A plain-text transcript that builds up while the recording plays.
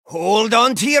Hold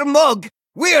on to your mug.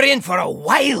 We're in for a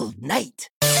wild night.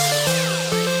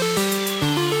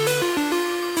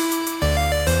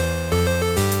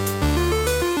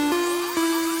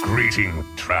 Greeting,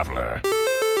 traveler.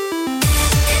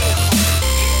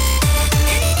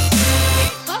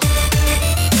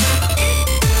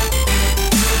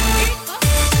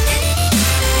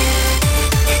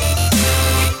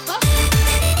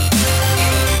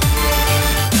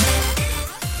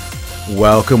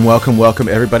 Welcome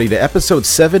everybody to episode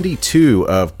 72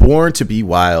 of Born to Be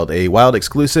Wild, a Wild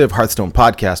exclusive Hearthstone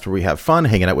podcast where we have fun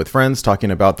hanging out with friends, talking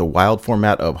about the Wild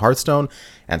format of Hearthstone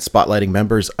and spotlighting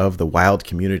members of the Wild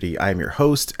community. I am your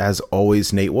host, as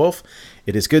always, Nate Wolf.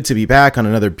 It is good to be back on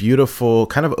another beautiful,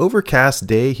 kind of overcast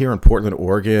day here in Portland,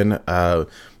 Oregon.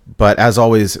 But as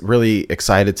always, really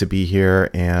excited to be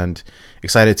here and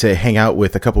excited to hang out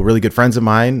with a couple really good friends of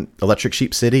mine, Electric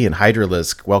Sheep City and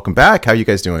Hydralisk. Welcome back. How are you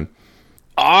guys doing?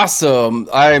 Awesome.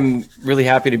 I'm really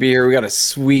happy to be here. We got a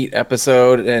sweet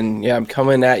episode, and I'm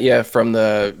coming at you from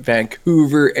the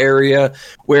Vancouver area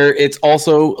where it's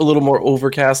also a little more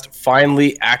overcast.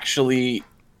 Finally, actually,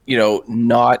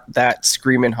 not that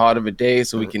screaming hot of a day,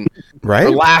 so we can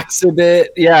relax a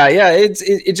bit.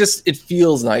 It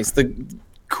feels nice. The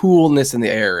coolness in the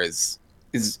air is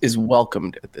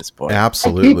welcomed at this point.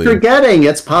 Absolutely. I keep forgetting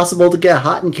it's possible to get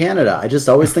hot in Canada. I just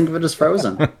always think of it as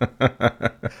frozen.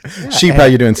 Sheep, how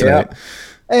you doing tonight?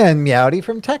 Yeah. And Meowdy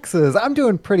from Texas. I'm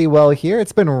doing pretty well here.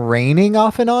 It's been raining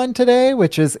off and on today,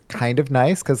 which is kind of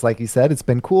nice because, like you said, it's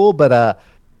been cool, but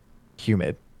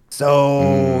humid.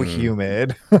 So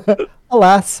humid.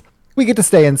 Alas, we get to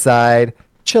stay inside,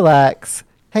 chillax,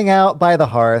 hang out by the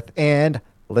hearth, and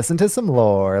listen to some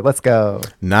lore. Let's go.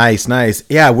 Nice.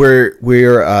 Yeah,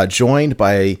 we're joined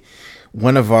by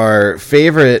one of our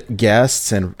favorite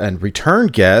guests and return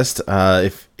guest.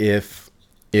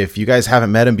 If you guys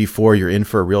haven't met him before, you're in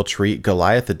for a real treat.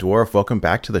 Goliath the Dwarf, welcome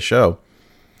back to the show.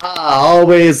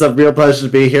 Always a real pleasure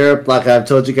to be here. Like I've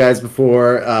told you guys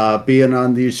before, being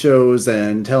on these shows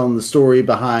and telling the story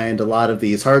behind a lot of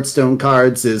these Hearthstone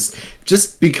cards is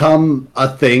just become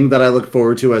a thing that I look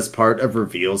forward to as part of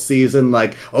reveal season.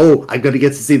 Like, I'm going to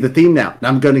get to see the theme now. And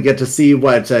I'm going to get to see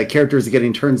what characters are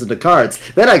getting turns into cards.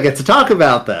 Then I get to talk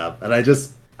about them. And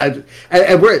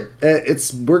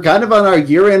we're kind of on our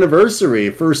year anniversary.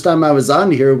 First time I was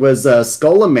on here was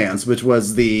Skullomance, which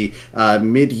was the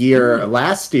mid-year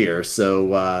last year.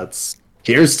 So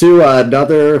here's to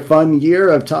another fun year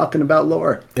of talking about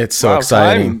lore. It's so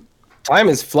exciting. Time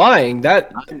is flying. I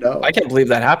can't believe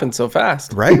that happened so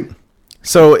fast. Right.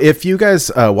 So if you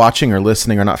guys watching or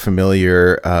listening are not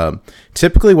familiar,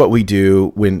 typically what we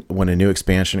do when a new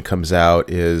expansion comes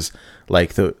out is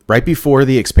like right before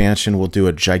the expansion, we'll do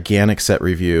a gigantic set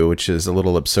review, which is a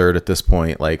little absurd at this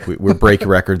point. Like we're breaking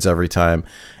records every time.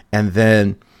 And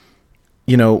then,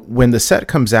 when the set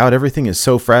comes out, everything is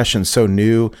so fresh and so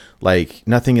new, like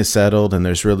nothing is settled and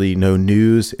there's really no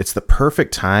news. It's the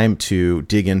perfect time to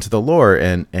dig into the lore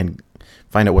and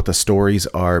find out what the stories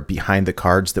are behind the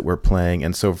cards that we're playing.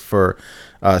 And so for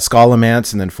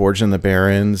Skullomance and then Forged in the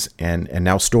Barrens and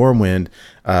now Stormwind,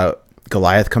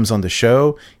 Goliath comes on the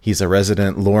show. He's a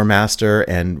resident lore master,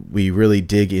 and we really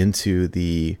dig into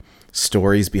the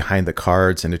stories behind the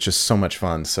cards, and it's just so much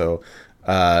fun. So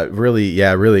really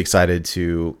excited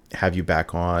to have you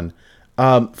back on.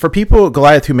 For people,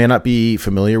 Goliath, who may not be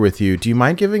familiar with you, do you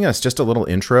mind giving us just a little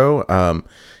intro?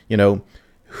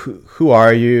 Who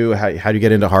are you? How do you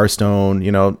get into Hearthstone?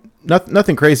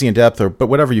 Nothing crazy in depth, but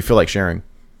whatever you feel like sharing.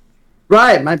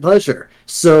 Right, my pleasure.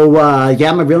 So, my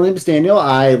real name is Daniel.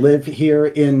 I live here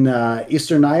in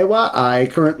eastern Iowa. I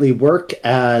currently work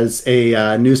as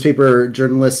a newspaper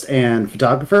journalist and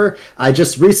photographer. I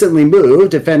just recently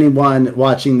moved. If anyone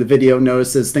watching the video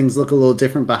notices things look a little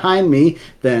different behind me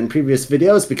than previous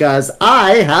videos, because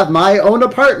I have my own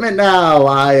apartment now.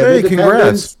 Hey,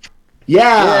 congrats.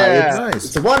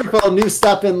 It's a wonderful new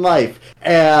step in life.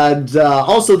 And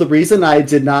also the reason I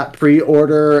did not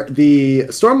pre-order the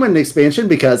Stormwind expansion,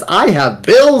 because I have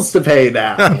bills to pay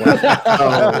now.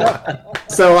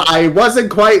 So I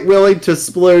wasn't quite willing to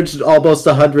splurge almost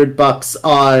 $100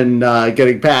 on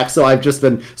getting packs. So I've just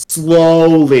been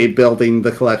slowly building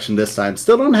the collection this time.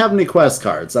 Still don't have any quest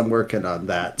cards. I'm working on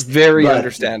that. Very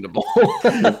understandable.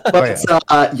 So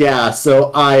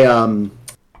I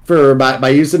for my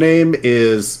username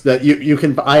is that you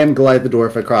can. I am Goliath the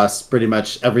Dwarf across pretty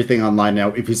much everything online now.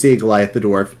 If you see Goliath the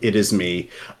Dwarf, it is me,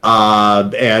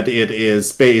 and it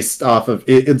is based off of,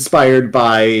 inspired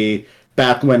by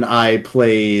back when I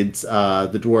played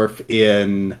the dwarf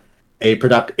in a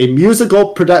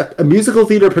musical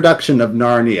theater production of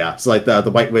Narnia. So like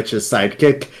the White Witch's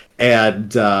sidekick,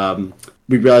 and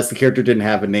we realized the character didn't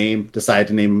have a name, decided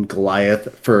to name him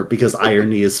Goliath because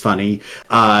irony is funny.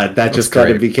 That just kind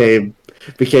of became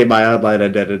my online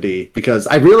identity, because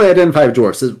I really identify with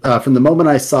dwarves. From the moment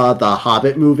I saw the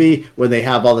Hobbit movie, when they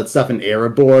have all that stuff in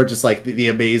Erebor, just like the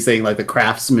amazing, like the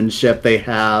craftsmanship they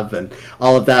have and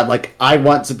all of that, like I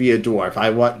want to be a dwarf.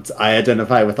 I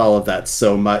identify with all of that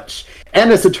so much.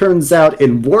 And as it turns out,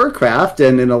 in Warcraft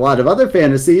and in a lot of other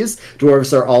fantasies,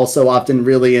 dwarves are also often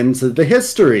really into the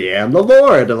history and the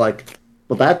lore. And I'm like,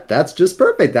 well, that's just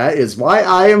perfect. That is why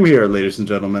I am here, ladies and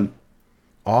gentlemen.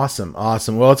 Awesome.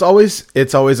 Well, it's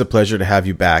always a pleasure to have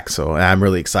you back. So I'm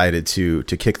really excited to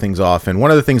kick things off. And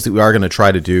one of the things that we are going to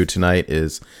try to do tonight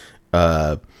is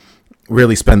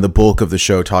really spend the bulk of the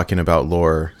show talking about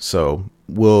lore. So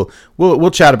we'll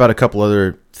chat about a couple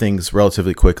other things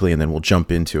relatively quickly, and then we'll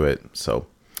jump into it. So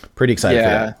pretty excited for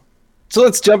that. So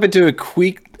let's jump into a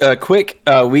quick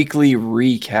weekly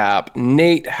recap.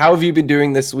 Nate, how have you been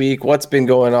doing this week? What's been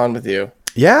going on with you?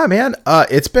 Yeah, man.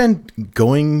 It's been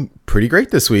going pretty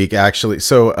great this week, actually.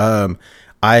 So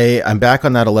I'm back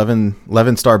on that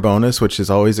 11 star bonus, which is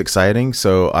always exciting.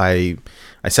 So I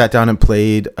sat down and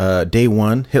played day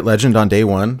one, hit legend on day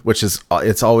one, which is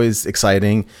it's always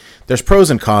exciting. There's pros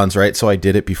and cons, right? So I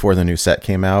did it before the new set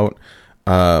came out.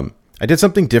 I did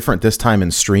something different this time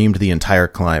and streamed the entire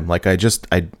climb. Like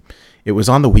it was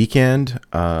on the weekend.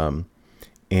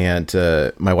 And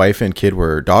my wife and kid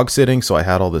were dog sitting, so I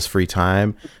had all this free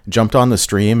time. Jumped on the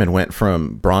stream and went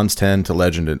from bronze 10 to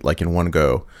legend like in one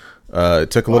go. It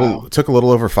took a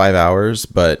little over 5 hours,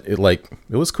 but it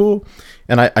was cool.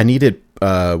 And I needed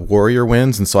warrior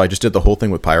wins, and so I just did the whole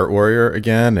thing with pirate warrior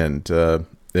again, and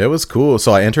it was cool.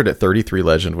 So I entered at 33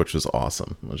 legend, which was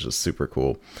awesome. It was just super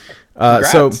cool.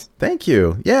 So thank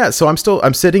you. Yeah. So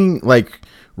I'm sitting like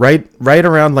right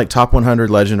around like top 100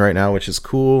 legend right now, which is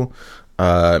cool.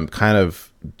 I'm kind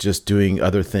of just doing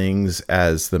other things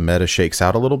as the meta shakes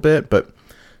out a little bit. But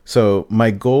so my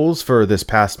goals for this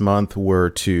past month were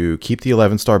to keep the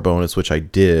 11 star bonus, which I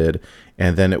did.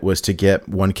 And then it was to get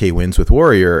 1K wins with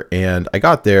warrior. And I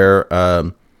got there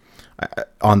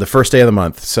on the first day of the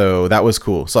month. So that was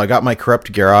cool. So I got my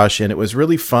corrupt Garrosh, and it was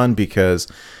really fun because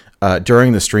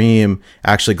during the stream,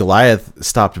 actually Goliath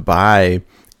stopped by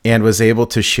and was able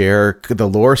to share the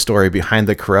lore story behind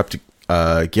the corrupt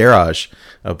Garrosh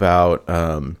about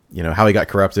how he got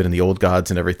corrupted in the old gods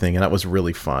and everything, and that was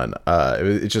really fun.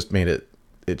 It just made it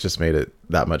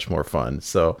that much more fun.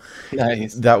 So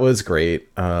nice. That was great.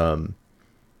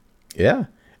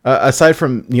 Aside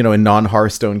from in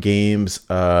non-Hearthstone games,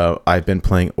 I've been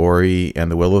playing Ori and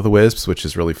the Will of the Wisps, which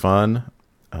is really fun.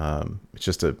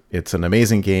 It's an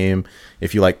amazing game.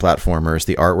 If you like platformers,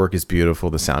 the artwork is beautiful,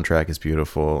 the soundtrack is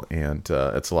beautiful, and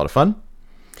it's a lot of fun.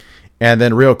 And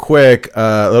then real quick,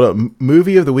 a little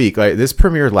movie of the week. This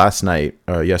premiered last night,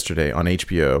 yesterday on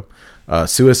HBO.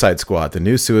 Suicide Squad, the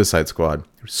new Suicide Squad.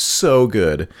 So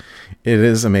good. It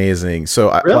is amazing.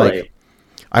 So really?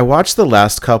 I watched the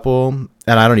last couple,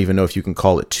 and I don't even know if you can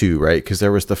call it two, right? Because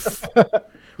there was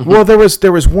well,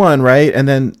 there was one, right? And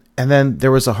then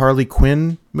there was a Harley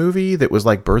Quinn movie that was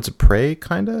like Birds of Prey,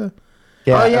 kind of.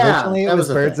 Yeah, originally it was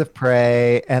Birds of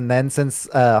Prey, and then since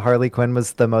Harley Quinn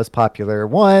was the most popular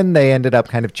one, they ended up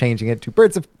kind of changing it to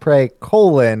Birds of Prey :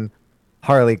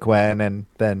 Harley Quinn, and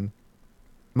then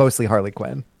mostly Harley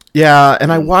Quinn. Yeah,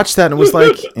 and I watched that and it was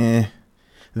like,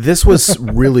 This was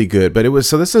really good, but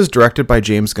this is directed by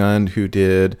James Gunn, who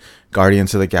did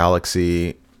Guardians of the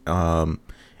Galaxy, and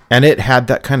it had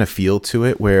that kind of feel to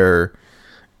it where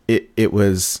it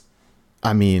was,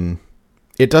 I mean,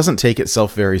 it doesn't take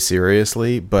itself very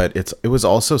seriously, but it was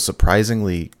also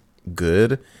surprisingly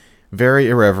good, very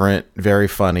irreverent, very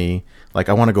funny. Like,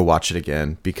 I want to go watch it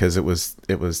again because it was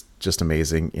just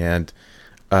amazing. And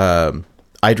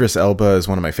Idris Elba is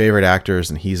one of my favorite actors,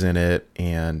 and he's in it,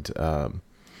 and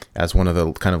as one of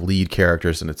the kind of lead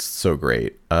characters, and it's so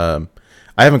great. I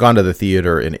haven't gone to the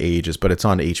theater in ages, but it's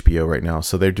on HBO right now.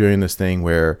 So they're doing this thing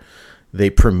where they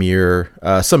premiere,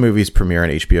 some movies premiere on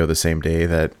HBO the same day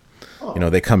that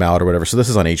they come out or whatever. So this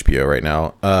is on HBO right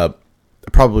now.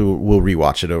 Probably will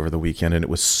rewatch it over the weekend, and it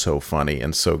was so funny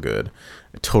and so good.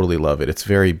 I totally love it. It's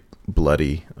very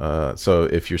bloody. So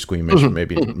if you're squeamish,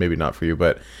 maybe not for you,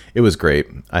 but it was great.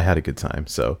 I had a good time.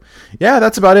 So yeah,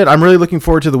 that's about it. I'm really looking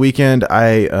forward to the weekend.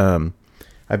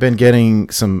 I've been getting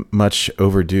some much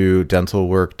overdue dental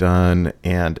work done,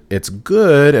 and it's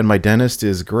good, and my dentist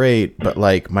is great, but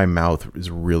like my mouth is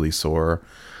really sore.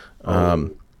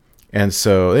 And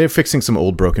so they're fixing some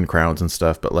old broken crowns and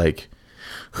stuff, but like,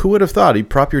 who would have thought? You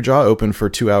prop your jaw open for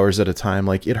 2 hours at a time.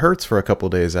 Like, it hurts for a couple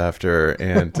days after.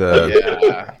 And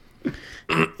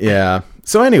Yeah.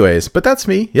 So, anyways, but that's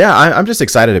me. Yeah, I'm just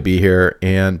excited to be here.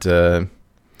 And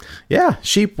yeah,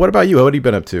 Sheep, what about you? What have you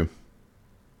been up to?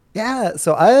 Yeah,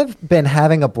 so I've been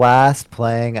having a blast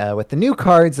playing with the new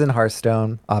cards in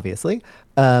Hearthstone, obviously.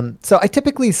 So I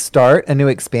typically start a new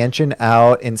expansion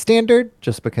out in Standard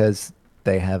just because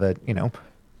they have a,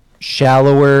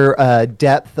 shallower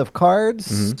depth of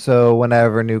cards. So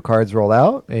whenever new cards roll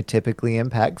out, it typically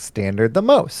impacts Standard the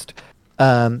most.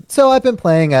 So I've been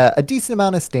playing a decent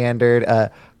amount of Standard,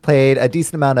 played a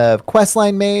decent amount of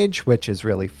Questline Mage, which is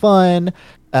really fun.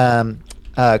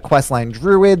 Questline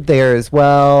Druid there as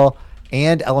well,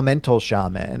 and Elemental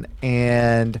Shaman.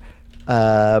 And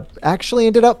actually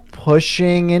ended up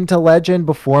pushing into Legend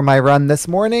before my run this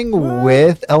morning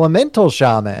with Elemental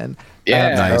Shaman.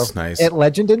 Yeah. Nice. At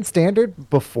Legend and Standard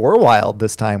before Wild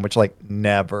this time, which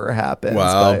never happens.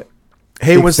 Wow. But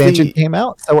Hey, the was expansion came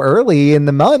out so early in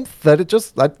the month that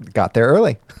I got there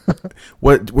early.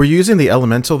 what were you using the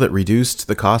elemental that reduced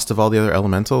the cost of all the other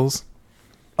elementals?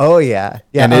 Oh yeah.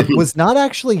 And I it- was not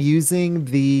actually using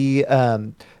the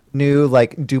new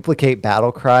duplicate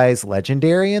battle cries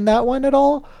legendary in that one at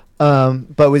all.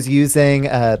 But was using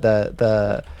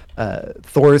the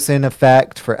Thorson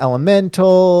effect for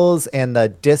elementals and the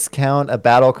discount a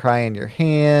battle cry in your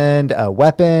hand, a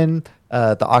weapon,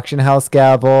 the auction house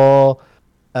gavel,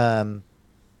 and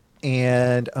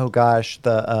oh gosh,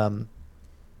 the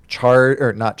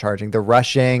the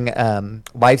rushing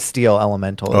lifesteal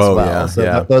elemental as Oh, well. yeah, So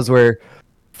yeah. those were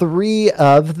 3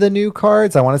 of the new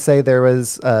cards. I want to say there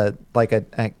was a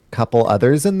couple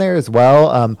others in there as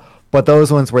well. But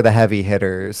those ones were the heavy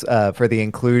hitters for the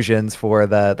inclusions for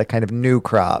the kind of new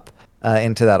crop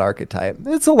into that archetype.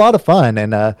 It's a lot of fun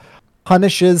and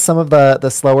punishes some of the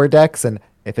slower decks. And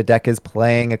if a deck is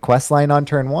playing a quest line on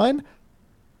turn 1,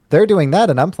 they're doing that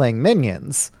and I'm playing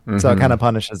minions. So it kind of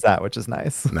punishes that, which is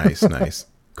nice. Nice.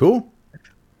 Cool.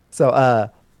 So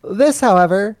this,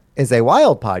 however, is a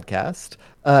Wild podcast,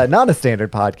 not a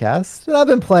Standard podcast. And I've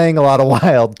been playing a lot of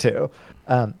Wild too.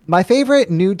 My favorite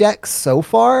new deck so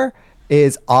far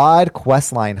is Odd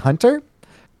Questline Hunter.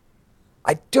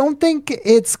 I don't think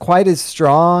it's quite as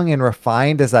strong and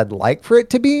refined as I'd like for it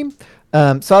to be.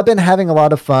 So I've been having a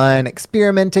lot of fun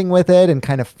experimenting with it and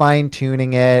kind of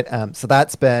fine-tuning it. So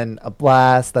that's been a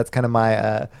blast. That's kind of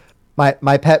my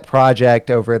my pet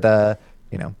project over the,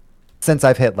 since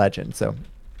I've hit Legend. So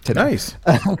today. Nice.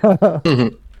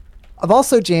 I've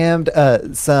also jammed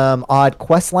some Odd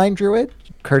Questline Druid,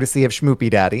 courtesy of Schmoopy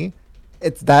Daddy.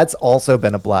 That's also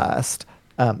been a blast.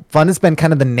 Fun has been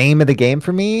kind of the name of the game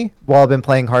for me while I've been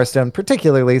playing Hearthstone,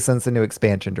 particularly since the new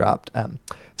expansion dropped.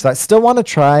 So I still want to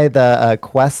try the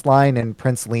Questline and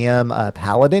Prince Liam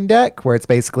Paladin deck, where it's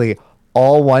basically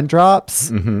all 1-drops,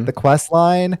 the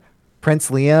Questline,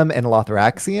 Prince Liam, and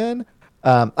Lothraxian.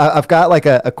 I've got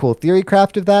a cool theory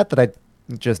craft of that I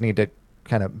just need to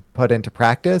kind of put into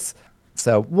practice.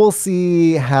 So we'll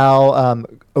see how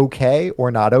okay or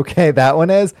not okay that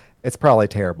one is. It's probably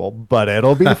terrible, but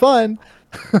it'll be fun.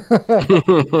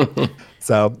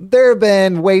 So there have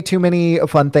been way too many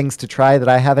fun things to try that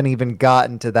I haven't even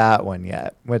gotten to that one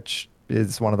yet, which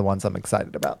is one of the ones I'm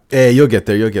excited about. Hey, you'll get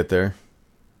there.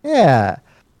 Yeah.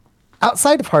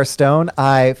 Outside of Hearthstone,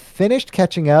 I finished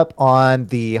catching up on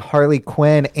the Harley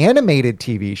Quinn animated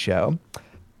TV show.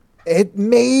 It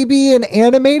may be an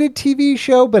animated TV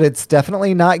show, but it's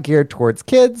definitely not geared towards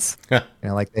kids.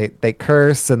 They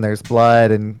curse and there's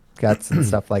blood and guts and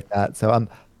stuff like that. So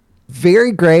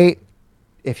very great.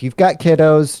 If you've got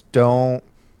kiddos, don't,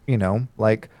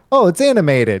 oh, it's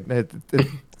animated.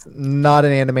 It's not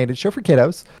an animated show for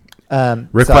kiddos.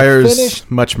 Requires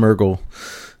much Murgle.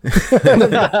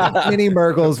 Mini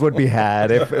Murgles would be had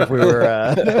if we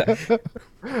were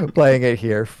playing it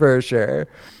here for sure.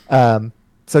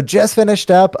 So just finished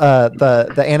up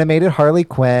the animated Harley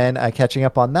Quinn, catching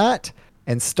up on that,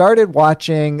 and started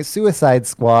watching Suicide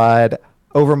Squad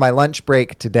over my lunch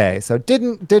break today. So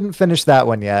didn't finish that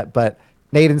one yet, but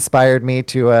Nate inspired me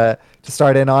to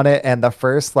start in on it, and the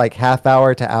first half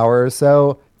hour to hour or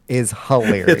so is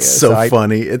hilarious. It's so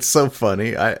funny. It's so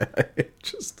funny. I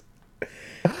just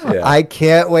yeah. I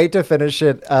can't wait to finish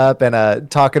it up and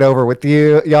talk it over with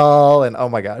y'all. And oh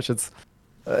my gosh, it's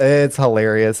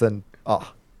hilarious and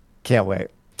can't wait.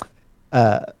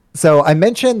 So I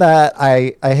mentioned that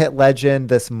I hit Legend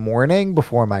this morning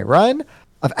before my run.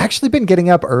 I've actually been getting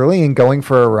up early and going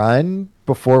for a run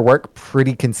before work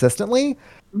pretty consistently.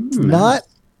 It's not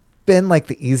been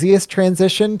the easiest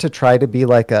transition to try to be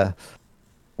a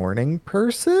morning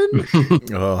person.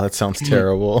 Oh, that sounds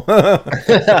terrible.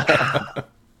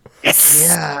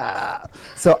 Yeah.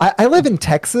 So I live in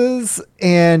Texas,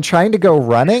 and trying to go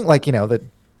running, the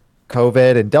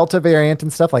COVID and Delta variant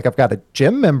and stuff, like I've got a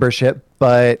gym membership,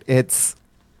 but it's,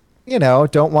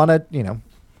 don't want to,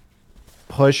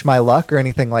 push my luck or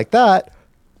anything like that.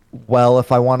 Well,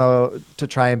 if I want to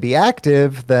try and be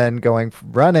active, then going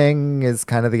running is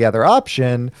kind of the other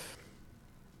option.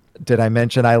 Did I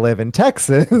mention I live in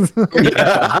Texas?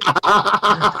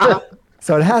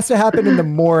 So it has to happen in the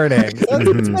morning. So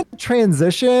it's been a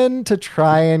transition to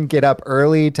try and get up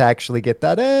early to actually get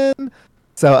that in.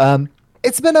 So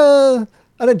it's been an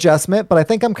adjustment, but I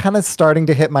think I'm kind of starting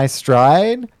to hit my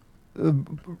stride.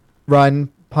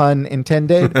 Run, pun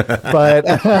intended.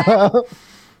 But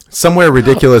somewhere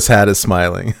ridiculous hat is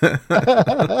smiling.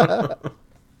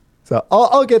 So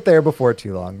I'll get there before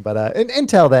too long. But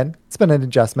until then, it's been an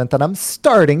adjustment that I'm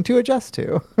starting to adjust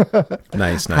to.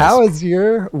 Nice. How has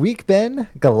your week been,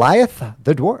 Goliath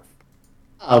the Dwarf?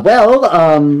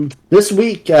 This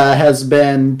week has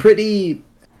been pretty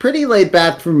laid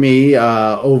back for me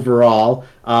overall.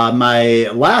 My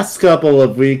last couple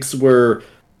of weeks were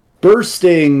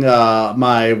bursting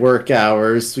my work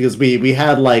hours because we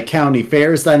had like county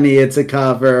fairs that I needed to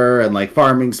cover and like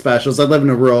farming specials. I live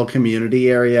in a rural community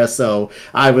area, so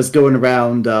I was going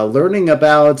around learning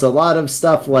about a lot of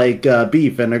stuff like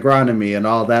beef and agronomy and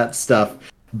all that stuff.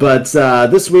 But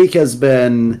this week has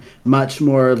been much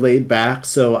more laid back,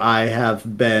 so I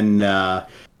have been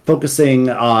focusing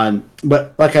on,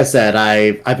 but like I said,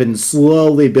 I've been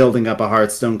slowly building up a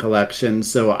Hearthstone collection.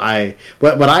 So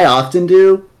what I often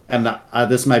do, and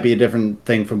this might be a different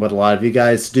thing from what a lot of you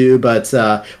guys do, but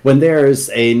when there's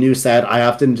a new set, I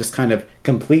often just kind of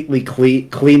completely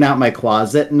clean out my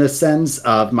closet in a sense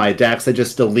of my decks. I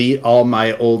just delete all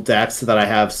my old decks so that I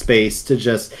have space to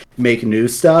just make new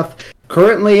stuff.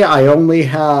 Currently, I only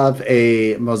have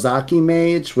a Mozaki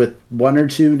Mage with 1 or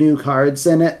 2 new cards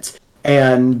in it,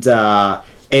 and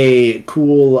a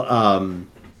cool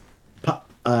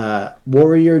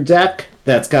warrior deck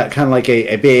that's got kind of like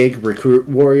a big recruit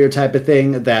warrior type of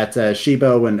thing that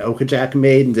Shibo and Okajak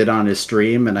made and did on his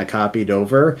stream, and I copied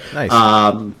over. Nice.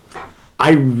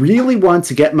 I really want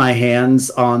to get my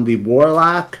hands on the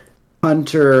Warlock,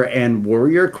 Hunter, and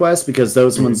Warrior quest because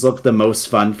those ones look the most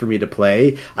fun for me to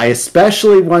play. I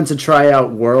especially want to try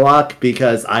out Warlock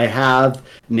because I have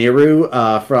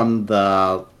Niru from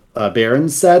the Baron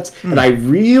set, and I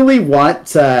really want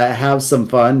to have some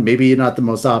fun. Maybe not the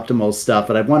most optimal stuff,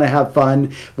 but I want to have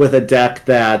fun with a deck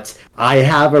that I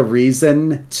have a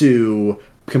reason to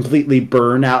completely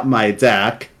burn out my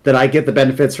deck, that I get the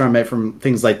benefits from it from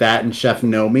things like that and Chef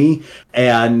Nomi,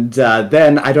 and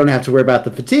then I don't have to worry about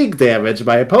the fatigue damage.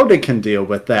 My opponent can deal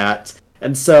with that.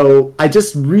 And so I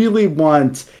just really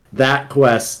want that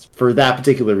quest for that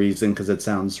particular reason because it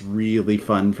sounds really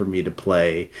fun for me to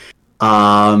play.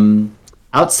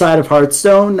 Outside of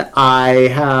Hearthstone, I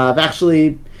have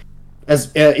actually,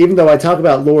 even though I talk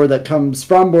about lore that comes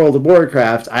from World of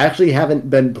Warcraft, I actually haven't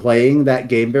been playing that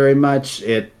game very much.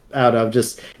 It's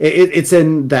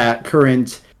in that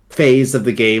current phase of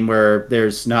the game where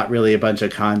there's not really a bunch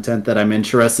of content that I'm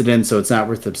interested in, so it's not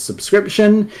worth a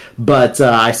subscription, but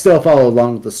I still follow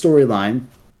along with the storyline.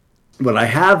 What I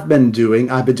have been doing,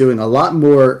 I've been doing a lot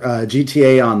more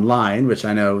GTA Online, which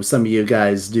I know some of you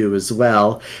guys do as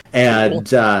well, and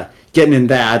getting in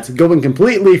that, going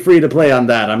completely free to play on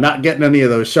that. I'm not getting any of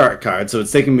those shark cards, so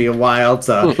it's taking me a while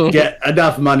to get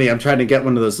enough money. I'm trying to get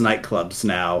one of those nightclubs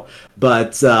now,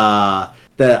 but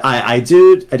I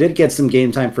did get some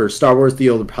game time for Star Wars: The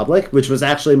Old Republic, which was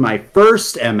actually my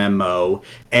first MMO,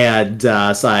 and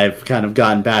so I've kind of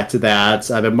gone back to that.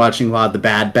 I've been watching a lot of the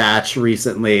Bad Batch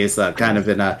recently, so kind of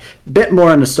in a bit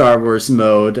more in a Star Wars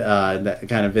mode.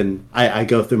 I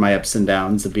go through my ups and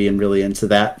downs of being really into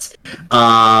that.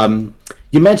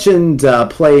 You mentioned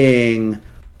playing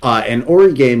an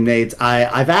Ori game, Nate.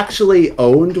 I've actually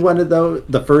owned one of those,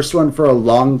 the first one, for a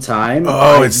long time.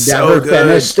 It's so good. Never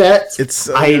finished it. It's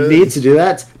so I good. need to do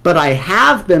that. But I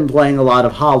have been playing a lot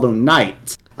of Hollow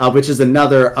Knight, which is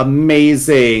another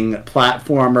amazing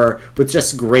platformer with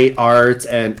just great art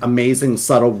and amazing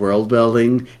subtle world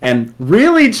building and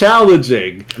really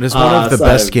challenging. It is one of the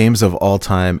best games of all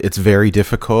time. It's very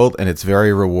difficult and it's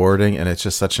very rewarding, and it's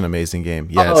just such an amazing game.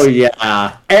 Yes. Oh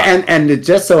yeah, and it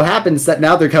just so happens that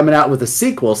now they're coming out with a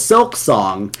sequel, Silk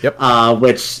Song. Yep.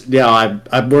 Which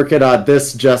I'm working on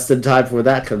this just in time before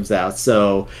that comes out.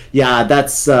 So yeah,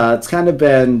 that's it's kind of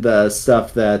been the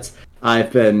stuff that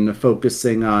I've been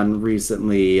focusing on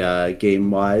recently, game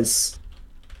wise.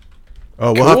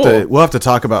 Oh, we'll have to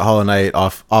talk about Hollow Knight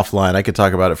offline. I could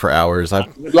talk about it for hours.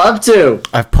 Would love to.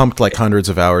 I've pumped like hundreds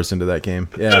of hours into that game.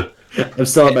 Yeah. I'm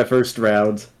still at my first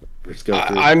round. Let's go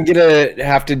through. I'm gonna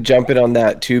have to jump in on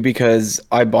that too because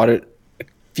I bought it a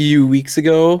few weeks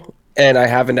ago and I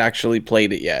haven't actually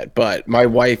played it yet. But my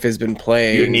wife has been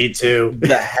playing. You need to.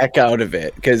 the heck out of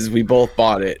it because we both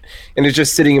bought it, and it's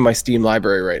just sitting in my Steam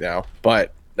library right now.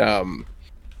 But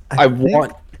I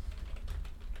want.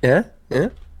 Yeah.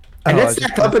 And Oh, I it's was that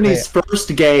just gonna company's say-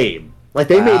 first game. Like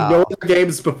they made no Wow. other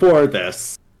games before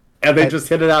this, and they just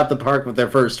hit it out the park with their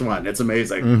first one. It's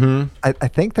amazing. Mm-hmm. I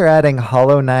think they're adding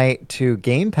Hollow Knight to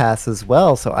Game Pass as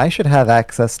well, so I should have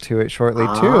access to it shortly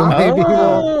too. Ah. Maybe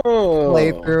we'll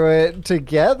play Oh. through it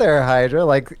together, Hydra.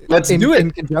 Like Let's in, do it. in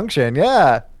conjunction.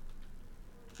 Yeah.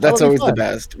 That's That'll be always the fun.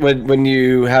 best when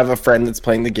you have a friend that's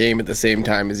playing the game at the same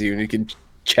time as you, and you can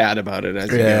chat about it as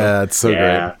you go. Yeah, it's so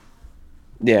Yeah.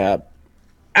 Yeah.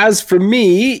 As for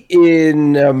me,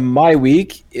 in my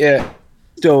week,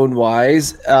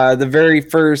 Stone-wise, the very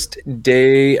first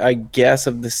day, I guess,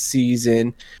 of the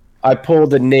season, I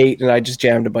pulled a Nate and I just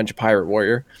jammed a bunch of Pirate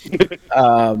Warrior.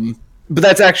 But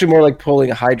that's actually more like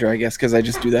pulling a Hydra, I guess, because I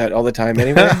just do that all the time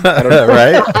anyway. I don't know.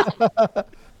 right?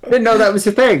 I didn't know that was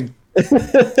your thing.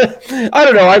 I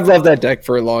don't know. I've loved that deck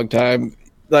for a long time.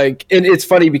 Like, and it's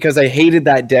funny because I hated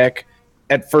that deck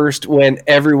at first when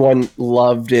everyone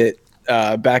loved it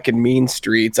back in Mean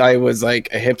Streets. I was like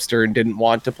a hipster and didn't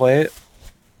want to play it,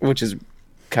 which is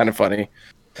kind of funny.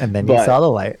 And then you But- saw the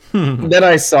light. Then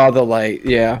I saw the light.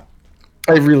 Yeah,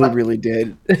 I really, really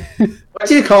did. What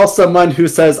do you call someone who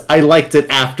says I liked it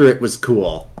after it was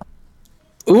cool?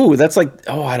 Ooh, that's like,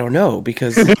 oh, I don't know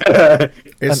because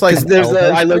It's like there's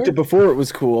I Elbow liked Spear? it before it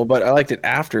was cool, but I liked it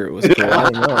after it was cool. I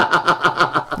don't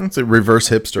know. it's a reverse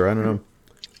hipster. I don't know.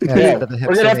 Yeah, Yeah, instead of the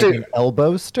we're gonna hipster have to- making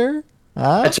elbow stir.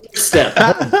 Huh? That's your step.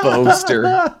 Boaster,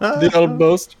 the old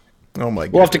boast. Oh my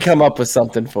god. We'll have to come up with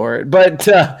something for it. But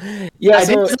yeah, I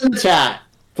so, did in the chat,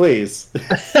 please.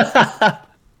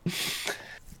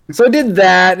 so I did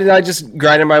that, and I just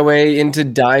grinded my way into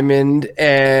Diamond,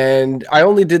 and I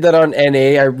only did that on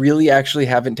NA. I really actually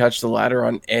haven't touched the ladder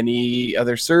on any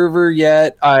other server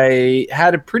yet. I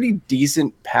had a pretty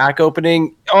decent pack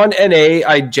opening. On NA,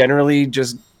 I generally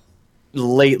just,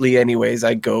 lately anyways,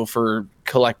 I go for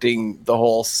collecting the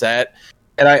whole set.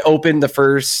 And I opened the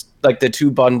first, like the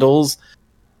 2 bundles,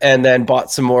 and then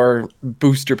bought some more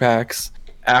booster packs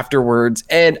afterwards.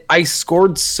 And I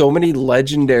scored so many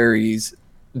legendaries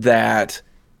that,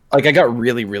 like, I got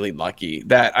really, really lucky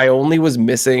that I only was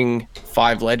missing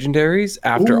 5 legendaries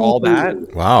after all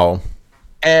that. Wow.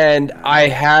 And I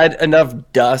had enough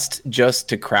dust just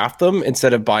to craft them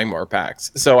instead of buying more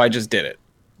packs. So I just did it.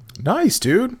 Nice,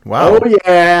 dude. Wow. Oh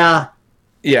yeah.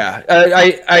 Yeah,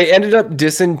 I ended up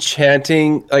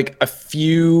disenchanting like a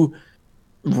few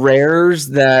rares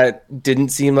that didn't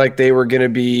seem like they were going to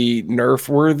be nerf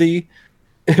worthy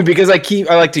because I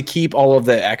like to keep all of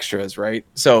the extras, right?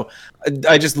 So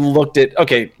I just looked at,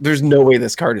 okay, there's no way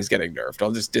this card is getting nerfed.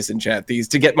 I'll just disenchant these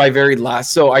to get my very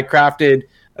last. So I crafted,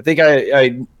 I think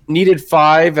I needed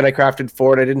 5 and I crafted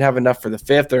 4 and I didn't have enough for the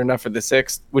 5th or enough for the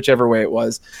 6th, whichever way it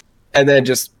was. And then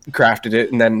just crafted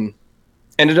it and then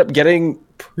ended up getting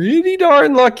pretty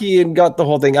darn lucky and got the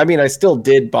whole thing. I mean, I still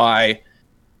did buy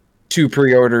 2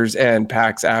 pre-orders and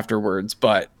packs afterwards,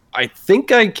 but I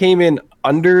think I came in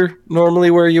under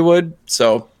normally where you would.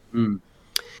 So it The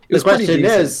was pretty question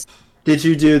decent. is, did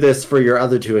you do this for your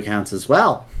other 2 accounts as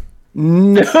well?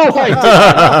 No,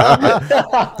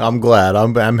 I I'm glad.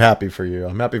 I'm happy for you.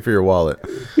 I'm happy for your wallet.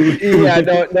 didn't.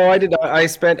 Yeah, no, I did not. I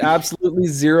spent absolutely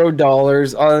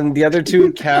 $0 on the other 2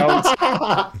 accounts.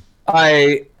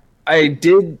 I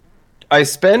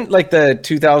spent like the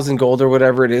 2,000 gold or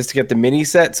whatever it is to get the mini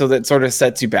set, so that sort of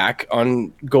sets you back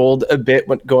on gold a bit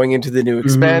when going into the new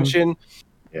expansion.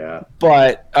 Yeah.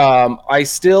 But I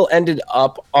still ended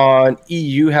up on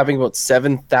EU having about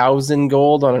 7,000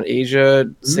 gold, on an Asia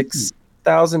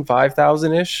 6,000,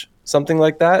 5,000 ish, something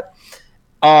like that.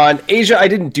 On Asia, I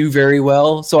didn't do very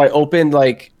well, so I opened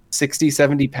like 60,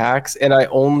 70 packs, and I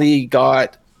only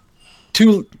got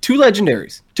two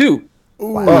legendaries. 2.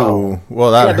 Ooh,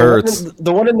 well, that Yeah, hurts.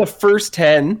 The one in the first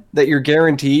 10 that you're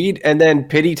guaranteed, and then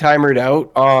pity timered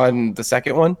out on the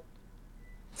second one.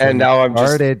 And now I'm just,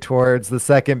 Started towards the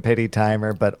second pity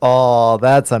timer, but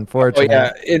that's oh unfortunate.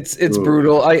 yeah, it's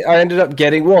brutal. I ended up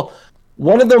getting, well,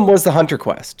 one of them was the Hunter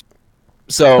Quest,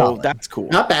 so Solid. that's cool.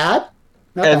 Not bad.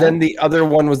 Not And bad. then the other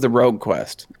one was the Rogue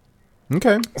Quest.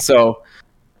 Okay. So,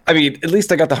 I mean, at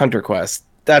least I got the Hunter Quest.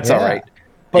 That's all Yeah. right.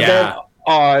 But then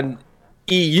on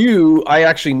EU, I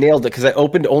actually nailed it because I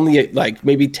opened only like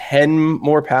maybe 10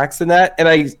 more packs than that, and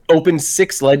I opened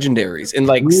 6 legendaries in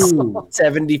like Ooh.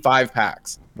 75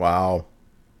 packs. Wow.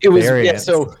 It was Variance.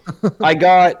 so I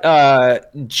got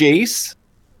Jace,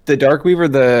 the Darkweaver,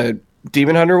 the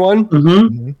Demon Hunter one.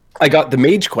 Mhm. I got the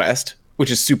Mage Quest, which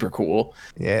is super cool.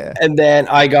 Yeah. And then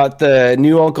I got the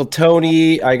new Uncle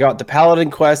Tony. I got the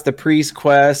Paladin quest, the Priest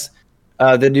quest,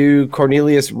 the new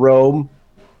Cornelius Rome.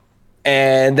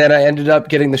 And then I ended up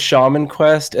getting the Shaman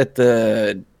quest at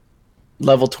the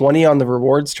level 20 on the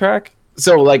rewards track.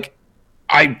 So, like,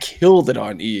 I killed it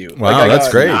on EU. Wow, like, that's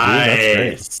great. Dude, Nice.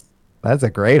 that's great. That's a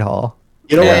great haul.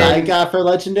 You know Yeah. what I got for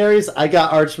legendaries? I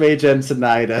got Archmage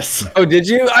Antonidas. Oh, did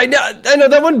you? I know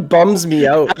that one bums me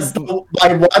out. That's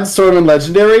my one Stormwind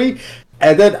legendary.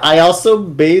 And then I also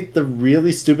made the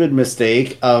really stupid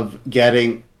mistake of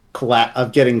getting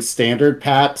standard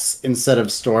packs instead of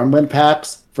Stormwind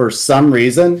packs for some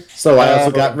reason. So I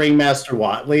also got Ringmaster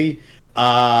Watley.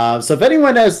 So if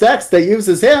anyone has decks that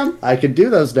uses him, I can do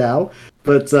those now.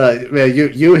 But man,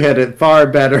 you hit it far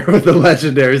better with the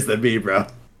legendaries than me, bro.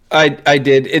 I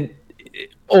did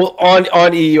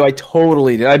on EU. I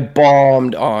totally did. I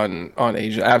bombed on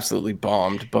Asia. Absolutely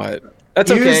bombed. But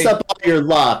that's You okay. used up all your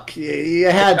luck. You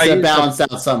had I to used balance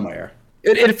out somewhere.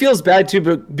 It feels bad too,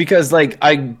 but because like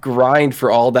I grind for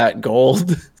all that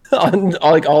gold on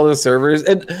like all the servers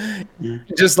and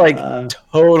just like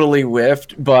totally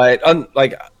whiffed. But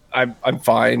I'm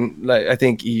fine. Like, I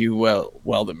think EU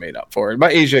well than made up for it. My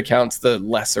Asia account's the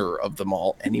lesser of them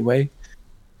all anyway.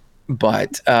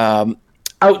 But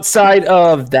outside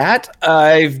of that,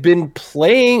 I've been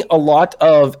playing a lot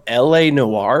of LA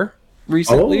Noire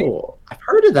recently. Oh, I've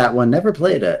heard of that one. Never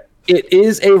played it. It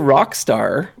is a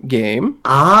Rockstar game.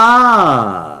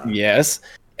 Ah. Yes.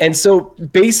 And so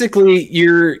basically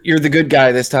you're the good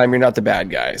guy this time, you're not the bad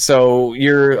guy. So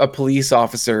you're a police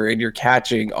officer and you're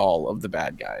catching all of the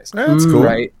bad guys. That's cool.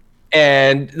 Right?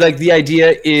 And like the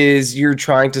idea is you're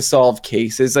trying to solve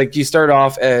cases. Like you start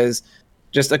off as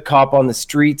just a cop on the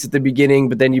streets at the beginning,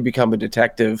 but then you become a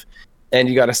detective and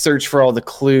you got to search for all the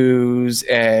clues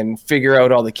and figure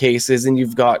out all the cases, and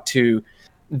you've got to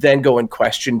then go and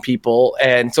question people.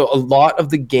 And so a lot of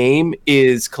the game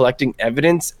is collecting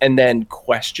evidence and then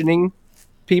questioning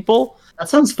people. That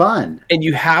sounds fun. And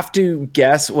you have to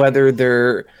guess whether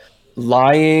they're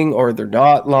lying or they're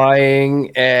not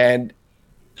lying. And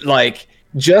like,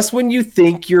 just when you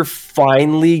think you're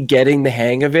finally getting the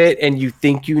hang of it and you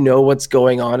think you know what's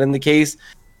going on in the case,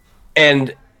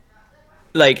 and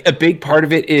like a big part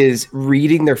of it is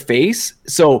reading their face.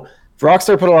 So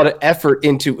Rockstar put a lot of effort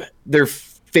into their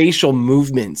facial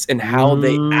movements and how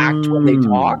they act when they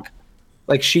talk,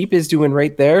 like Sheep is doing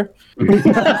right there.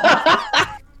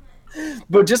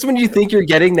 But just when you think you're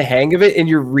getting the hang of it and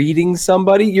you're reading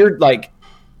somebody, you're like,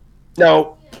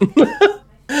 no.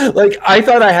 Like, I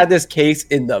thought I had this case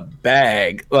in the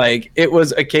bag. Like, it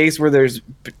was a case where there's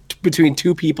between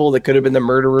two people that could have been the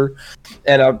murderer,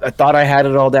 and I thought I had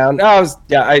it all down.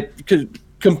 I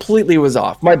completely was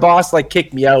off. My boss like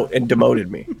kicked me out and demoted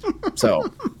me.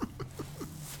 So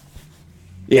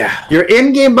yeah, Your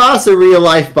in-game boss or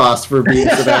real-life boss for being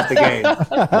so bad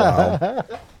at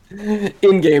the game?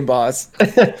 in-game boss.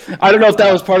 I don't know if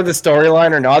that was part of the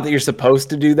storyline or not, that you're supposed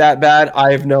to do that bad.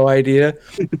 I have no idea.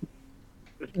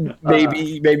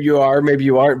 Maybe you are, maybe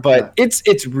you aren't, but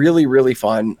it's really, really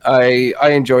fun. I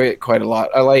enjoy it quite a lot.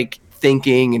 I like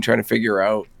thinking and trying to figure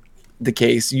out the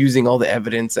case using all the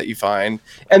evidence that you find.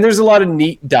 And there's a lot of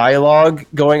neat dialogue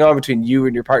going on between you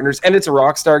and your partners, and it's a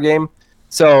Rockstar game.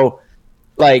 So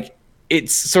like,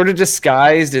 it's sort of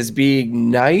disguised as being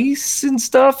nice and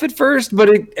stuff at first, but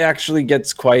it actually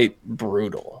gets quite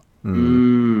brutal.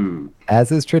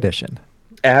 As is tradition.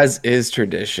 As is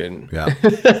tradition. Yeah.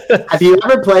 Have you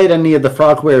ever played any of the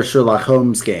Frogware Sherlock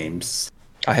Holmes games?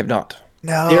 I have not.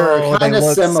 No, They're they kinda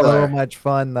look similar. so much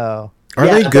fun though. Are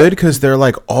Yeah, they good? Because they're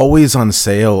like always on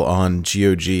sale on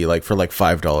GOG, like for like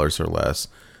 $5 or less.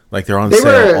 Like they're on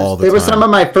sale all the They time. were some of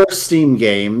my first Steam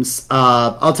games.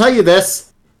 I'll tell you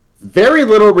this: very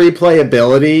little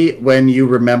replayability when you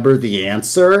remember the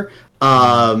answer.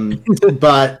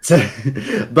 But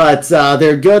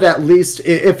they're good, at least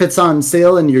if it's on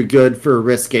sale and you're good for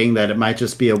risking that it might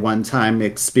just be a one-time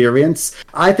experience.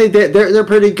 I think that they're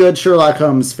pretty good Sherlock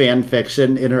Holmes fan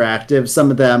fiction, interactive. Some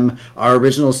of them are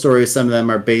original stories, some of them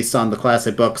are based on the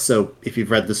classic books. So if you've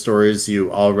read the stories,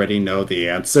 you already know the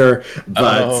answer.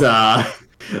 But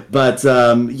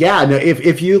yeah, no,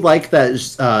 if you like that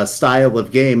style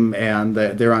of game and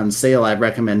they're on sale, I'd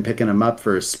recommend picking them up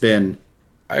for a spin.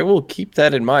 I will keep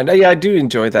that in mind. Yeah, I do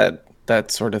enjoy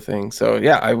that sort of thing. So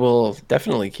yeah, I will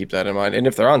definitely keep that in mind. And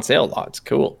if they're on sale, lots,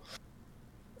 cool.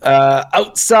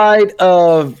 Outside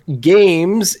of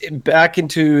games, back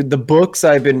into the books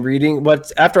I've been reading.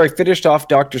 After I finished off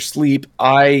Dr. Sleep,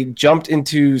 I jumped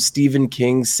into Stephen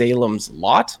King's Salem's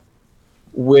Lot,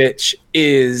 which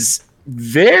is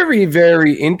very,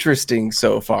 very interesting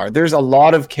so far. There's a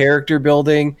lot of character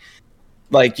building.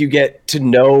 Like, you get to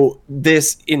know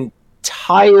this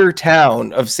entire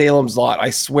town of Salem's Lot, I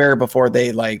swear, before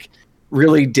they like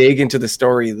really dig into the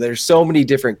story. There's so many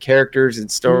different characters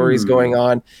and stories going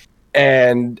on.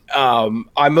 And I'm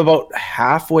about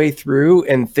halfway through,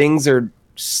 and things are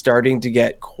starting to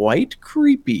get quite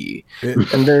creepy.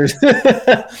 And there's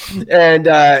and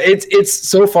it's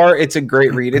so far it's a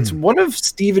great read. It's one of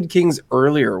Stephen King's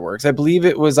earlier works. I believe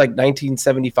it was like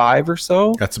 1975 or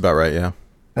so. That's about right. Yeah.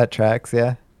 That tracks,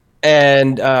 yeah.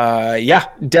 And yeah,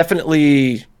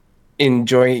 definitely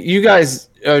enjoying it. You guys,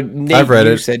 Nate, I've read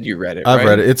you it. said you read it. I've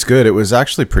right? read it. It's good. It was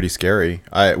actually pretty scary.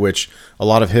 Which a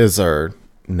lot of his are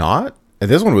not.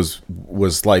 And this one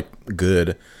was like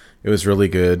good. It was really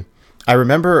good. I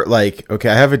remember, like, okay,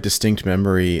 I have a distinct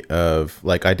memory of,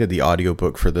 like, I did the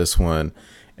audiobook for this one,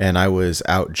 and I was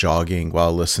out jogging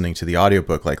while listening to the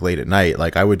audiobook, like, late at night.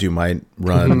 Like, I would do my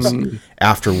runs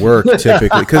after work,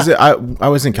 typically, because I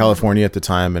was in California at the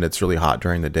time, and it's really hot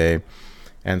during the day.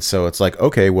 And so it's like,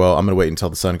 okay, well, I'm going to wait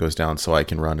until the sun goes down so I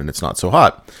can run, and it's not so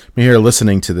hot. I'm here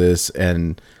listening to this,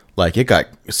 and like, it got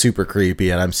super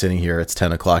creepy, and I'm sitting here, it's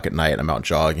 10 o'clock at night, and I'm out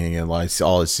jogging, and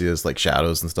all I see is like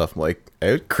shadows and stuff. I'm like, it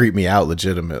would creep me out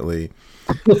legitimately.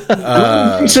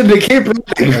 Should they keep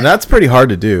running? And that's pretty hard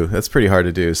to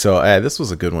do. So this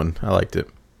was a good one. I liked it.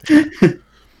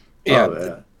 Yeah. Oh,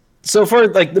 yeah. So far,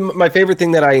 like, my favorite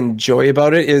thing that I enjoy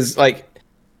about it is, like,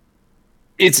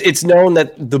 it's known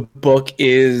that the book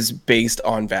is based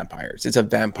on vampires. It's a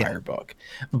vampire book,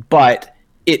 but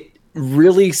it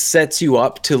really sets you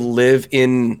up to live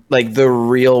in, like, the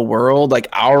real world, like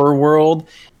our world,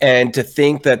 and to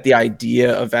think that the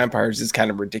idea of vampires is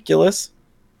kind of ridiculous.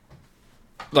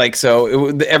 Like, so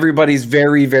everybody's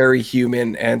very, very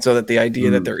human, and so that the idea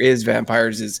that there is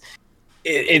vampires is,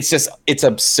 it's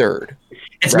absurd.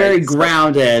 It's Right. very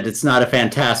grounded. It's not a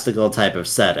fantastical type of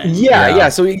setting. Yeah.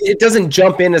 So it doesn't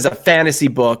jump in as a fantasy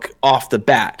book off the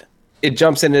bat. It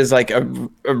jumps in as like a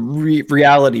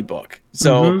reality book.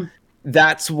 So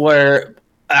that's where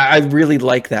I really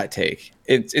like that take.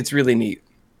 It's really neat.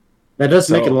 That does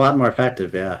make it a lot more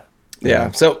effective. Yeah. Yeah.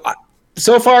 So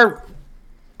far,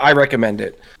 I recommend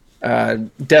it.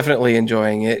 Definitely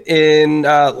enjoying it. In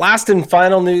last and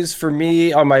final news for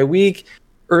me on my week,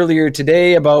 earlier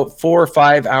today, about 4 or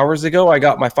 5 hours ago, I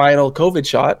got my final COVID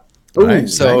shot.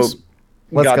 Nice, So nice.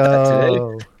 Let's got that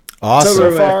go. today. Awesome.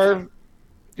 So far,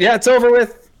 yeah, it's over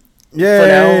with. Yay. For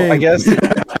now, I guess.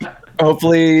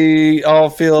 Hopefully, I'll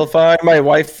feel fine. My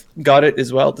wife got it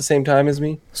as well at the same time as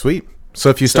me. Sweet. So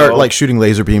if you start So- like shooting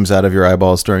laser beams out of your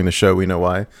eyeballs during the show, we know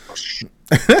why.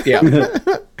 Yeah,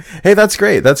 Hey, that's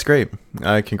great. That's great.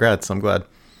 Congrats. I'm glad.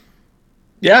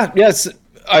 yes,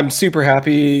 I'm super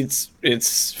happy.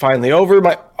 It's finally over.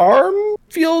 My arm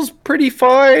feels pretty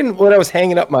fine. When I was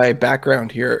hanging up my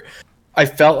background here, I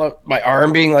felt my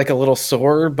arm being like a little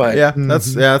sore, but Yeah,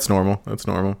 that's normal. That's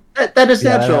normal. That is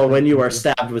Yeah, natural I- when you are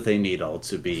stabbed with a needle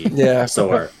to be Yeah.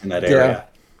 sore in that area.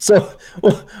 So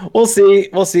we'll see.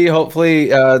 We'll see.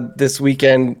 Hopefully, this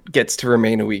weekend gets to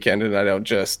remain a weekend, and I don't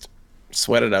just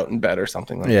sweat it out in bed or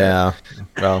something like that. Yeah.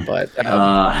 Well, But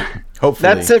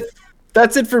hopefully. that's it.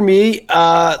 That's it for me.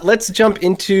 Let's jump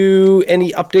into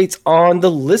any updates on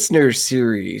the listeners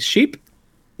series. Sheep.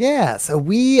 Yeah, so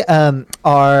we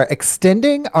are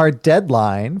extending our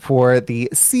deadline for the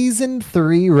season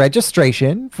 3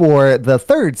 registration for the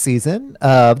 3rd season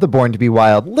of the Born to Be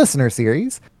Wild listener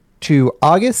series to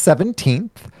August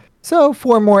 17th. So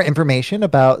for more information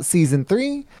about season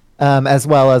 3, as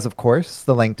well as, of course,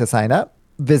 the link to sign up,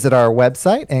 visit our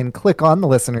website and click on the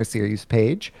listener series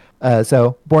page.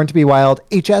 So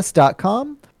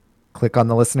borntobewildhs.com, click on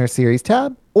the listener series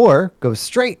tab, or go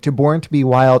straight to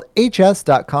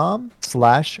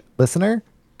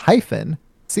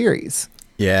borntobewildhs.com/listener-series.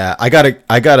 Yeah, I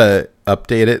gotta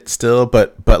update it still,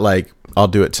 but like I'll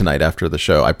do it tonight after the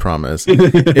show. I promise.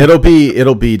 it'll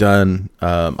be done.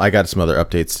 I got some other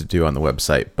updates to do on the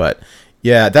website, but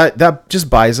yeah, that just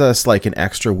buys us like an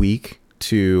extra week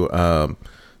to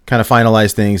kind of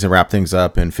finalize things and wrap things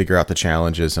up and figure out the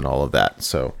challenges and all of that.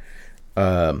 So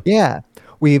Yeah,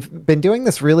 we've been doing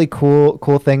this really cool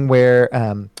thing where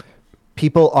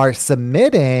people are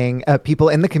submitting, people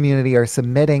in the community are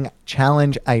submitting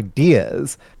challenge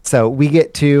ideas. So we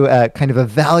get to kind of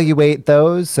evaluate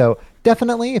those. So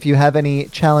definitely, if you have any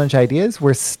challenge ideas,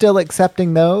 we're still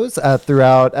accepting those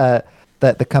throughout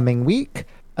the coming week.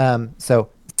 So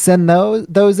send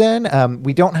those in.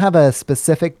 We don't have a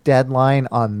specific deadline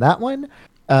on that one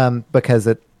because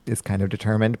it is kind of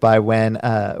determined by when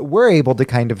we're able to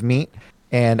kind of meet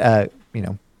and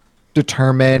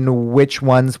determine which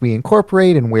ones we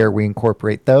incorporate and where we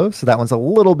incorporate those. So that one's a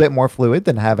little bit more fluid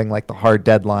than having like the hard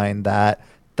deadline that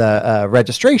the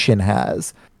registration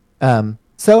has.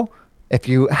 So if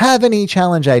you have any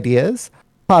challenge ideas,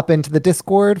 pop into the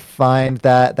Discord, find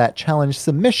that challenge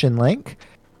submission link,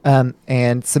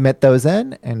 and submit those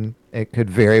in, and it could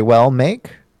very well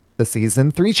make the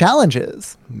season 3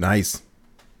 challenges. Nice.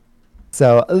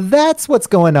 So that's what's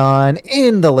going on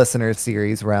in the listener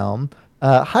series realm.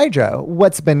 Hydro,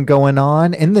 what's been going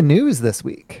on in the news this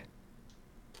week?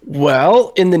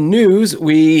 Well, in the news,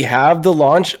 we have the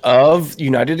launch of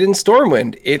United in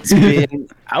Stormwind. It's been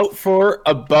out for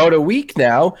about a week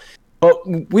now, but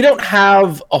we don't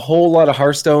have a whole lot of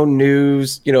Hearthstone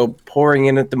news, pouring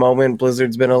in at the moment.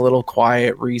 Blizzard's been a little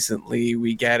quiet recently.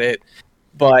 We get it.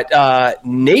 But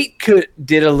Nate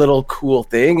did a little cool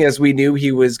thing, as we knew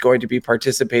he was going to be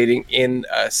participating in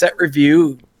a set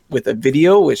review with a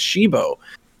video with Shibo.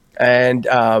 And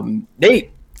Nate,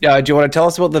 do you want to tell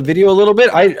us about the video a little bit?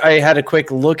 I had a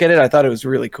quick look at it. I thought it was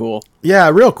really cool. Yeah,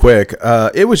 real quick.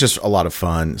 It was just a lot of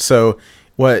fun. So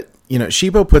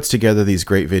Shibo puts together these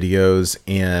great videos,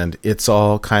 and it's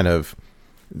all kind of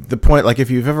the point. Like, if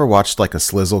you've ever watched like a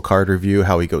Slizzle card review,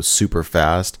 how he goes super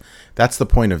fast, that's the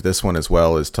point of this one as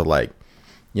well, is to like,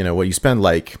 what you spend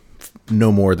like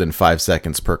no more than 5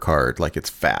 seconds per card. Like, it's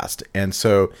fast. And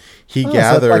so he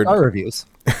gathered so it's like our reviews.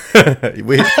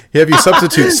 we have you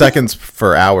substitute seconds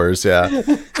for hours. Yeah,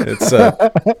 it's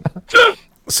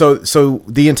so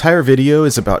the entire video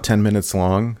is about 10 minutes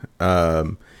long,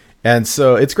 and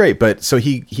so it's great. But so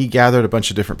he gathered a bunch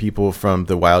of different people from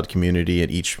the Wild community,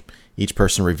 and each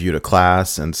person reviewed a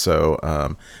class. And so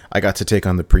I got to take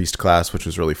on the priest class, which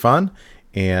was really fun,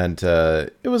 and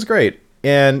it was great.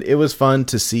 And it was fun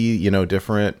to see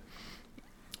different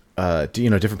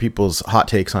different people's hot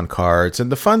takes on cards.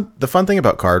 And the fun thing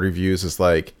about card reviews is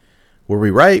like, were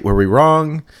we right? Were we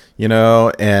wrong?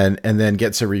 And then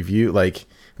get to review. Like,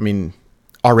 I mean,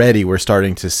 already we're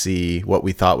starting to see what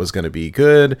we thought was going to be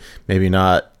good, maybe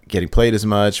not getting played as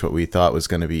much. What we thought was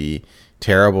going to be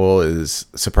terrible is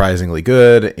surprisingly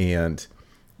good.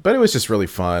 But it was just really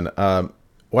fun.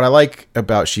 What I like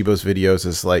about Shibo's videos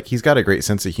is like, he's got a great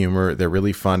sense of humor. They're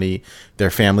really funny.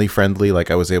 They're family friendly. Like,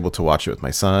 I was able to watch it with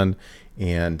my son,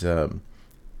 and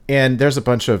there's a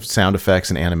bunch of sound effects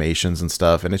and animations and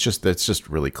stuff. And it's just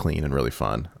really clean and really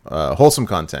fun, wholesome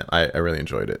content. I really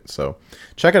enjoyed it. So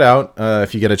check it out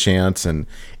if you get a chance. And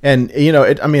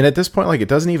at this point, like, it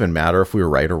doesn't even matter if we were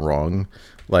right or wrong.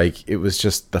 Like, it was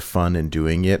just the fun in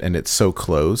doing it. And it's so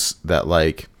close that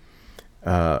like,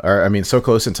 so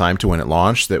close in time to when it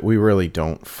launched that we really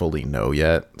don't fully know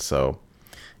yet. So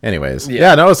anyways,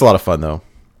 yeah, no, it was a lot of fun though.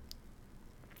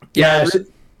 Yeah.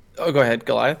 Go ahead,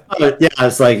 Goliath.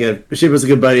 It's like she was a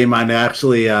good buddy of mine. I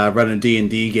actually run a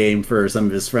D&D game for some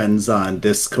of his friends on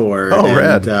Discord. Oh,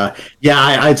 rad.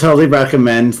 I totally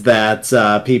recommend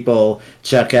that people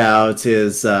check out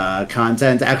his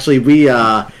content. Actually, we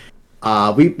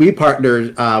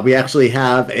partnered. We actually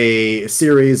have a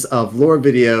series of lore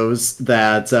videos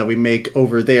that we make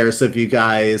over there. So if you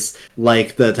guys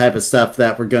like the type of stuff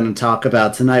that we're going to talk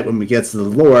about tonight when we get to the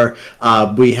lore,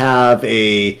 we have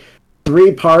a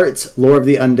 3-part Lore of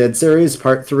the Undead series.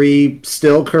 Part 3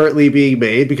 still currently being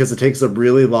made because it takes a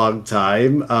really long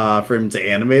time for him to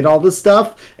animate all this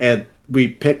stuff. And we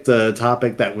picked a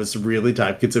topic that was really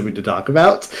time-consuming to talk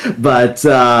about. But,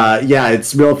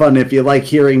 it's real fun if you like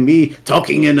hearing me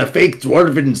talking in a fake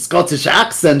dwarven Scottish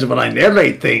accent when I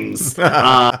narrate things.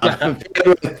 Paired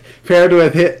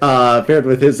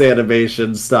with his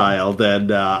animation style,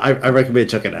 then I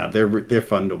recommend checking it out. They're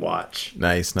fun to watch.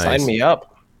 Nice. Sign me up.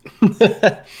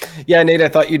 Yeah, Nate, I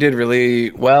thought you did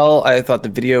really well. I thought the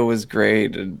video was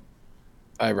great. And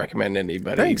I recommend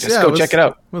anybody. Thanks. Just go check it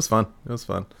out. It was fun.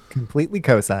 Completely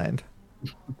co-signed.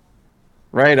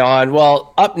 Right on.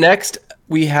 Well, up next,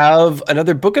 we have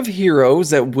another Book of Heroes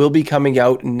that will be coming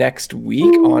out next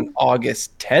week on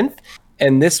August 10th.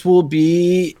 And this will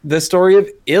be the story of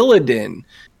Illidan.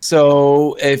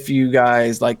 So if you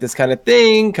guys like this kind of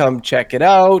thing, come check it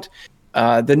out.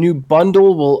 The new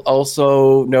bundle will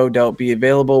also no doubt be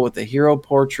available with the hero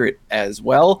portrait as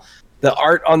well. The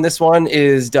art on this one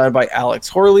is done by Alex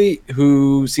Horley,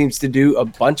 who seems to do a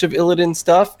bunch of Illidan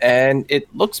stuff, and it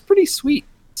looks pretty sweet.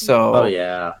 So,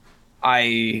 I'm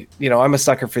a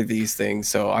sucker for these things,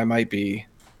 so I might be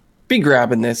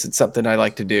grabbing this. It's something I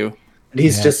like to do. And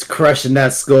he's just crushing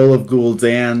that skull of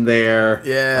Gul'dan there.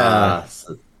 Yeah.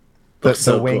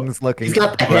 The wings looking. He's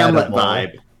got the Hamlet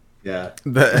vibe. Yeah.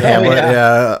 The Hamlet,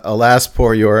 yeah. Alas,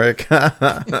 poor Yorick. That's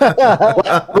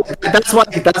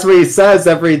what he says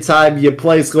every time you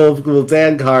play Skull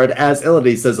Gul'dan card as Illidan.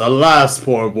 He says, "Alas,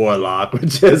 poor Warlock,"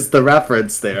 which is the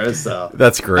reference there. So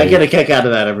That's great. I get a kick out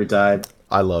of that every time.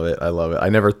 I love it. I love it. I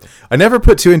never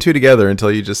put two and two together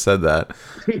until you just said that.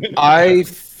 I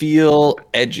feel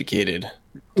educated.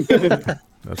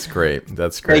 That's great.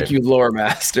 That's great. Thank you, lore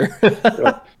master.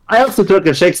 I also took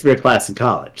a Shakespeare class in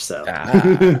college, so.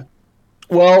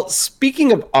 Well,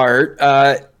 speaking of art,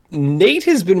 Nate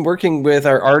has been working with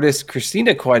our artist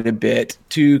Christina quite a bit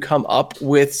to come up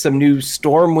with some new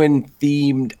Stormwind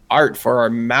themed art for our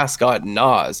mascot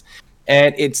Nas.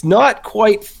 And it's not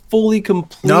quite fully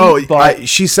complete. No, but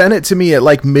she sent it to me at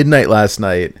like midnight last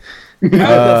night.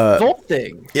 the full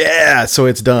thing. Yeah, so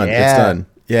it's done. It's Yeah. done.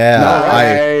 Yeah,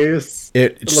 Nice.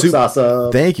 it looks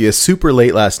awesome. Thank you. It's super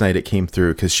late last night. It came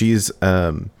through because she's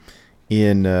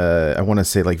in I want to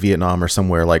say like Vietnam or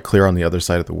somewhere like clear on the other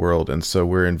side of the world, and so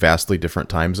we're in vastly different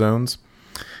time zones.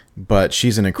 But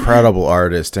she's an incredible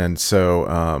artist, and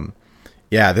so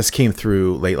yeah, this came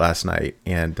through late last night,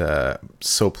 and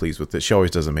so pleased with it. She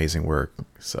always does amazing work.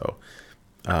 So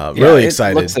really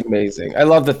excited. It looks amazing. I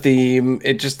love the theme.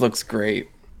 It just looks great.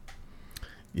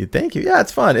 Thank you. Yeah,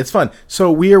 it's fun. It's fun. So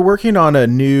we are working on a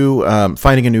new,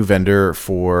 finding a new vendor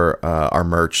for our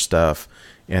merch stuff,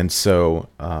 and so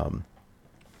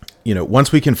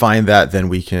once we can find that, then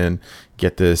we can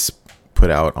get this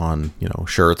put out on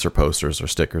shirts or posters or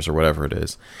stickers or whatever it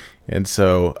is. And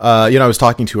so I was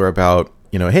talking to her about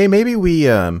hey, maybe we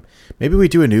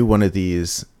do a new one of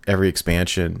these every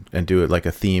expansion and do it like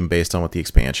a theme based on what the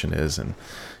expansion is. And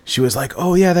she was like,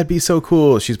 oh yeah, that'd be so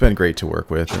cool. She's been great to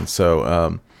work with. And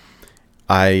so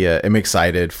I am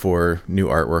excited for new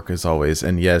artwork as always.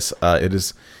 And yes, it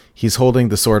is. He's holding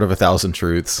the Sword of a Thousand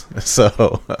Truths.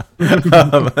 So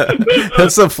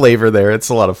that's some flavor there. It's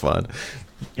a lot of fun.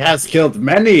 He has killed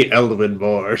many Elven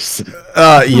Boars.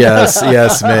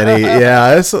 Yes, many.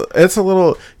 Yeah, it's a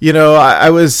little. I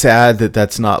was sad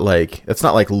that's not like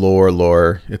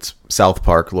lore. It's South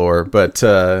Park lore, but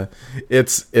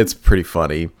it's pretty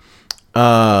funny.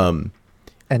 And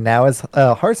now is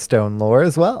Hearthstone lore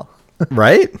as well.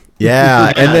 Right?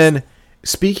 Yeah. And then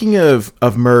speaking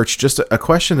of merch, just a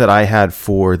question that I had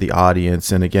for the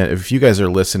audience. And again, if you guys are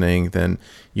listening, then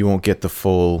you won't get the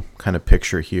full kind of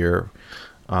picture here.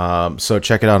 So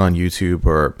check it out on YouTube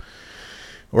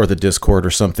or the Discord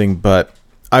or something. But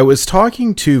I was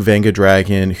talking to Venga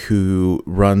Dragon, who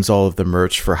runs all of the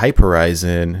merch for Hyper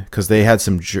Horizon, because they had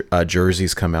some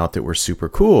jerseys come out that were super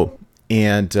cool.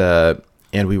 And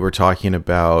we were talking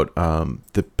about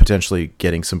the potentially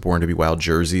getting some Born to Be Wild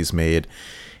jerseys made.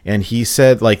 And he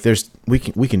said, like, we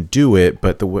can do it,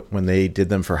 but when they did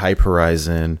them for Hyper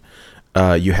Horizon,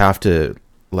 you have to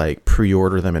like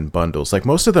pre-order them in bundles. Like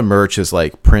most of the merch is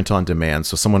like print on demand,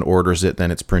 so someone orders it,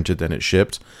 then it's printed, then it's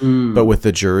shipped. But with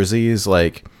the jerseys,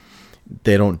 like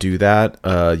they don't do that.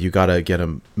 You gotta get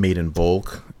them made in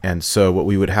bulk. And so what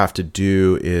we would have to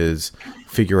do is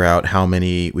figure out how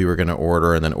many we were going to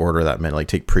order and then order that many, like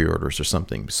take pre-orders or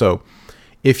something. So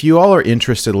if you all are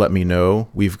interested, let me know.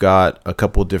 We've got a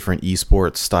couple different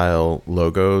esports style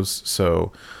logos.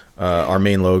 So our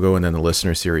main logo and then the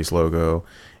listener series logo.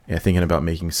 And thinking about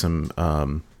making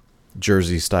some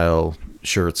jersey style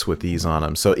shirts with these on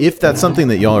them. So if that's something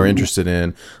that y'all are interested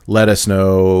in, let us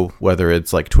know, whether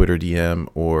it's like Twitter DM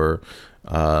or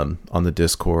on the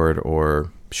Discord,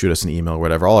 or shoot us an email or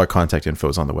whatever. All our contact info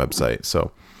is on the website.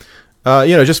 So,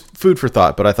 just food for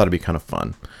thought, but I thought it'd be kind of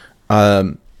fun.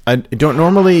 I don't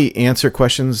normally answer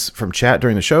questions from chat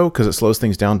during the show because it slows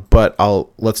things down, but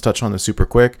let's touch on this super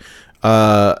quick.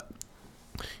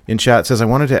 In chat says, I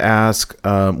wanted to ask,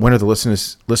 when are the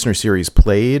listener series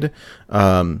played?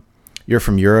 You're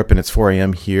from Europe and it's 4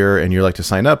 a.m. here and you're like to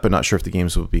sign up, but not sure if the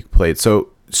games will be played. So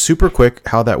super quick,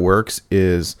 how that works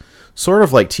is sort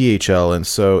of like THL. And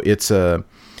so it's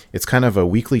kind of a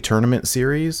weekly tournament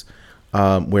series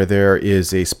where there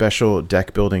is a special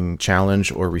deck building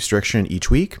challenge or restriction each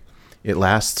week. It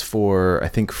lasts for, I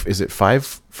think, is it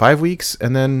five weeks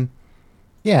and then...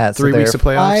 Yeah, 3 weeks of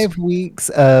playoffs? 5 weeks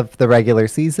of the regular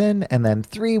season and then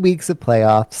 3 weeks of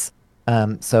playoffs.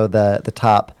 So the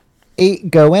top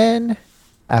 8 go in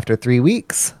after 3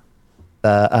 weeks.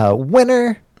 The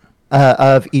winner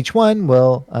of each one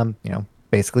will,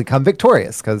 basically come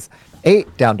victorious because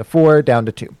 8 down to 4 down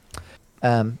to 2.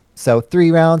 So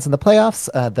 3 rounds in the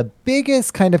playoffs. The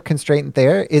biggest kind of constraint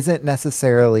there isn't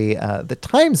necessarily the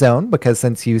time zone, because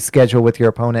since you schedule with your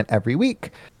opponent every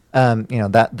week,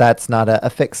 that's not a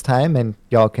fixed time, and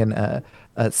y'all can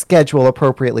schedule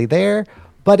appropriately there.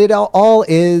 But it all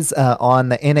is on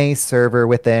the NA server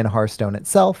within Hearthstone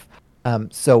itself.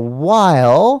 So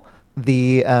while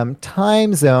the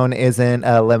time zone isn't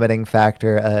a limiting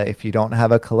factor, if you don't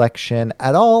have a collection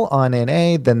at all on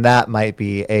NA, then that might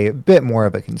be a bit more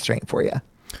of a constraint for you.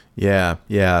 Yeah.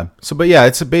 So, but yeah,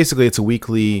 it's a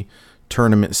weekly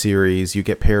tournament series. You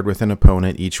get paired with an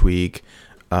opponent each week.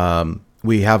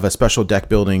 We have a special deck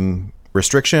building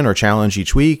restriction or challenge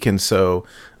each week, and so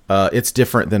it's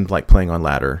different than like playing on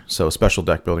ladder. So special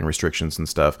deck building restrictions and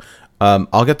stuff.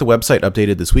 I'll get the website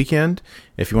updated this weekend.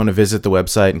 If you want to visit the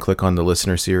website and click on the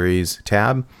listener series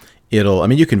tab,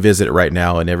 you can visit it right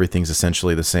now and everything's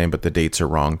essentially the same, but the dates are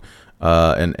wrong.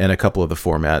 And a couple of the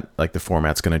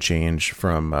format's going to change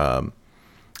from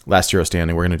last Hero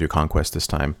Standing. We're going to do Conquest this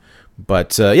time. But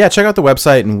check out the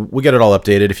website and we'll get it all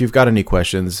updated. If you've got any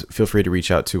questions, feel free to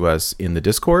reach out to us in the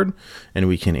Discord and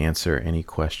we can answer any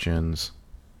questions.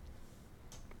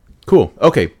 Cool.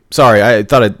 Okay. Sorry, I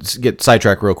thought I'd get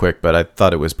sidetracked real quick, but I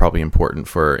thought it was probably important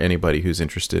for anybody who's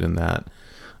interested in that.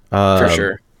 For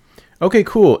sure. Okay,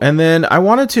 cool. And then I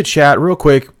wanted to chat real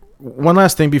quick. One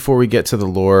last thing before we get to the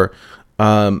lore.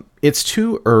 It's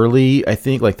too early. I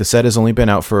think like the set has only been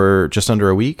out for just under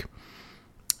a week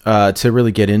to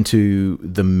really get into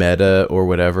the meta or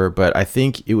whatever. But I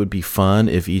think it would be fun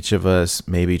if each of us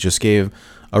maybe just gave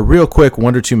a real quick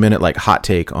 1 or 2 minute like hot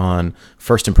take on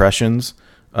first impressions.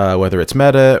 Whether it's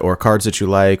meta or cards that you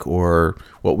like or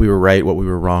what we were right, what we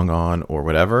were wrong on or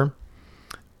whatever.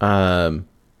 And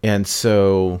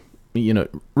so,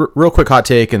 real quick hot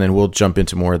take and then we'll jump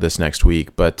into more of this next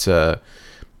week. But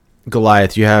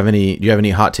Goliath, do you have any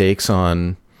hot takes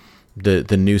on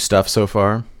the new stuff so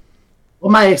far?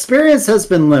 Well, my experience has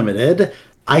been limited.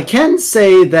 I can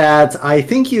say that I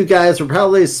think you guys were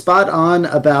probably spot on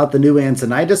about the new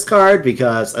Antonidas card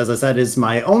because, as I said, it's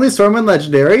my only Stormwind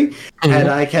Legendary, and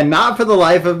I cannot for the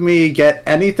life of me get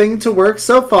anything to work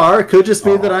so far. Could just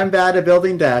be that I'm bad at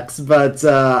building decks, but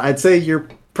I'd say you're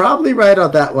probably right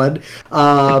on that one.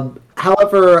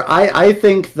 However, I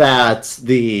think that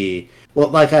well,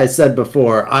 like I said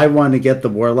before, I want to get the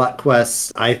Warlock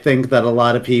quests. I think that a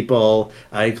lot of people,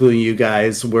 including you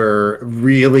guys, were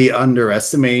really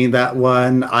underestimating that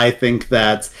one. I think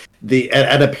that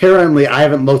and apparently I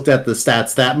haven't looked at the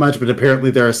stats that much, but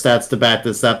apparently there are stats to back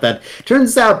this up that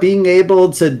turns out being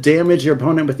able to damage your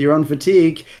opponent with your own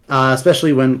fatigue,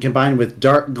 especially when combined with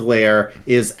Dark Glare,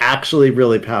 is actually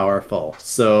really powerful.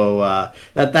 So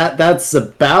that's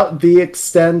about the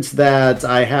extent that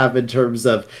I have in terms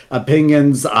of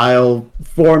opinions. I'll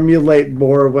formulate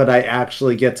more when I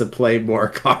actually get to play more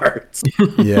cards.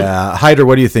 Yeah. Hyder,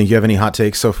 what do you think? You have any hot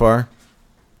takes so far?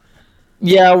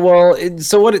 Yeah, well,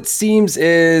 so what it seems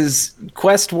is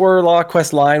Quest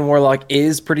Line Warlock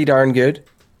is pretty darn good.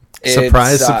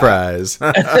 Surprise.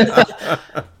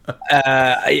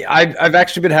 I've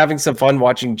actually been having some fun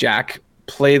watching Jack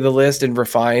play the list and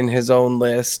refine his own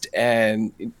list,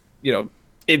 and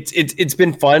it's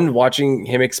been fun watching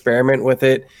him experiment with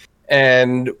it.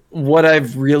 And what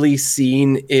I've really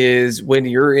seen is when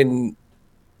you're in,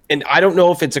 and I don't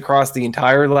know if it's across the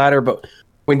entire ladder, but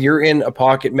when you're in a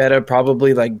pocket meta,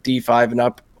 probably like D5 and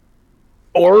up,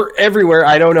 or everywhere,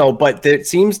 I don't know, but there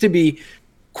seems to be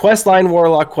Questline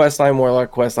Warlock, Questline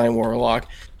Warlock, Questline Warlock,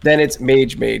 then it's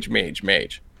Mage.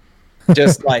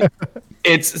 Just like,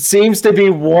 it seems to be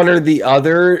one or the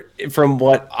other from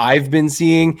what I've been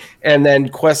seeing, and then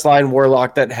Questline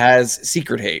Warlock that has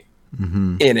Secret Hate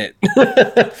in it.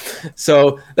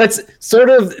 So that's sort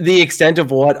of the extent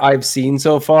of what I've seen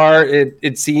so far.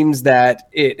 It seems that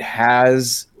it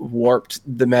has warped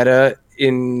the meta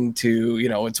into,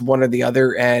 it's one or the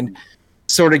other, and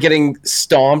sort of getting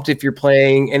stomped if you're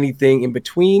playing anything in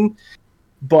between.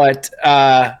 But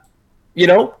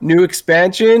new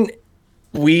expansion,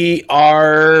 we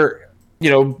are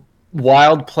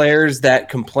wild players that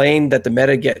complain that the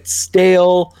meta gets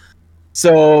stale.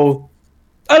 So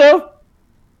I don't know.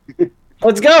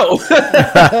 Let's go.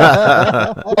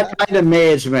 What kind of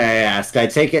mage, may I ask? I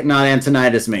take it not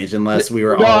Antonidas mage, unless we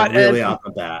were all really off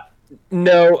of that.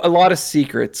 No, a lot of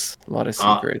secrets.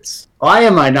 Why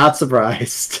am I not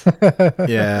surprised?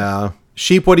 Yeah.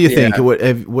 Sheep, what do you think?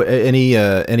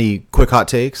 Any quick hot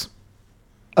takes?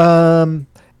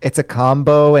 It's a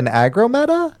combo and aggro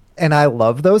meta, and I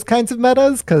love those kinds of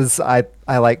metas because I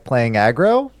like playing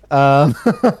aggro.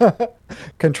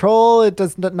 Control, it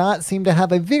does not seem to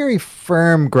have a very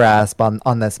firm grasp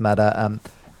on this meta.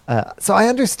 So I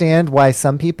understand why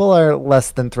some people are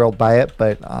less than thrilled by it,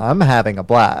 but I'm having a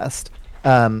blast.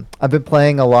 I've been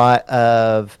playing a lot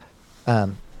of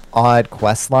Odd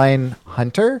Questline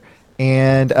Hunter,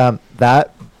 and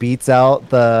that beats out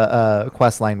the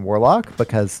questline Warlock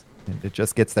because it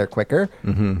just gets there quicker.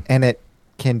 And it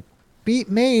can beat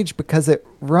Mage because it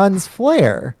runs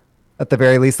Flare. At the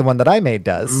very least, the one that I made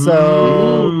does.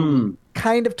 So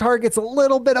kind of targets a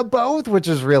little bit of both, which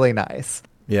is really nice.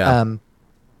 Yeah.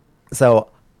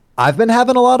 So I've been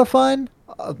having a lot of fun,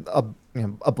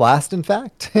 a blast, in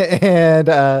fact. And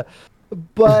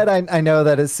but I know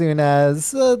that as soon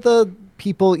as the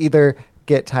people either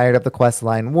get tired of the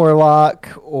questline Warlock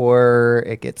or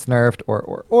it gets nerfed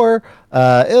or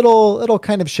it'll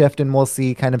kind of shift, and we'll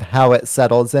see kind of how it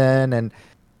settles in and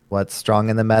what's strong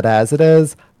in the meta as it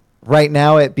is. Right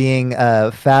now, it being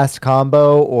a fast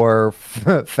combo or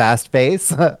fast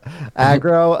face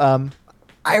aggro.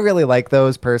 I really like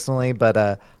those personally, but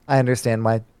I understand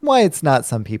why it's not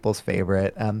some people's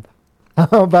favorite.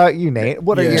 How about you, Nate?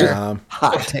 What are your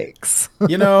hot takes?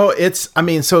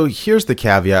 So here's the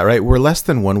caveat, right? We're less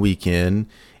than 1 week in,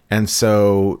 and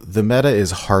so the meta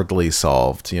is hardly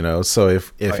solved, So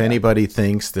if anybody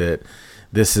thinks that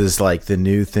this is like the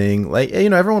new thing, like,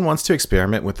 everyone wants to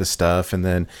experiment with the stuff, and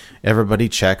then everybody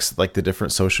checks like the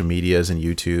different social medias and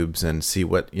YouTubes and see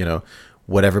what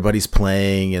everybody's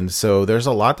playing. And so there's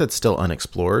a lot that's still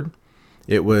unexplored.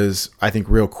 It was, I think,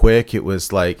 real quick. It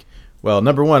was like, well,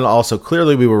 number one, also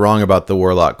clearly we were wrong about the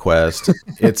Warlock quest.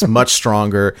 It's much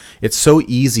stronger. It's so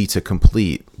easy to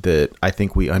complete that I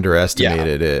think we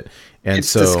underestimated it. And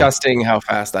it's disgusting how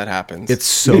fast that happens. It's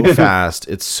so fast.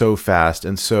 It's so fast.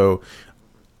 And so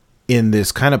in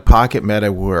this kind of pocket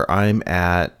meta where I'm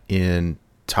at in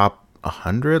top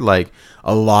 100, like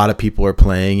a lot of people are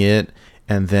playing it.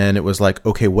 And then it was like,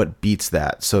 okay, what beats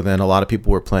that? So then a lot of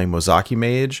people were playing Mozaki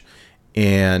Mage,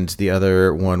 and the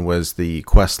other one was the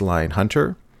Questline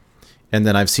Hunter. And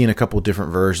then I've seen a couple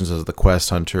different versions of the Quest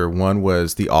Hunter. One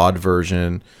was the odd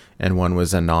version, and one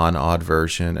was a non-odd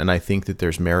version. And I think that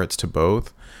there's merits to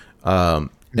both. And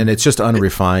it's just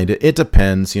unrefined. It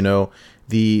depends, The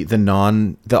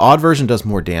odd version does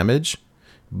more damage,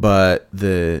 but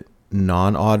the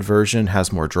non-odd version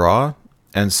has more draw.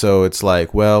 And so it's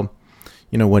like, well,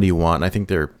 what do you want? I think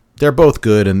they're both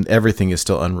good, and everything is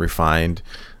still unrefined.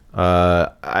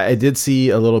 I did see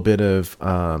a little bit of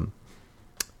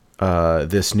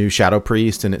this new Shadow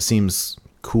Priest, and it seems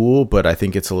cool, but I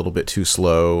think it's a little bit too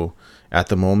slow at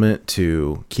the moment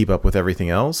to keep up with everything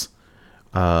else.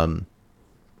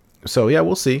 So yeah,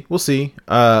 we'll see.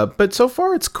 But so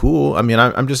far it's cool. I mean,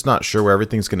 I'm just not sure where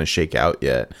everything's going to shake out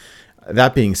yet.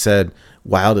 That being said,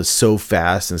 Wild is so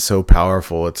fast and so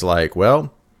powerful. It's like,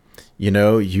 well,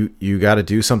 you got to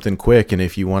do something quick. And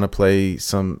if you want to play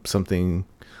something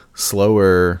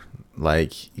slower,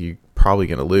 like, you're probably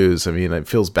going to lose. I mean, it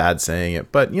feels bad saying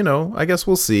it, but I guess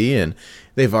we'll see. And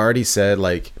they've already said,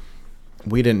 like,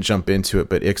 we didn't jump into it,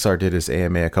 but Ixar did his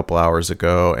AMA a couple hours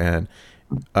ago, and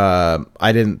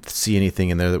I didn't see anything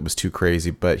in there that was too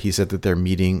crazy, but he said that they're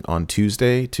meeting on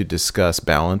Tuesday to discuss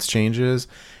balance changes.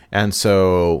 And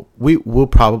so we'll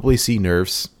probably see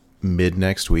nerfs mid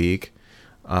next week.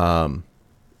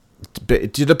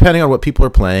 Depending on what people are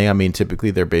playing. I mean,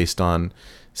 typically they're based on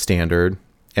standard,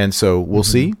 and so we'll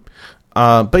see.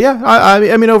 But yeah,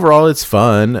 I mean, overall it's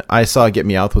fun. I saw Get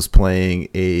Meowth was playing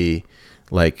a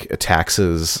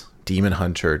Taxes Demon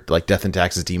Hunter, like Death and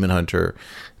Taxes Demon Hunter,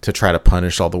 to try to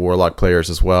punish all the Warlock players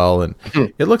as well, and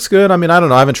it looks good. I mean, I don't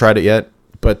know, I haven't tried it yet,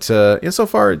 but so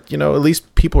far, at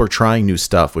least people are trying new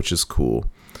stuff, which is cool.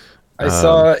 I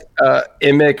saw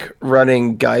Imic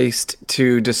running Geist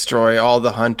to destroy all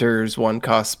the Hunter's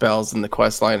 1-cost spells in the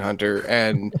Questline Hunter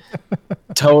and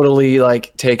totally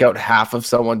take out half of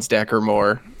someone's deck or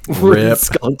more. Rip.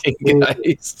 Skulking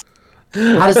Geist.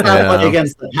 How does that work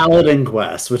against the Paladin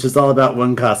quest, which is all about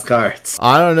 1-cost cards?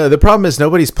 I don't know. The problem is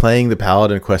nobody's playing the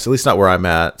Paladin quest, at least not where I'm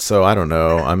at. So I don't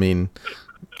know. I mean,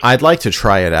 I'd like to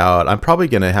try it out. I'm probably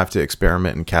gonna have to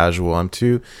experiment in casual. I'm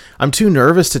too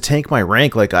nervous to tank my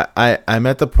rank. Like I'm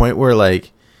at the point where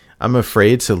I'm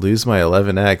afraid to lose my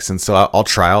 11x, and so I'll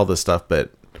try all this stuff,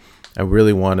 but I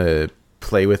really want to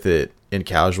play with it in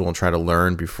casual and try to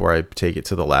learn before I take it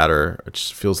to the ladder. It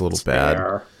just feels a little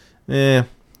bad.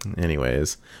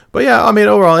 Anyways, but yeah, I mean,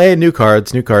 overall, hey, new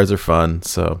cards are fun.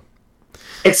 So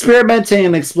experimenting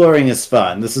and exploring is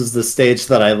fun. This is the stage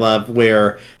that I love,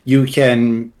 where you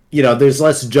can, there's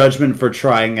less judgment for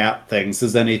trying out things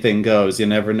as anything goes. You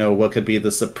never know what could be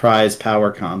the surprise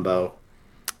power combo.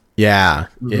 Yeah,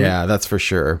 yeah, that's for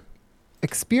sure.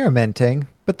 Experimenting,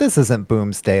 but this isn't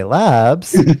Boomsday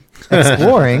Labs.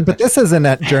 Exploring, but this isn't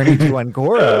at Journey to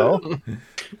Ungoro.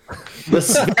 The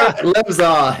spirit lives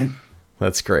on.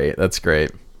 That's great.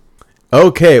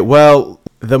 Okay, well,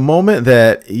 The moment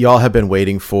that y'all have been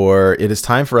waiting for, it is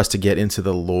time for us to get into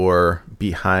the lore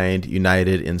behind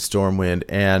United in Stormwind.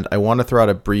 And I want to throw out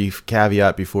a brief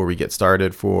caveat before we get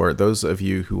started for those of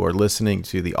you who are listening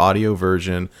to the audio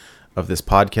version of this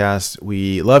podcast.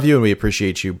 We love you and we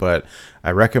appreciate you, but I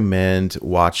recommend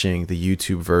watching the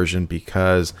YouTube version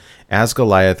because as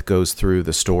Goliath goes through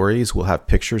the stories, we'll have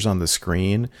pictures on the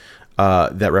screen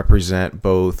that represent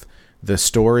both the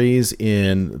stories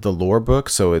in the lore book,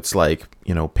 so it's like,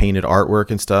 you know, painted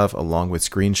artwork and stuff, along with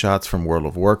screenshots from World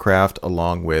of Warcraft,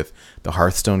 along with the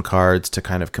Hearthstone cards to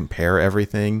kind of compare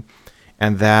everything.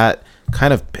 And that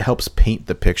kind of helps paint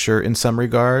the picture in some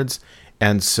regards.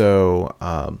 And so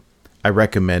I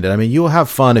recommend it. I mean, you'll have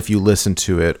fun if you listen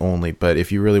to it only, but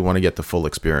if you really want to get the full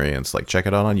experience, like check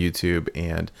it out on YouTube,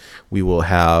 and we will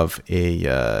have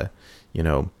a,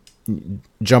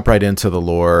 jump right into the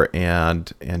lore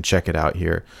and check it out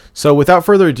here. So without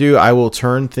further ado, I will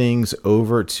turn things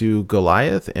over to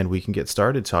Goliath and we can get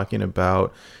started talking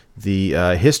about the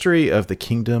history of the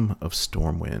Kingdom of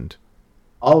Stormwind.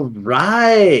 All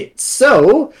right.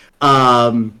 So,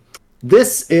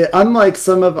 this, unlike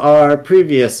some of our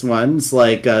previous ones,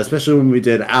 like especially when we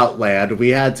did Outland, we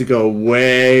had to go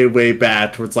way, way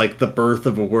back towards like the birth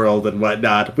of a world and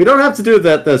whatnot. We don't have to do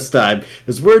that this time,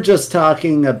 because we're just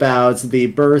talking about the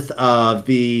birth of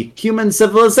the human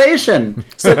civilization.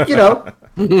 So, you know,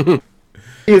 a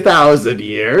few thousand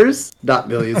years, not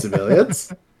millions and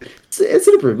millions. It's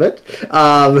an improvement.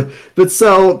 But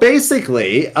so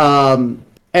basically, and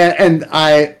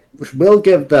I will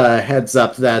give the heads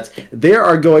up that there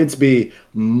are going to be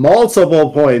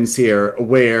multiple points here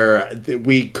where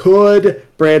we could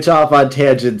branch off on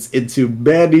tangents into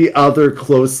many other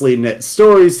closely knit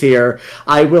stories here.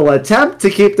 I will attempt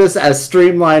to keep this as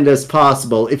streamlined as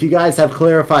possible. If you guys have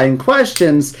clarifying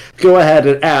questions, go ahead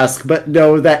and ask, but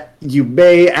know that you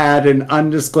may add an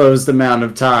undisclosed amount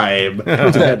of time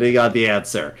depending on the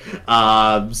answer.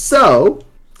 So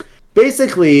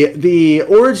basically, the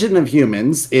origin of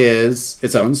humans is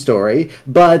its own story,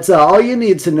 but all you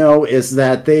need to know is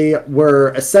that they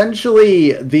were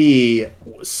essentially the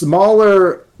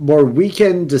smaller, more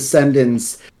weakened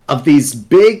descendants of these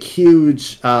big,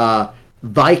 huge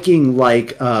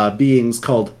Viking-like beings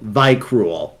called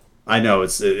Vikruul. I know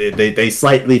they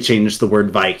slightly changed the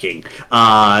word Viking,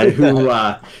 who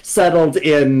settled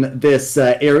in this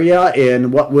area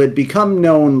in what would become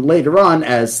known later on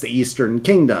as the Eastern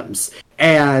Kingdoms.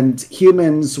 And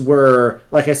humans were,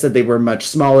 like I said, they were much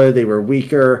smaller, they were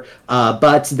weaker,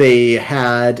 but they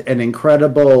had an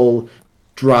incredible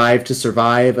drive to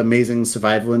survive, amazing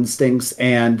survival instincts,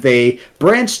 and they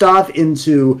branched off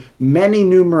into many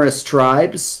numerous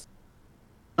tribes.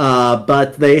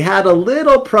 But they had a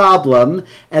little problem,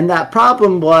 and that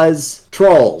problem was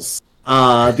trolls.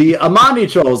 The Amani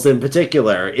trolls in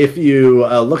particular. If you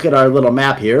look at our little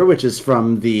map here, which is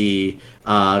from the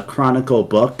Chronicle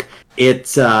book,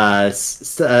 it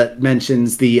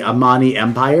mentions the Amani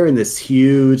Empire in this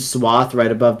huge swath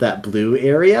right above that blue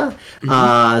area.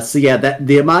 So yeah,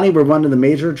 the Amani were one of the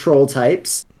major troll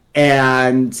types,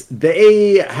 and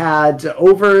they had,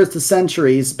 over the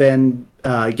centuries, been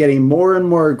getting more and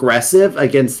more aggressive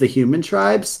against the human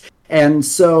tribes. And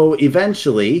so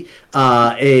eventually,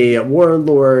 a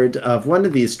warlord of one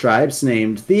of these tribes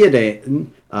named Thoradane,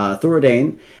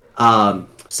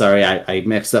 sorry, I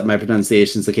mixed up my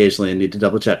pronunciations occasionally and need to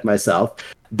double check myself.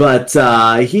 But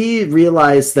he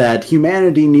realized that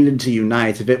humanity needed to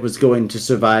unite if it was going to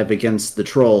survive against the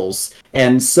trolls.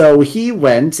 And so he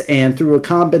went, and through a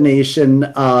combination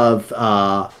of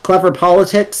clever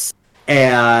politics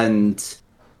and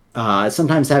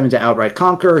sometimes having to outright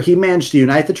conquer, he managed to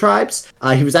unite the tribes.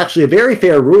 He was actually a very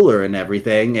fair ruler and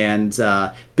everything, and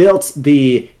built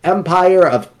the Empire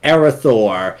of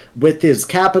Erethdor, with his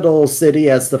capital city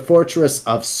as the fortress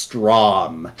of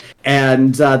Strom.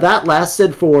 And that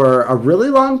lasted for a really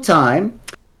long time,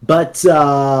 but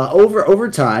over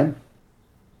time,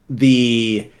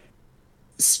 the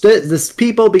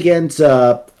people began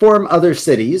to form other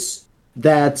cities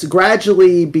that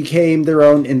gradually became their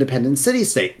own independent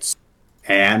city-states,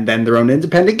 and then their own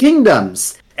independent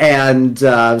kingdoms. And it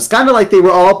was kind of like they were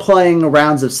all playing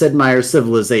rounds of Sid Meier's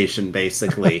Civilization,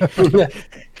 basically.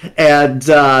 And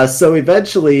so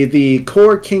eventually the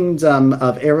core kingdom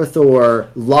of Erethdor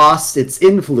lost its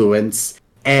influence,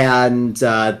 and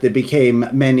there became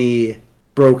many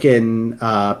broken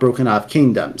off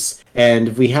kingdoms.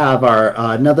 And we have our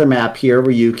another map here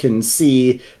where you can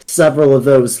see several of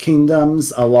those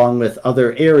kingdoms along with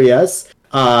other areas.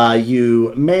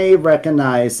 You may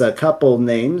recognize a couple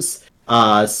names.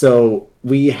 So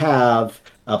we have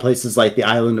places like the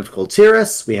island of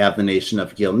Coltiris, we have the nation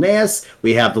of Gilneas,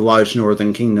 we have the large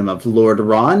northern kingdom of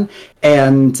Lordaeron,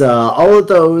 and all of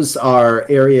those are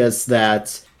areas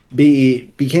that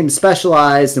became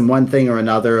specialized in one thing or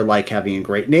another, like having a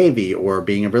great navy or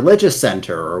being a religious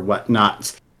center or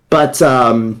whatnot. But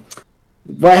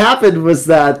what happened was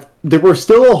that there were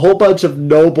still a whole bunch of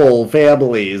noble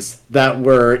families that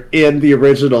were in the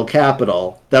original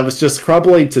capital that was just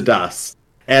crumbling to dust.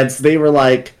 And so they were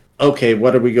like, okay,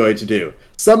 what are we going to do?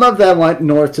 Some of them went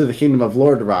north to the kingdom of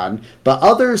Lordaeron, but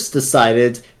others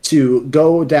decided to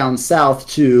go down south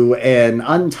to an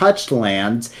untouched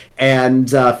land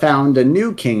and found a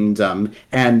new kingdom,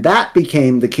 and that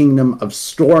became the kingdom of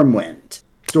Stormwind.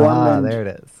 Stormwind there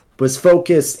it is. Was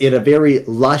focused in a very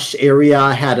lush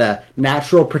area, had a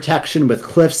natural protection with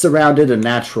cliffs around it, a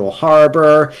natural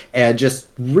harbor, and just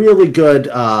really good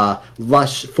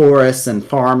lush forests and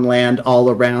farmland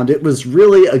all around. It was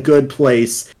really a good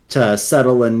place to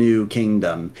settle a new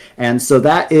kingdom. And so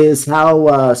that is how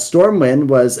Stormwind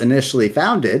was initially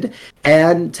founded,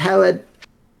 and how it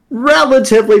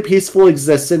relatively peaceful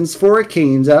existence for a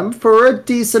kingdom for a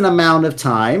decent amount of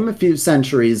time, a few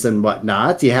centuries and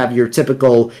whatnot. You have your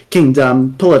typical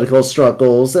kingdom political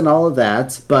struggles and all of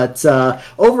that, but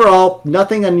overall,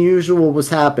 nothing unusual was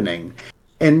happening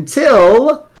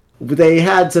until they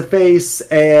had to face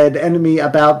an enemy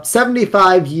about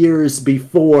 75 years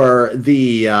before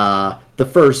the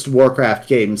first Warcraft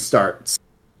game starts.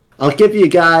 I'll give you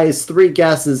guys 3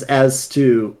 guesses as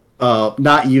to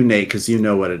not you, Nate, because you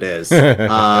know what it is.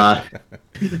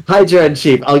 Hydra and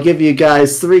Chief, I'll give you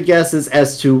guys 3 guesses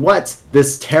as to what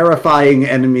this terrifying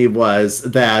enemy was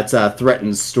that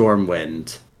threatens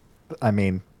Stormwind. I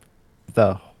mean,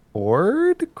 the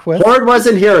Horde? Horde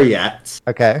wasn't here yet.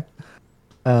 Okay.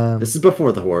 This is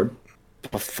before the Horde.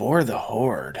 Before the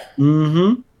Horde.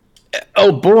 Mm-hmm.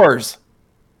 Oh, boars.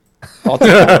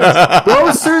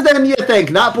 Closer than you think.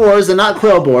 Not boars and not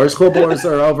quill boars. Quill boars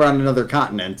are over on another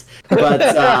continent. But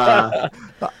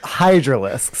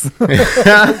Hydralisks.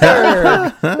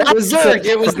 Zerg.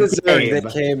 It was the Zerg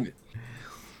that came.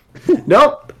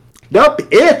 Nope.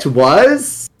 It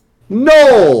was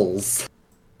Gnolls.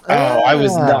 Oh, I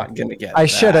was not gonna get. I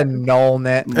should have known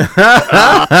it.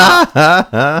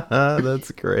 That's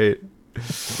great.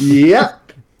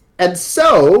 Yep. And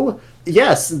so,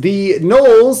 yes, the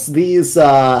Gnolls, these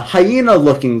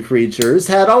hyena-looking creatures,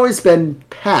 had always been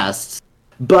pests,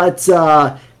 but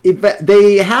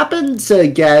they happened to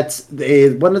get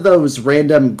one of those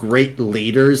random great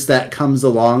leaders that comes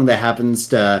along that happens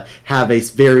to have a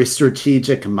very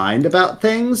strategic mind about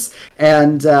things,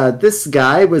 and this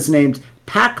guy was named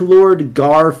Pack Lord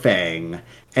Garfang,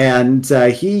 and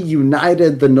he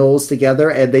united the Gnolls together,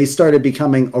 and they started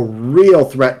becoming a real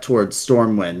threat towards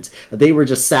Stormwind. They were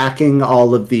just sacking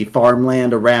all of the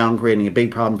farmland around, creating a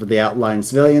big problem for the outlying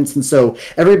civilians, and so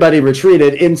everybody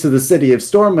retreated into the city of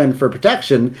Stormwind for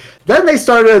protection. Then they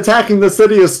started attacking the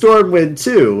city of Stormwind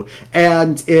too,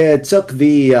 and it took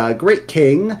the Great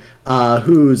King,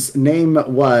 whose name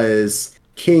was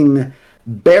King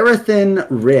Barathin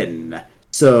Rin.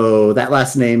 So that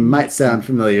last name might sound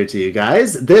familiar to you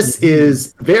guys. This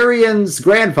is Varian's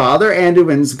grandfather,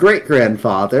 Anduin's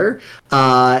great-grandfather,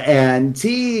 and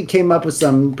he came up with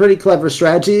some pretty clever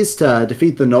strategies to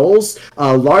defeat the Gnolls,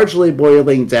 largely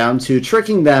boiling down to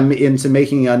tricking them into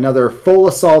making another full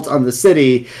assault on the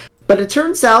city. But it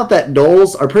turns out that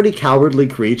Gnolls are pretty cowardly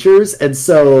creatures, and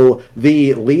so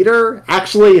the leader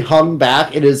actually hung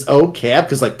back in his own camp,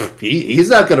 because he's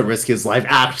not going to risk his life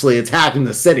actually attacking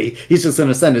the city. He's just going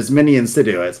to send his minions to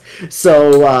do it.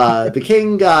 So the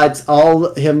king got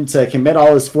him to commit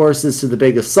all his forces to the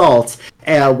big assault,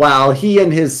 while he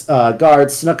and his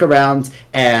guards snuck around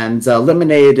and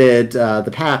eliminated the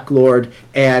Pack Lord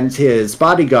and his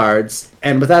bodyguards.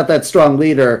 And without that strong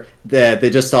leader, they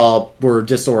just all were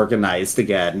disorganized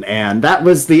again. And that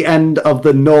was the end of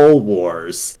the Gnoll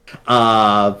Wars.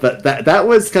 But that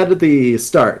was kind of the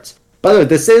start. By the way,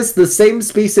 this is the same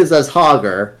species as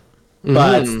Hogger,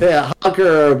 but the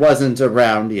Hogger wasn't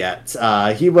around yet.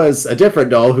 He was a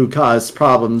different Gnoll who caused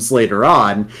problems later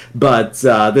on, but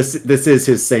this is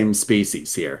his same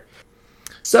species here.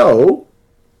 So,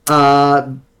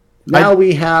 now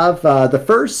we have the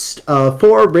first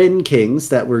 4 Rin Kings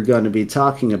that we're going to be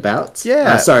talking about.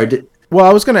 Yeah. Well,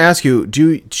 I was going to ask you,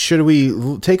 should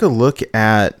we take a look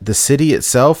at the city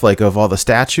itself, like of all the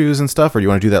statues and stuff, or do you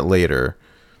want to do that later?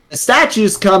 The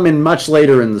statues come in much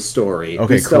later in the story.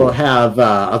 Okay, we still cool. have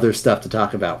other stuff to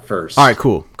talk about first. All right,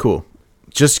 cool.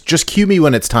 Just cue me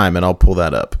when it's time, and I'll pull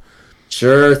that up.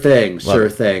 Sure thing. Love it.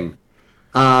 Thing.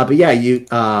 But yeah, you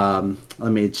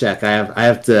let me check. I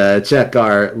have to check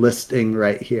our listing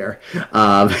right here.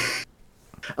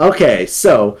 Okay,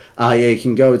 so yeah, you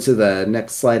can go to the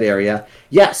next slide area.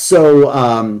 Yeah,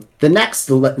 so the next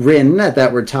Rin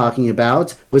that we're talking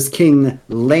about was King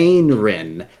Lane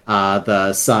Rin,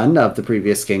 the son of the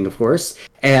previous king, of course,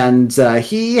 and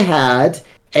he had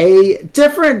a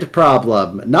different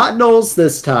problem. Not gnolls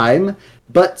this time,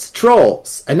 but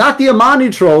trolls. And not the Amani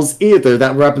trolls either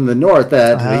that were up in the north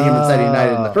that the humans had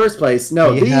united in the first place.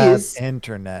 No, We have these...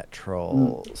 internet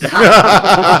trolls. No,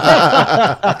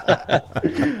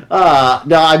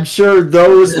 I'm sure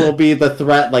those will be the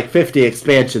threat like 50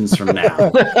 expansions from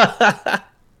now.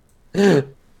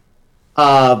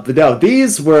 But no,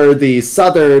 these were the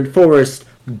Southern Forest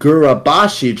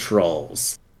Gurabashi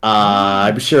trolls.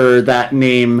 I'm sure that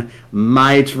name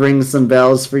might ring some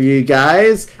bells for you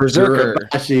guys. Berserker.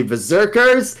 Gurabashi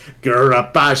Berserkers,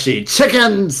 Gurabashi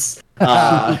Chickens.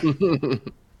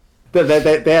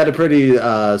 They had a pretty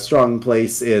strong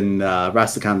place in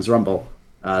Rastakhan's Rumble.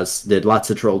 Did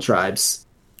lots of troll tribes.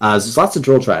 There's lots of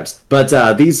troll tribes.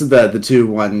 But these are the two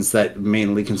ones that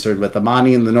mainly concerned with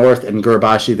Amani in the north and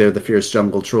Gurabashi. They're the fierce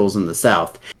jungle trolls in the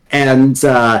south. And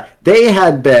they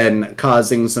had been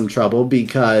causing some trouble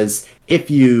because if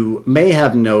you may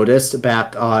have noticed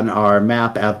back on our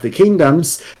map of the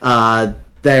kingdoms,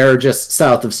 they're just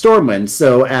south of Stormwind.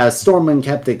 So as Stormwind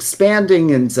kept expanding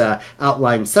into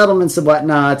outlying settlements and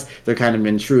whatnot, they're kind of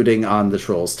intruding on the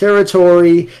trolls'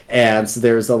 territory. And so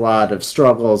there's a lot of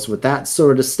struggles with that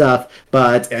sort of stuff.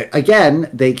 But again,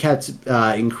 they kept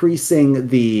increasing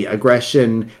the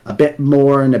aggression a bit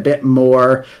more and a bit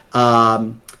more.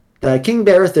 King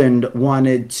Barathund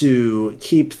wanted to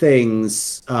keep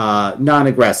things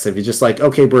non-aggressive. He's just like,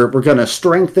 okay, we're going to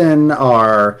strengthen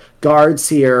our guards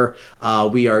here.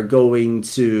 We are going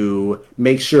to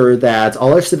make sure that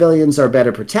all our civilians are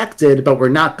better protected, but we're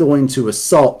not going to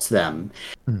assault them.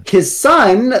 His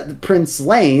son, Prince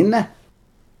Lane,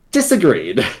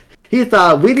 disagreed. He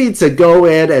thought, we need to go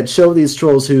in and show these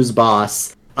trolls who's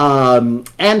boss.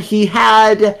 And he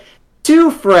had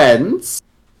two friends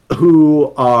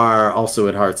who are also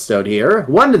at Hearthstone here.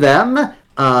 One of them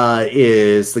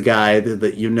is the guy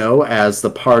that you know as the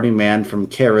party man from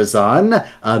Karazhan,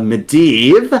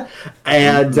 Medivh.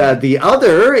 And the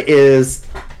other is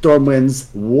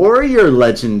Stormwind's warrior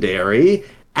legendary,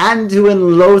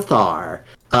 Anduin Lothar.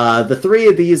 The three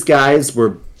of these guys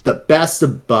were the best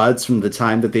of buds from the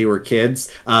time that they were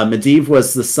kids. Medivh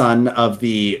was the son of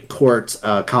the court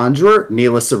conjurer,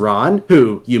 Neela Saran,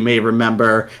 who you may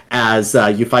remember as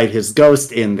you fight his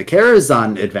ghost in the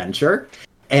Karazhan adventure.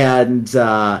 And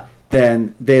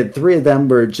then the three of them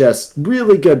were just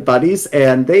really good buddies,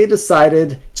 and they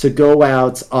decided to go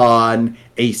out on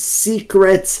a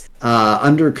secret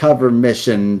undercover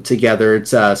mission together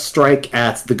to strike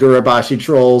at the Gurabashi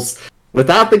trolls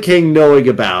without the king knowing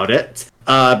about it.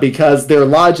 Because their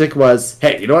logic was,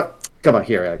 hey, you know what? Come on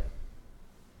here,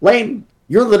 Lane,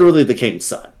 you're literally the king's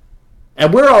son.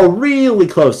 And we're all really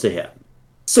close to him.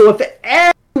 So if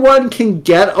anyone can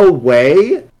get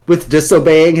away with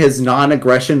disobeying his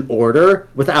non-aggression order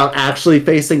without actually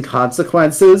facing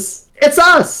consequences, it's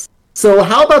us! So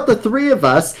how about the three of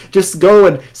us just go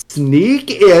and sneak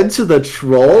into the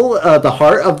troll, the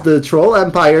heart of the troll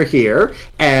empire here,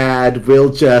 and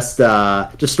we'll just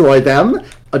destroy them,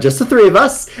 just the three of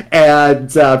us,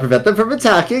 and prevent them from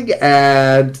attacking,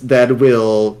 and then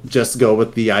we'll just go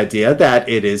with the idea that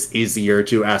it is easier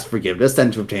to ask forgiveness than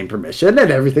to obtain permission,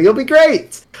 and everything will be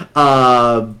great.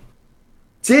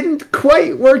 Didn't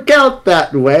quite work out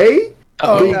that way.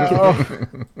 Oh, no.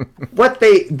 What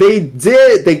they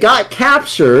did, they got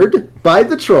captured by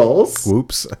the trolls.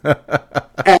 Whoops.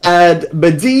 And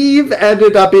Medivh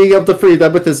ended up being able to free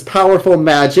them with his powerful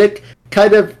magic,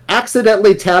 kind of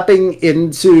accidentally tapping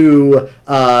into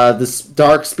this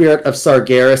dark spirit of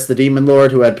Sargeras, the demon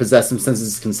lord who had possessed him since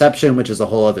his conception, which is a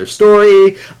whole other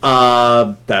story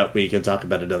that we can talk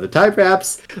about another time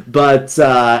perhaps. But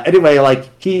anyway, like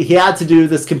he had to do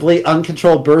this complete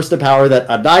uncontrolled burst of power that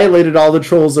annihilated all the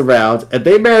trolls around, and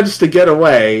they managed to get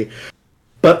away.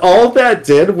 But all that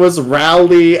did was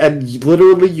rally and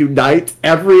literally unite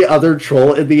every other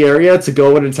troll in the area to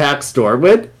go and attack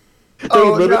Stormwind. They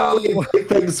literally make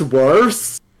things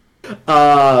worse.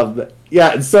 Yeah,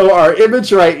 and so our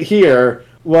image right here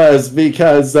was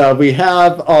because we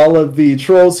have all of the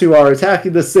trolls who are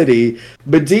attacking the city.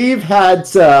 Medivh had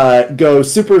to go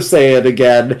Super Saiyan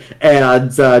again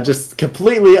and just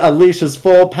completely unleash his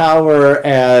full power,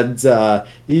 and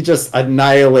he just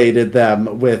annihilated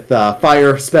them with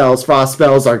fire spells, frost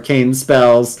spells, arcane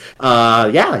spells.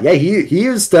 He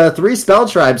used 3 spell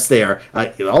tribes there.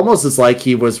 It almost is like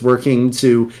he was working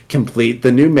to complete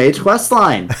the new mage quest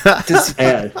line.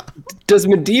 Does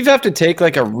Medivh have to take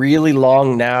like a really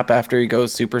long nap after he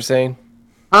goes Super Saiyan?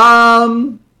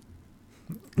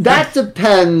 That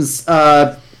depends.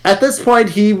 At this point,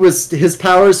 his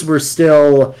powers were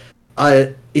still.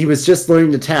 He was just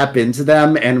learning to tap into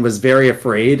them and was very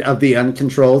afraid of the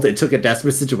uncontrolled. It took a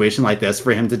desperate situation like this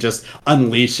for him to just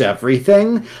unleash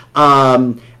everything.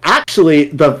 Actually,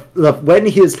 when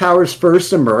his powers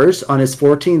first emerged on his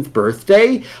 14th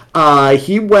birthday,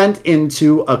 he went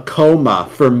into a coma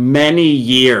for many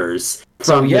years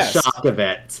from the shock of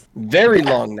it. Very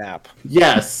long nap.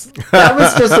 Yes, that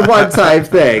was just a one-time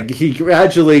thing. He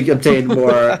gradually obtained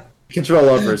more control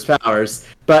over his powers.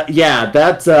 But yeah,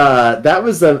 that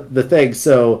was the thing.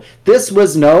 So this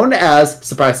was known as,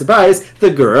 surprise, surprise,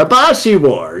 the Gurabashi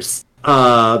Wars.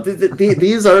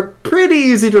 These are pretty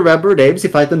easy to remember names. You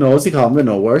fight the Nulls, you call them the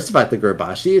Null Wars. You fight the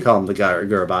Gurabashi, you call them the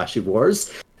Gurabashi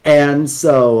Wars. And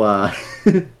so,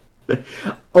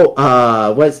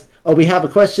 we have a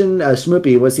question.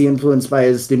 Shmoopy, was he influenced by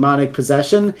his demonic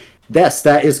possession? Yes,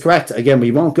 that is correct. Again,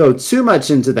 we won't go too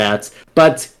much into that,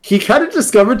 but he kind of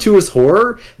discovered to his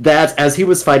horror that as he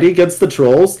was fighting against the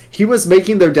trolls, he was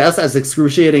making their deaths as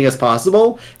excruciating as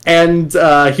possible, and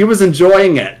he was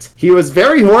enjoying it. He was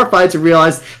very horrified to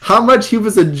realize how much he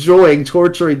was enjoying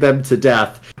torturing them to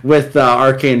death with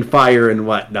arcane fire and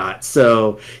whatnot.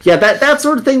 So, yeah, that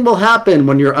sort of thing will happen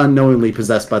when you're unknowingly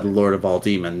possessed by the Lord of all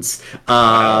Demons.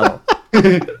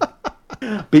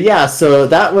 But yeah, so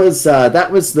that was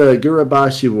the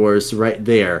Gurabashi Wars right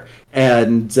there,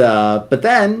 and but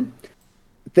then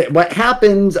what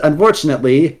happened,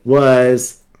 unfortunately,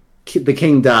 was the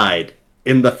king died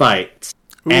in the fight,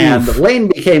 and Lane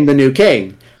became the new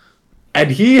king, and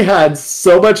he had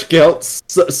so much guilt,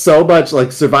 so much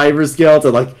like survivor's guilt,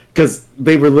 and like because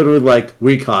they were literally like,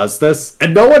 we caused this,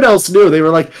 and no one else knew. They were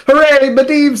like, hooray,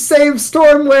 Medivh saved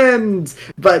Stormwind,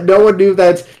 but no one knew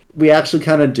that we actually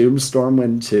kind of doomed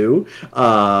Stormwind too.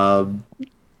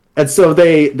 And so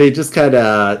they just kind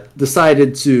of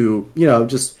decided to,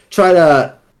 just try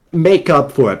to make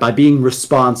up for it by being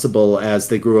responsible as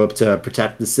they grew up to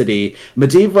protect the city.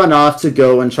 Medivh went off to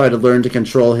go and try to learn to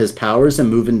control his powers and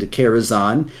move into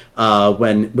Karazhan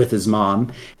with his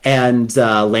mom. And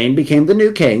Lane became the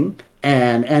new king,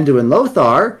 and Anduin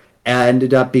Lothar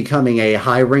ended up becoming a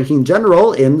high-ranking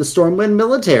general in the Stormwind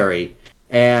military.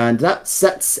 And that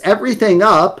sets everything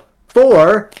up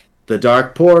for the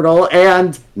Dark Portal,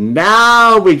 and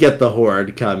now we get the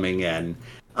Horde coming in.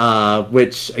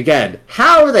 Which, again,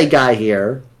 how they got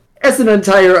here is an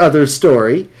entire other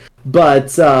story,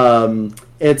 but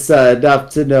it's enough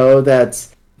to know that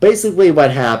basically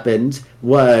what happened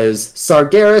was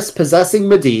Sargeras, possessing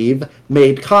Medivh,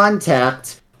 made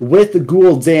contact with the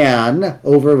Gul'dan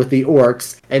over with the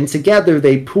orcs, and together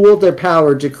they pooled their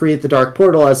power to create the Dark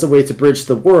Portal as a way to bridge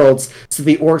the worlds so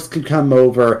the orcs could come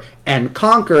over and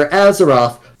conquer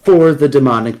Azeroth for the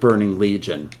demonic Burning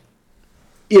Legion.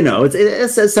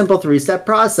 It's a simple 3-step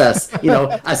process.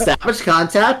 Establish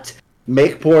contact,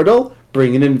 make portal,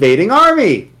 bring an invading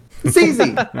army. It's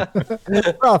easy.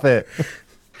 Profit.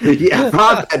 Yeah,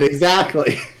 profit,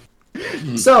 exactly.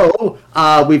 So,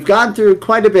 we've gone through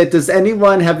quite a bit. Does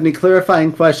anyone have any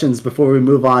clarifying questions before we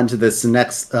move on to this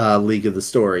next League of the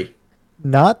Story?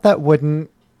 Not that wouldn't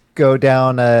go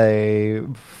down a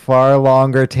far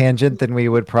longer tangent than we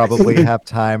would probably have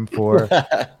time for,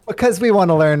 because we want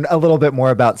to learn a little bit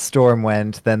more about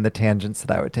Stormwind than the tangents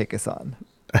that I would take us on.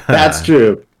 That's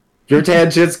true. Your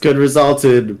tangents could result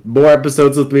in more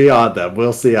episodes with me on them.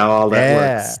 We'll see how all that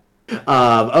works.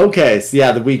 Okay, so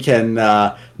yeah, we can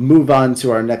move on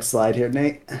to our next slide here,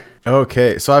 Nate.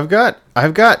 Okay, so I've got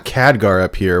Khadgar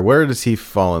up here. Where does he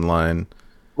fall in line?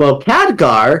 Well,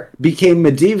 Khadgar became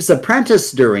Medivh's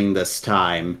apprentice during this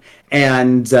time,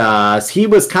 and he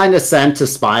was kind of sent to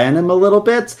spy on him a little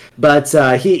bit, but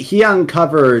he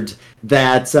uncovered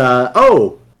that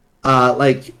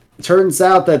turns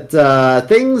out that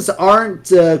things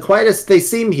aren't quite as they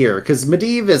seem here, because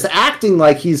Medivh is acting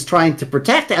like he's trying to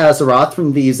protect Azeroth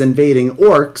from these invading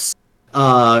orcs,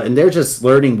 and they're just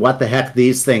learning what the heck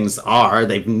these things are.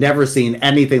 They've never seen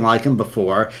anything like them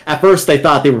before. At first they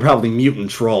thought they were probably mutant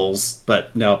trolls,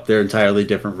 but no, they're an entirely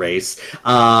different race.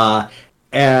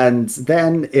 And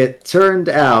then it turned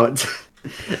out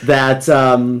that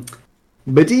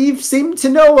Medivh seemed to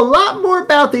know a lot more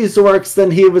about these orcs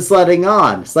than he was letting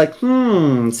on. It's like,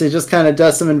 So he just kind of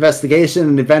does some investigation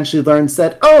and eventually learns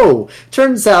that,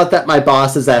 turns out that my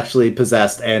boss is actually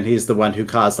possessed and he's the one who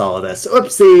caused all of this.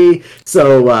 Oopsie!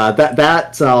 So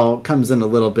that all comes in a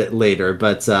little bit later.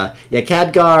 But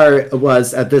Khadgar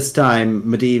was at this time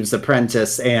Medivh's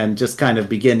apprentice and just kind of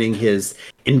beginning his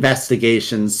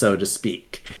investigation, so to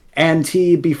speak. And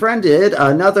he befriended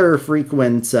another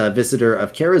frequent visitor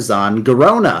of Karazhan,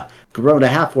 Garona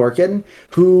Half-Orcan,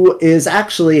 who is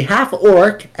actually half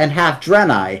orc and half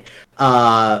Draenei,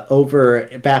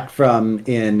 back from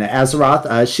in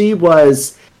Azeroth. She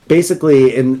was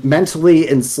basically mentally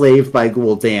enslaved by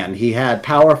Gul'dan. He had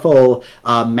powerful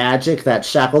magic that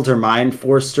shackled her mind,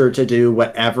 forced her to do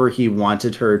whatever he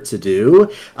wanted her to do.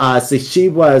 So she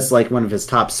was like one of his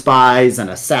top spies and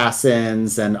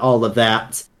assassins and all of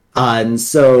that. And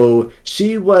so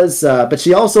she was, but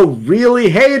she also really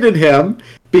hated him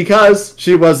because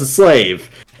she was a slave.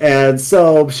 And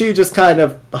so she just kind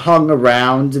of hung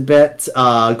around a bit.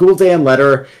 Gul'dan let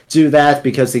her do that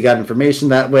because he got information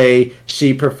that way.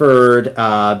 She preferred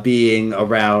being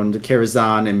around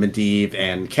Karazhan and Medivh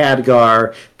and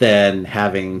Khadgar than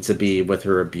having to be with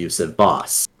her abusive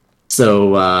boss.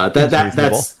 So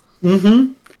that's...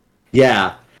 Mm-hmm.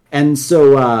 Yeah. And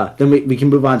so then we can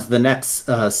move on to the next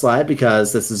slide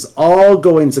because this is all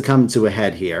going to come to a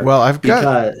head here. Well, I've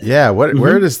got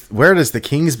where does the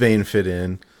Kingsbane fit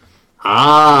in?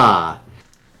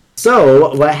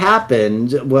 So what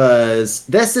happened was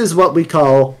this is what we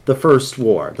call the First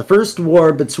War. The First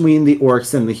War between the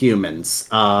orcs and the humans,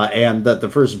 and the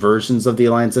first versions of the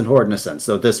Alliance and Horde in a sense.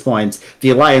 So at this point, the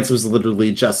Alliance was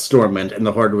literally just Stormwind, and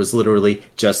the Horde was literally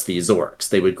just these orcs.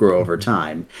 They would grow over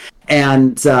time.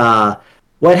 And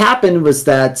what happened was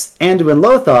that Anduin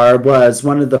Lothar was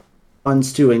one of the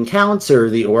ones to encounter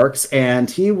the orcs, and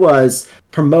he was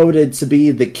promoted to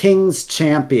be the king's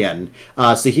champion.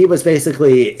 So he was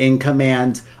basically in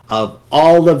command of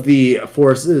all of the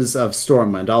forces of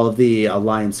Stormwind, all of the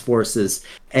Alliance forces.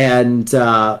 And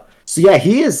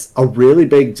he is a really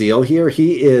big deal here.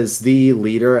 He is the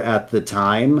leader at the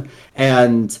time,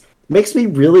 and makes me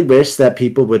really wish that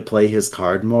people would play his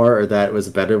card more, or that it was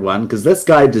a better one, because this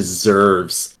guy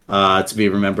deserves to be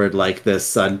remembered like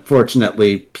this.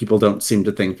 Unfortunately, people don't seem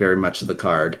to think very much of the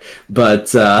card. But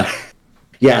so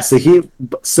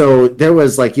there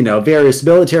was various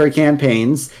military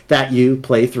campaigns that you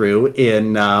play through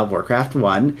in Warcraft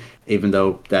 1, even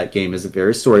though that game isn't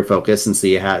very story focused, and so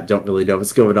you don't really know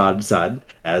what's going on inside,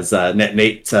 as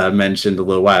Nate mentioned a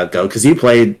little while ago, because you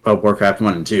played Warcraft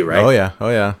 1 and 2, right? Oh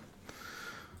yeah.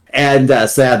 And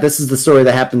this is the story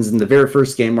that happens in the very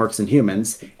first game, Orcs and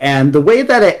Humans. And the way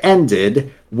that it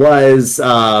ended was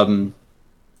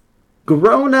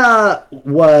Garona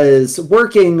was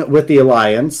working with the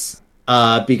Alliance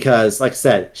because, like I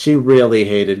said, she really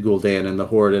hated Gul'dan and the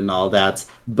Horde and all that.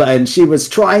 And she was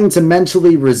trying to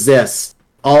mentally resist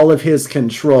all of his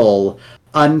control.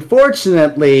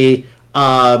 Unfortunately,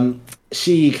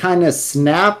 she kind of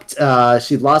snapped.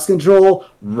 She lost control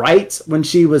right when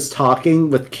she was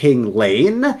talking with King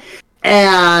Lane,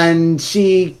 and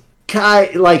she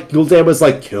Gul'dan was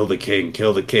like, kill the king,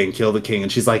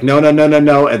 and she's like, no,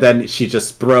 and then she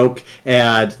just broke,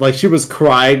 and she was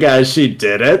crying as she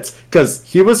did it because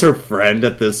he was her friend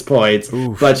at this point.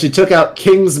 Oof. But she took out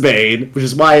Kingsbane, which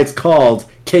is why it's called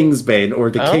Kingsbane or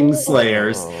the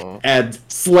Kingslayers, and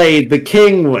slayed the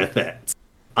king with it.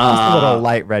 Just a little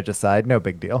light regicide, no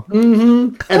big deal.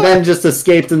 Mm-hmm. And then just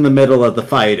escaped in the middle of the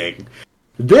fighting.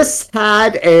 This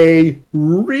had a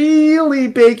really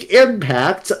big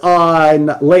impact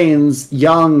on Lane's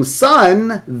young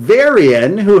son,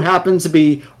 Varian, who happened to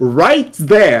be right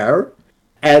there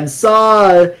and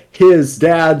saw his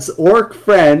dad's orc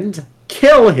friend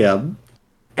kill him,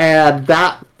 and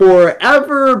that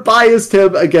forever biased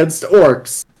him against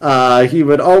orcs. He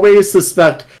would always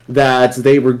suspect that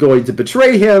they were going to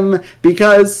betray him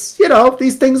because,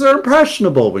 these things are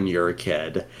impressionable when you're a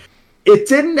kid. It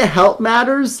didn't help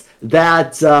matters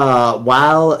that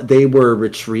while they were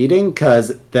retreating,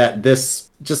 because this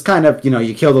just kind of,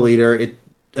 you kill the leader, it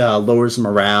lowers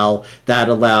morale. That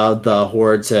allowed the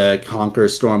Horde to conquer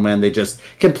Stormwind. They just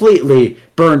completely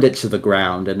burned it to the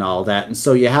ground and all that. And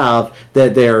so you have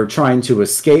that they're trying to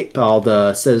escape all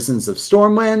the citizens of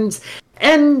Stormwind.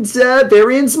 And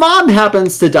Varian's mom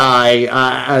happens to die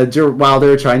while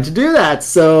they're trying to do that.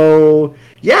 So,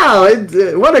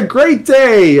 what a great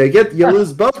day. You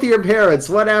lose both your parents,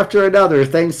 one after another,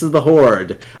 thanks to the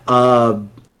Horde.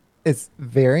 Is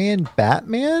Varian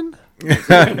Batman?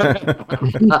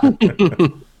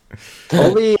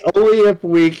 only if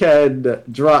we can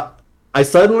draw. I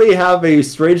suddenly have a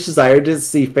strange desire to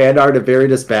see fan art of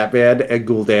Varian as Batman and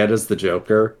Gul'dan as the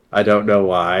Joker. I don't know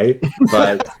why,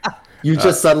 but you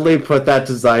just suddenly put that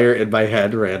desire in my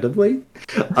head randomly.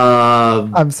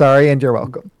 I'm sorry, and you're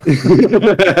welcome.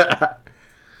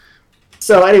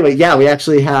 So anyway, yeah, we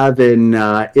actually have an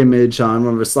image on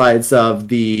one of the slides of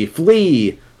the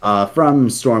Flea from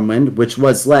Stormwind, which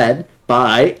was led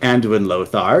by Anduin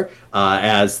Lothar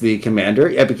as the commander.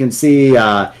 Yeah, we can see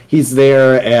he's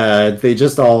there, and they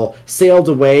just all sailed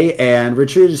away and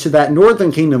retreated to that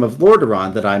northern kingdom of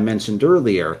Lordaeron that I mentioned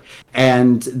earlier.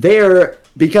 And there,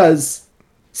 because...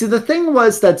 See, the thing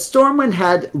was that Stormwind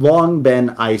had long been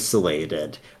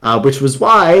isolated, which was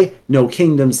why no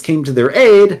kingdoms came to their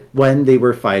aid when they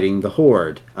were fighting the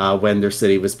Horde, when their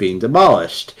city was being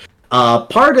demolished.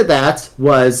 Part of that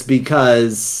was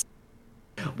because,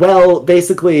 well,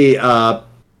 basically,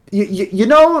 you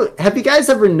know, have you guys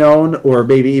ever known, or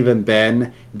maybe even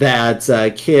been,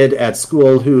 that kid at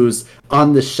school who's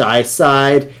on the shy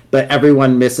side, but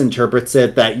everyone misinterprets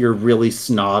it that you're really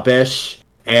snobbish?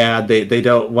 And they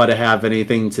don't want to have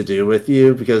anything to do with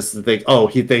you because they think, oh,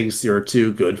 he thinks you're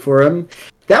too good for him.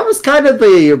 That was kind of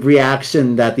the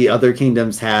reaction that the other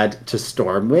kingdoms had to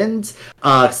Stormwind.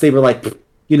 Because they were like,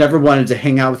 you never wanted to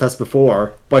hang out with us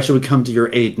before. Why should we come to your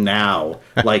aid now?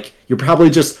 Like, you're probably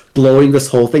just blowing this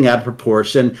whole thing out of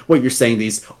proportion. What you're saying,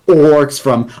 these orcs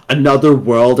from another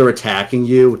world are attacking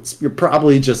you. You're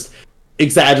probably just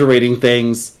exaggerating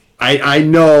things. I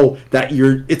know that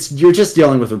you're just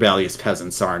dealing with rebellious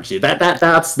peasants, aren't you?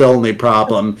 That's the only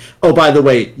problem. Oh, by the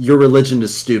way, your religion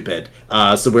is stupid,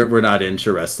 so we're not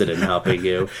interested in helping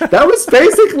you. That was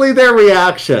basically their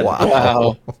reaction.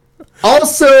 Wow.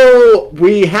 Also,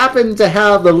 we happen to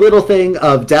have the little thing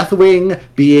of Deathwing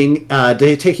being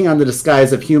taking on the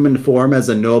disguise of human form as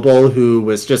a noble who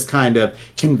was just kind of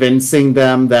convincing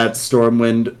them that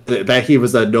that he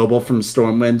was a noble from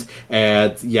Stormwind,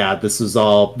 and yeah, this was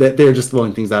all they're just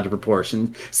blowing things out of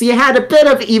proportion. So you had a bit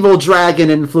of evil dragon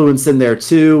influence in there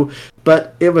too,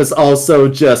 but it was also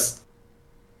just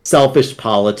selfish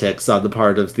politics on the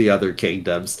part of the other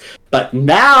kingdoms. But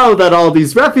now that all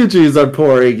these refugees are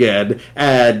pouring in,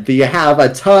 and you have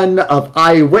a ton of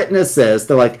eyewitnesses,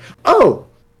 they're like, oh,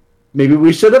 maybe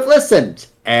we should have listened.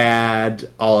 And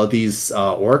all of these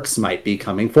orcs might be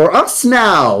coming for us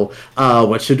now.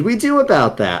 What should we do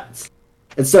about that?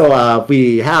 And so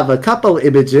we have a couple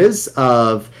images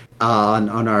of on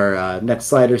our next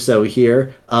slide or so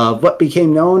here, what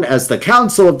became known as the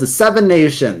Council of the Seven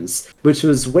Nations, which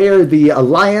was where the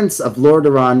Alliance of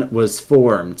Lordaeron was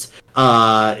formed.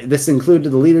 This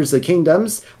included the leaders of the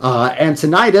kingdoms.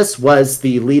 Antonidas was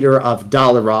the leader of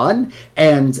Dalaran,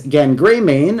 and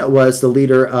Gangraymane was the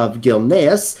leader of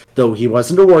Gilneas, though he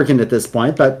wasn't a Worgen at this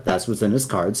point, but that's what's in his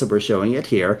card, so we're showing it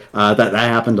here. That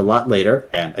happened a lot later,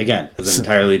 and again, it's an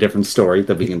entirely different story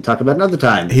that we can talk about another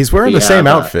time. He's wearing the same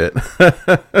outfit.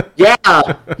 Yeah.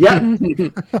 Yeah.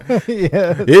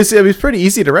 It was pretty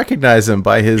easy to recognize him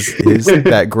by his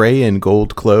that gray and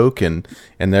gold cloak, and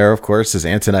there, of course, is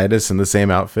Antonidas in the same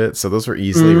outfit. So those were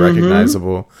easily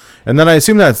recognizable. And then I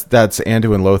assume that's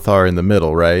Anduin Lothar in the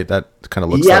middle, right? That kind of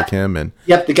looks like him. And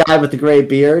yep, the guy with the gray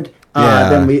beard.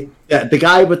 Then the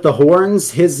guy with the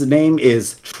horns, his name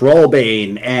is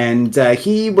Trollbane, and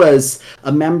he was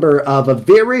a member of a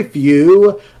very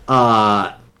few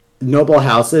noble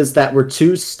houses that were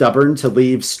too stubborn to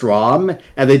leave Strom,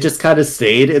 and they just kind of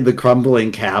stayed in the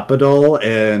crumbling capital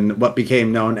in what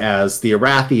became known as the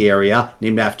Arathi area,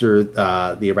 named after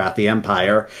the Arathi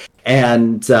Empire.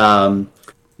 And so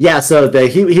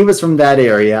he was from that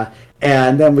area.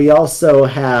 And then we also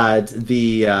had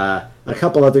a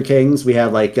couple other kings. We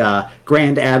had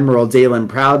Grand Admiral Dalen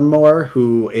Proudmoore,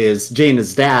 who is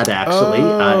Jaina's dad, actually.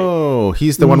 Oh,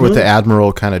 he's the one with the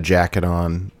admiral kind of jacket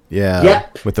on. Yeah.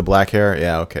 Yep. With the black hair.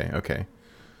 Yeah. Okay.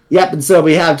 Yep. And so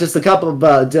we have just a couple of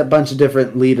bunch of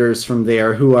different leaders from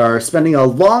there who are spending a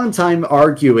long time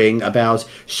arguing about,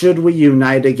 should we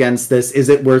unite against this? Is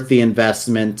it worth the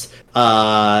investment?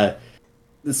 They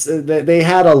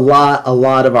had a lot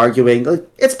of arguing.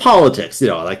 It's politics,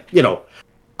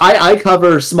 I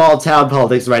cover small town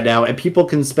politics right now, and people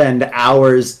can spend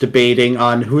hours debating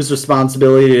on whose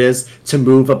responsibility it is to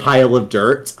move a pile of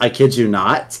dirt. I kid you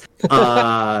not.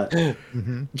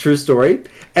 True story.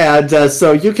 And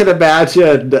so you can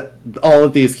imagine all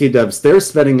of these kingdoms, they're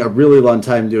spending a really long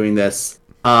time doing this.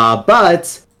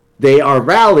 But they are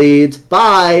rallied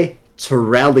by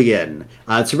Turellian.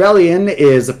 Turellian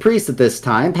is a priest at this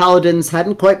time. Paladins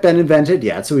hadn't quite been invented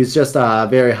yet, so he's just a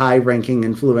very high-ranking,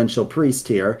 influential priest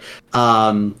here.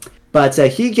 But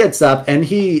he gets up and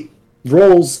he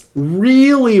rolls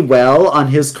really well on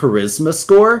his charisma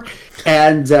score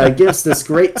and gives this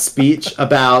great speech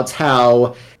about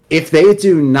how if they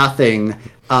do nothing,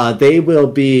 they will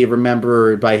be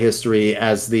remembered by history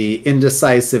as the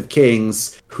indecisive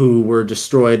kings who were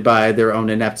destroyed by their own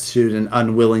ineptitude and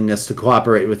unwillingness to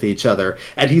cooperate with each other.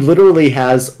 And he literally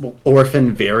has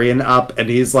Orphan Varian up, and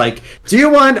he's like, do you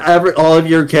want all of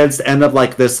your kids to end up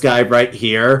like this guy right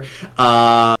here?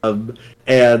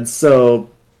 And so...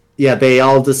 yeah, they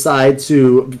all decide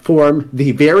to form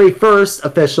the very first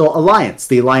official alliance,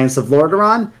 the Alliance of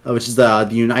Lordaeron, which is the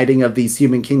uniting of these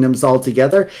human kingdoms all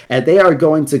together, and they are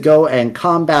going to go and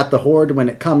combat the Horde when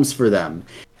it comes for them.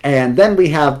 And then we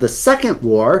have the Second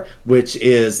War, which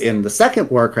is in the second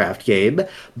Warcraft game,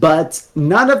 but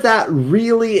none of that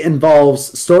really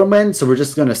involves Stormwind, so we're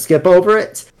just going to skip over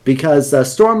it, because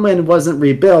Stormwind wasn't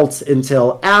rebuilt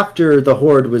until after the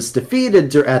Horde was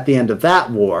defeated at the end of that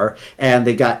war, and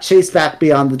they got chased back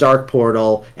beyond the Dark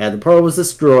Portal, and the portal was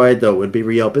destroyed, though it would be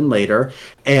reopened later,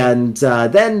 and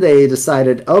then they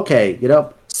decided, okay, you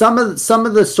know, some of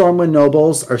the Stormwind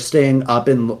nobles are staying up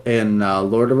in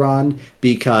Lordaeron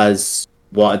because,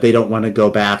 well, they don't want to go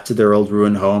back to their old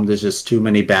ruined home. There's just too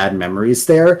many bad memories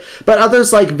there. But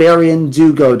others like Varian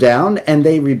do go down, and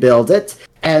they rebuild it.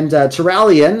 And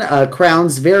Turalyon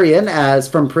crowns Varian as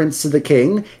from Prince to the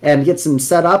King and gets him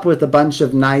set up with a bunch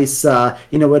of nice,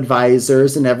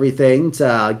 advisors and everything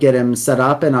to get him set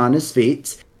up and on his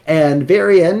feet. And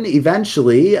Varian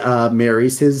eventually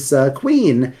marries his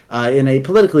queen in a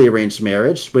politically arranged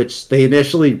marriage, which they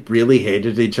initially really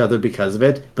hated each other because of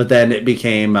it, but then it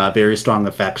became a very strong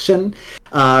affection.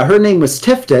 Her name was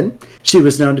Tifton. She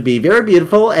was known to be very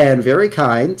beautiful and very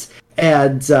kind,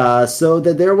 and so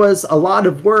that there was a lot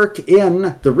of work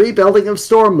in the rebuilding of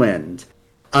Stormwind.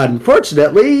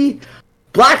 Unfortunately,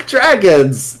 Black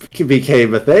Dragons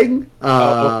became a thing.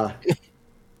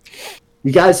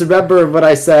 You guys remember what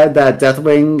I said, that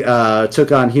Deathwing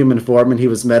took on human form and he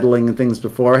was meddling in things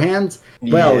beforehand?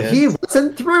 Well, Yes. he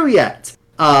wasn't through yet.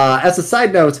 As a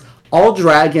side note, all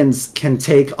dragons can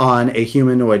take on a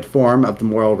humanoid form of the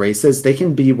moral races. They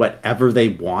can be whatever they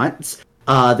want.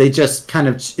 They just kind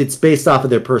of, it's based off of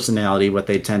their personality, what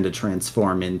they tend to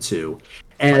transform into.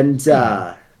 And,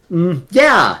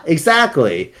 yeah,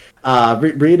 exactly.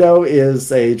 Reno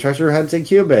is a treasure hunting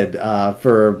human.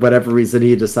 For whatever reason,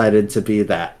 he decided to be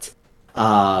that.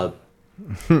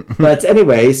 But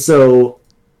anyway, so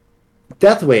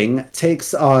Deathwing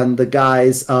takes on the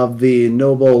guise of the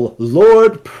noble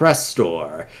Lord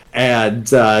Prestor and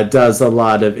does a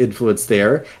lot of influence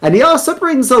there. And he also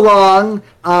brings along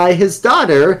his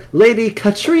daughter, Lady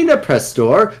Katrina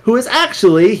Prestor, who is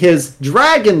actually his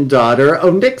dragon daughter,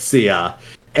 Onyxia.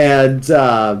 And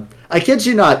I kid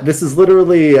you not, this is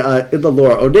literally in the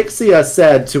lore. Onyxia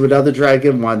said to another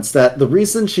dragon once that the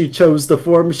reason she chose the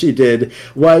form she did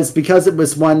was because it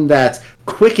was one that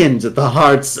quickened the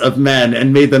hearts of men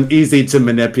and made them easy to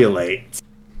manipulate.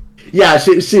 Yeah,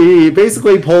 she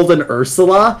basically pulled an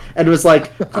Ursula and was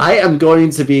like, I am going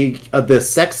to be the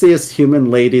sexiest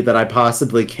human lady that I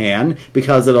possibly can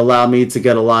because it'll allow me to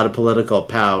get a lot of political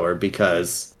power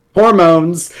because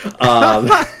hormones.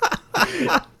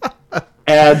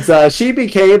 And she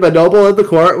became a noble of the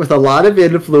court with a lot of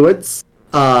influence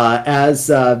as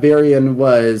Varian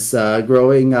was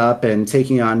growing up and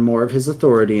taking on more of his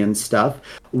authority and stuff.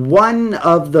 One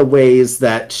of the ways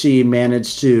that she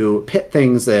managed to pit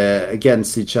things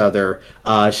against each other,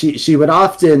 she would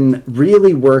often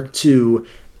really work to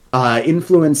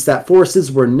influence that forces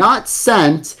were not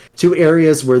sent to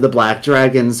areas where the Black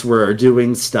Dragons were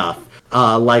doing stuff.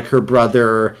 Like her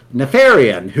brother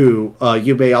Nefarian, who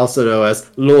you may also know as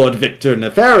Lord Victor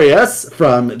Nefarious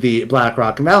from the Black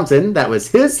Rock Mountain. That was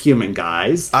his human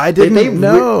guise. I didn't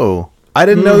know. I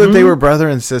didn't know that they were brother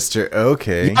and sister.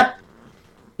 Okay.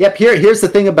 Yep. Here's the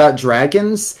thing about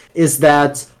dragons is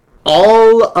that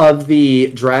all of the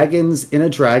dragons in a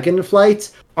dragon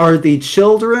flight are the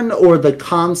children or the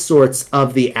consorts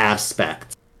of the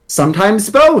aspect. Sometimes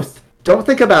both. Don't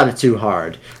think about it too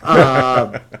hard.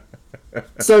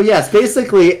 So yes,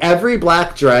 basically every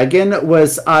black dragon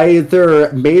was either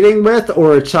mating with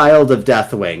or a child of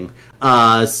Deathwing.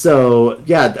 Noxia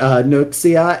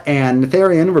and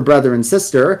Netherian were brother and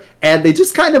sister, and they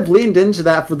just kind of leaned into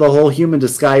that for the whole human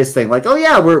disguise thing. Like, oh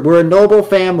yeah, we're a noble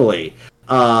family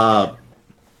that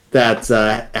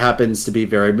happens to be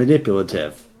very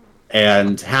manipulative.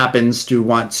 And happens to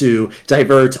want to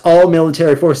divert all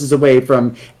military forces away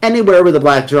from anywhere where the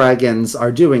Black Dragons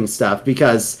are doing stuff,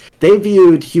 because they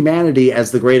viewed humanity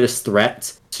as the greatest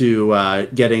threat to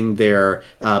getting their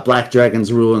Black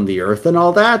Dragons ruling the earth and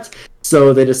all that.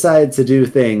 So they decided to do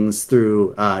things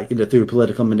through through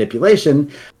political manipulation.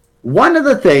 One of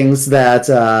the things that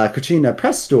Katrina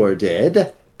Prestor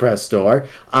did,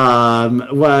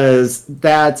 was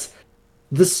that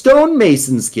the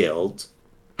Stonemasons Guild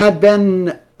had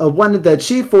been one of the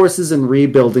chief forces in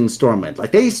rebuilding Stormwind.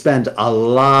 Like, they spent a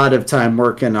lot of time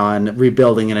working on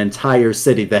rebuilding an entire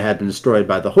city that had been destroyed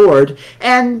by the Horde,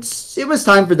 and it was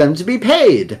time for them to be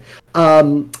paid.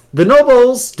 The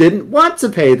nobles didn't want to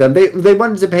pay them. They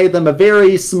wanted to pay them a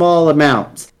very small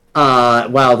amount.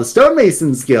 While the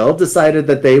Stonemasons Guild decided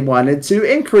that they wanted to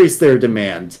increase their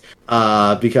demand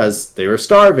because they were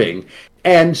starving.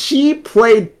 And she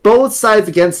played both sides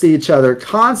against each other,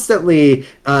 constantly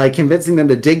convincing them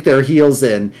to dig their heels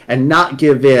in and not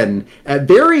give in.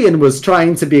 Varian was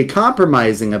trying to be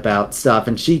compromising about stuff,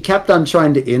 and she kept on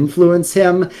trying to influence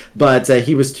him, but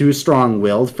he was too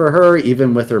strong-willed for her,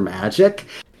 even with her magic.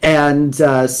 And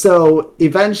so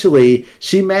eventually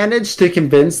she managed to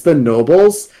convince the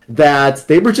nobles that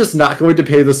they were just not going to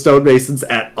pay the stonemasons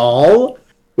at all,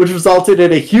 which resulted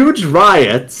in a huge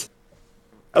riot,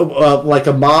 like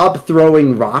a mob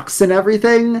throwing rocks and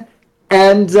everything.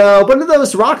 And one of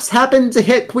those rocks happened to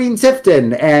hit Queen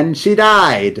Tifton, and she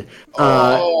died.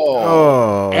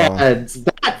 And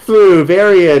that threw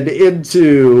Varian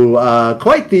into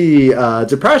quite the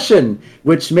depression,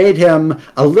 which made him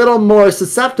a little more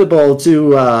susceptible to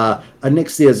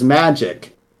Onyxia's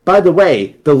magic. By the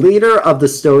way, the leader of the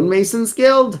Stonemasons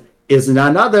Guild is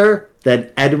none other than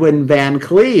Edwin Van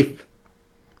Cleef.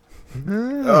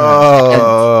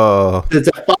 Oh. The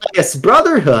Defias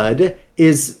Brotherhood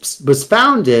was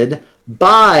founded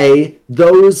by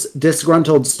those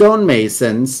disgruntled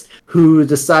stonemasons who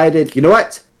decided, you know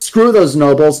what? Screw those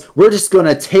nobles. We're just going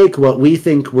to take what we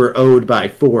think we're owed by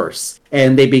force.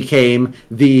 And they became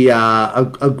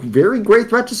a very great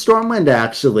threat to Stormwind,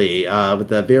 actually,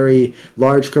 with a very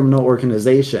large criminal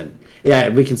organization. Yeah,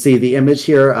 we can see the image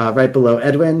here right below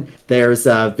Edwin. There's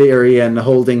Varian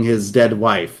holding his dead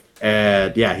wife.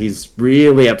 And yeah, he's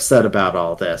really upset about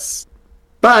all this.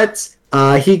 But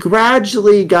he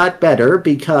gradually got better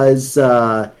because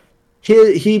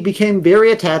he became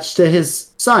very attached to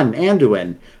his son,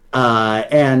 Anduin.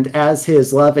 And as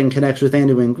his love and connection with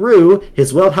Anduin grew,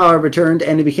 his willpower returned,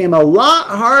 and it became a lot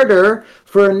harder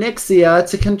for Onyxia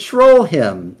to control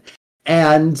him.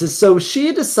 And so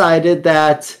she decided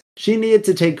that she needed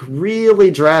to take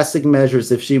really drastic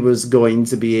measures if she was going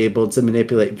to be able to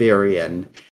manipulate Varian.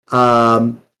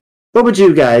 What would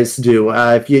you guys do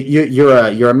if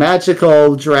you're a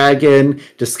magical dragon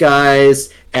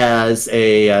disguised as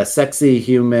a sexy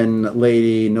human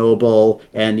lady noble,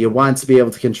 and you want to be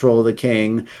able to control the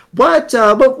king? What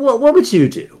would you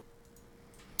do?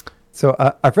 So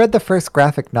I've read the first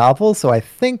graphic novel, so I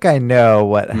think I know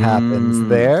what happens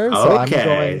there. So I'm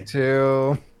going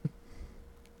to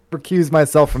recuse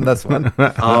myself from this one.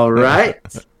 All right.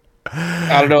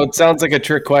 I don't know. It sounds like a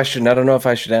trick question. I don't know if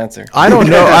I should answer. I don't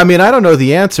know. I mean, I don't know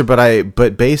the answer,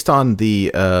 but based on the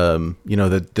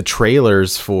the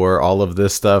trailers for all of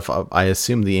this stuff, I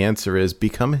assume the answer is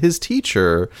become his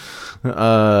teacher.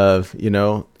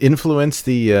 Influence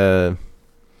the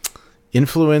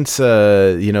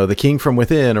the king from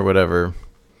within or whatever.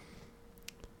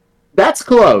 That's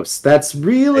close. That's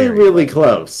really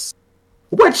close.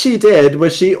 What she did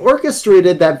was she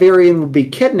orchestrated that Varian would be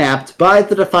kidnapped by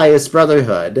the Defias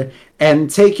Brotherhood and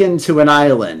taken to an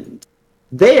island.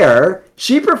 There,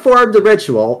 she performed a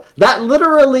ritual that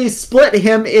literally split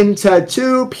him into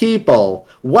two people.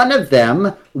 One of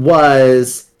them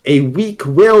was a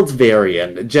weak-willed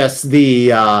Varian, just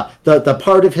the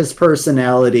part of his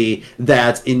personality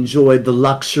that enjoyed the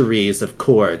luxuries of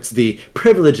court, the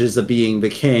privileges of being the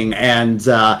king, and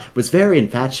was very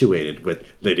infatuated with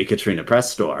Lady Katrina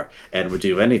Prestor and would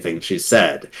do anything she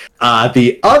said.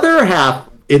 The other half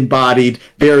embodied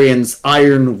Varian's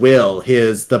iron will,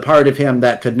 the part of him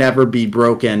that could never be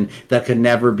broken, that could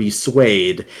never be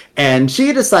swayed. And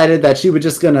she decided that she was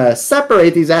just going to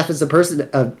separate these aspects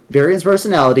of Varian's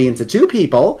personality into two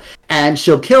people, and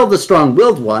she'll kill the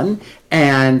strong-willed one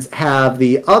and have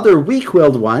the other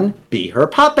weak-willed one be her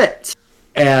puppet.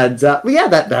 And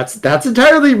that's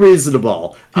entirely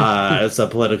reasonable as a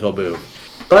political move.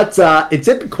 But it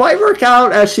didn't quite work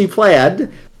out as she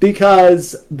planned,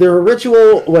 because the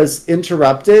ritual was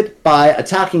interrupted by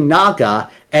attacking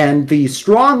Naga, and the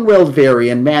strong-willed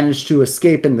Varian managed to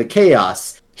escape in the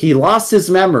chaos. He lost his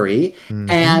memory,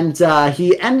 and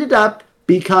he ended up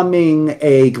becoming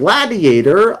a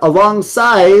gladiator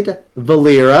alongside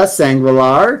Valera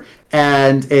Sangrelar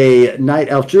and a night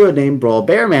elf druid named Brol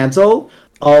Bearmantle,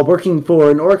 all working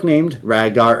for an orc named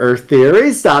Ragnar Earth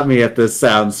Theory. Stop me if this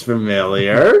sounds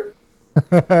familiar.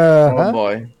 Oh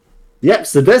boy, Yep,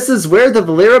 so this is where the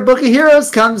Valera Book of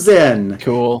Heroes comes in.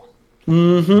 cool.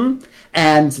 Mm-hmm.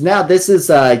 And now this is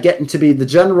getting to be the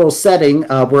general setting.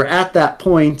 We're at that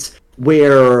point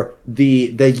where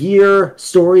the year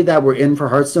story that we're in for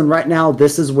Hearthstone right now,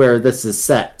 this is where this is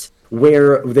set.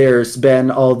 Where there's been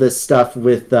all this stuff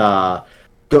with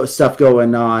stuff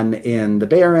going on in the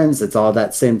Barrens. It's all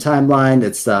that same timeline.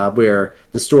 It's where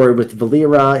the story with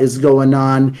Valera is going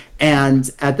on. And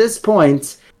at this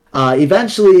point,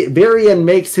 eventually Varian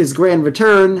makes his grand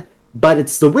return, but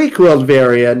it's the Weak World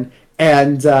Varian.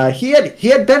 And he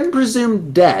had been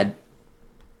presumed dead,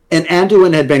 and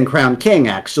Anduin had been crowned king,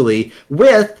 actually,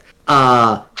 with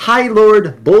High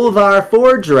Lord Bolvar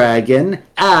Fordragon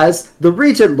as the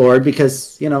Regent Lord,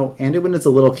 because, Anduin is a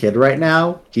little kid right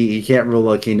now. He can't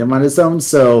rule a kingdom on his own,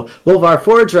 so Bolvar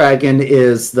Fordragon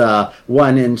is the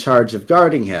one in charge of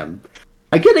guarding him.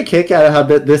 I get a kick out of how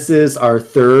this is our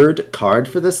third card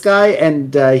for this guy,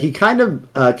 and he kind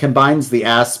of combines the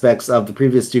aspects of the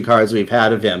previous two cards we've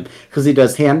had of him, because he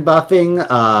does hand buffing.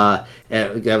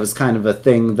 That was kind of a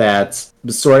thing that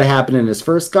sort of happened in his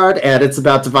first card, and it's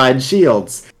about Divine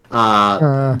Shields.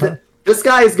 This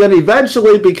guy is going to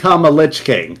eventually become a Lich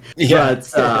King,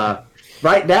 but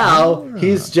right now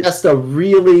he's just a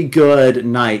really good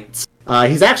knight.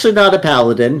 He's actually not a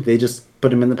paladin. They just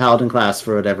put him in the paladin class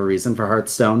for whatever reason for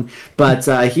Hearthstone, but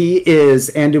he is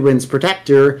Anduin's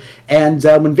protector. And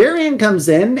when Varian comes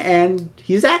in and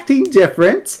he's acting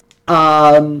different,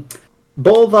 Bolvar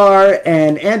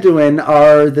and Anduin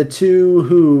are the two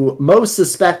who most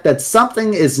suspect that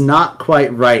something is not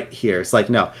quite right here. It's like,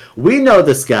 no, we know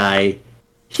this guy.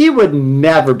 He would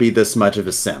never be this much of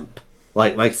a simp.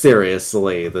 Like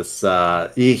seriously, this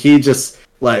he just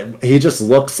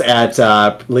looks at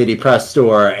Lady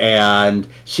Prestor, and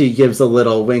she gives a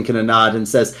little wink and a nod and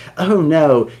says, "Oh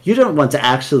no, you don't want to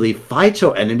actually fight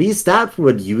your enemies. That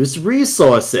would use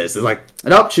resources." It's like,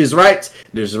 nope, she's right.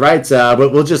 She's right.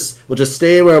 But we'll just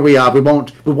stay where we are. We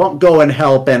won't go and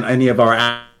help in any of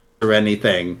our or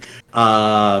anything.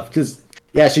 Because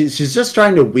she's just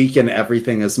trying to weaken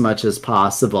everything as much as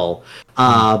possible.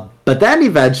 But then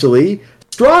eventually,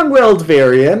 Strong-willed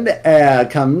Varian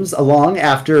comes along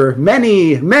after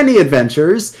many, many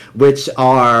adventures, which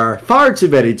are far too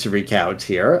many to recount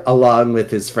here, along with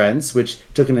his friends, which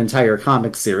took an entire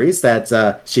comic series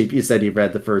that Sheep, you said you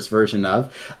read the first version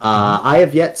of. I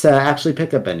have yet to actually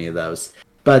pick up any of those.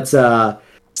 But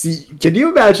can you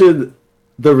imagine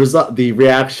the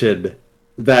reaction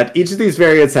that each of these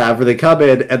variants have where they come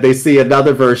in and they see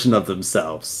another version of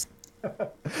themselves?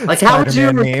 Like, how would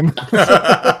you... meme.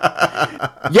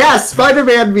 Yes,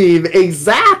 Spider-Man meme,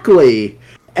 exactly.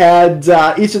 And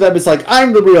each of them is like,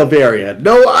 I'm the real Varian.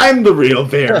 No, I'm the real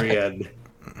Varian.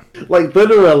 Like,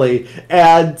 literally.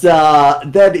 And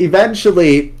then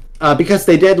eventually, because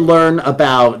they did learn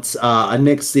about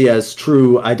Onyxia's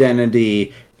true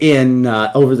identity in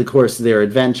over the course of their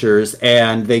adventures,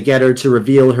 and they get her to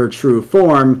reveal her true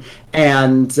form,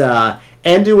 and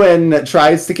Anduin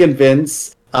tries to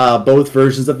convince both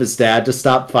versions of his dad to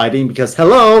stop fighting because,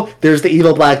 hello, there's the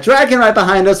evil black dragon right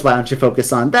behind us. Why don't you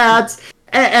focus on that?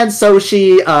 And so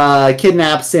she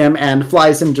kidnaps him and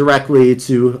flies him directly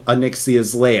to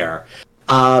Onyxia's lair.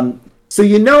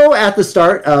 So at the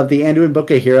start of the Anduin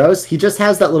Book of Heroes, he just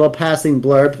has that little passing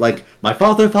blurb, like, my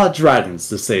father fought dragons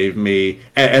to save me,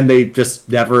 and they just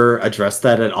never address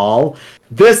that at all.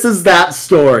 This is that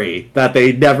story that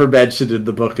they never mentioned in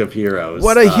the Book of Heroes.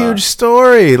 What a huge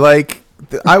story! Like,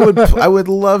 I would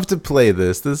love to play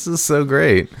this. This is so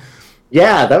great.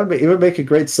 Yeah, it would make a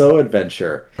great solo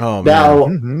adventure. Oh,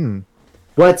 man.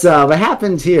 Now, what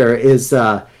happened here is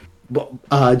Jaina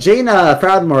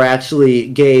Proudmoore actually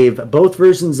gave both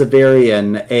versions of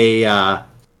Varian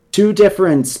two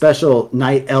different special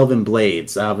Night Elven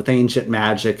blades with ancient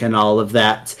magic and all of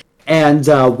that. And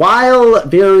while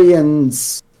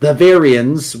the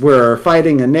Varians were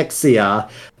fighting Onyxia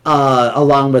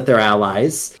along with their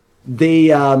allies,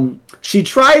 she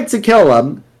tried to kill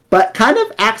them, but kind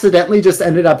of accidentally just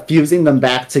ended up fusing them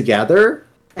back together.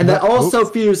 And that also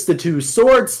fused the two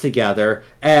swords together,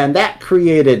 and that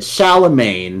created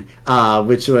Charlemagne,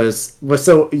 which was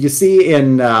so you see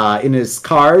in his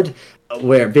card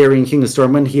where Varian King of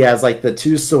Stormwind, he has like the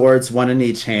two swords, one in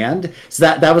each hand. So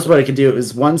that was what it could do. It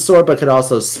was one sword, but could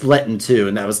also split in two,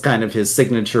 and that was kind of his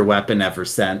signature weapon ever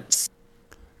since.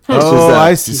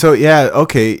 I see. So yeah,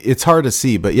 okay, it's hard to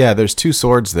see, but yeah, there's two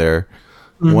swords there,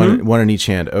 one in each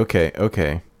hand. Okay.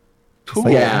 Cool.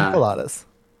 Yeah, Pilatus.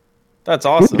 That's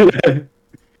awesome.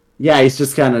 Yeah, he's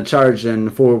just kind of charging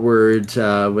forward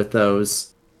with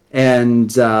those,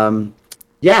 and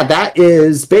Yeah, that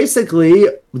is basically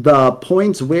the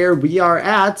point where we are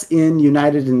at in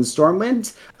United in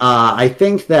Stormwind. I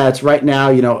think that right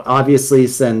now, obviously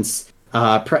since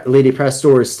Lady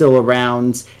Prestor is still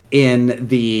around in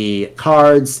the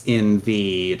cards, in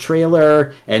the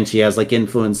trailer, and she has like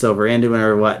influence over Anduin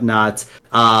or whatnot,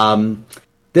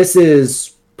 this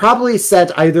is probably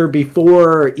set either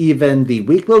before even the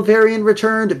Weakwill variant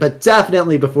returned, but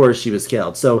definitely before she was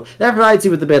killed. So that provides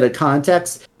you with a bit of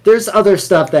context. There's other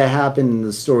stuff that happened in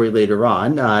the story later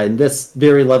on. And this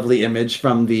very lovely image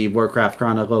from the Warcraft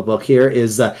Chronicle book here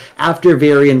is after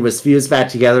Varian was fused back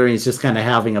together and he's just kind of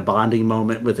having a bonding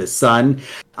moment with his son.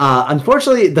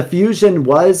 Unfortunately, the fusion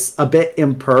was a bit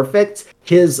imperfect.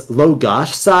 His low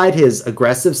gosh side, his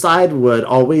aggressive side, would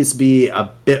always be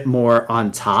a bit more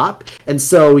on top, and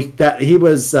so that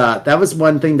was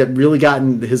one thing that really got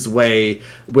in his way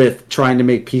with trying to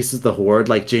make peace with the Horde,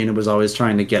 like Jaina was always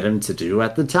trying to get him to do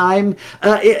at the time.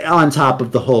 On top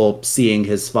of the whole seeing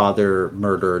his father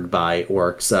murdered by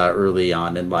orcs early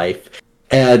on in life,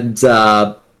 and.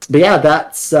 But yeah,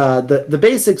 that's the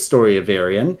basic story of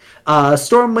Varian.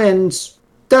 Stormwind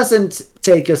doesn't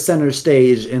take a center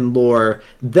stage in lore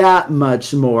that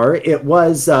much more. It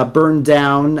was burned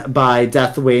down by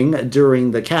Deathwing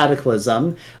during the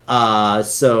Cataclysm,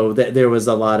 so there was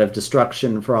a lot of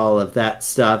destruction for all of that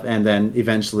stuff, and then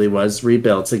eventually was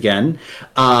rebuilt again.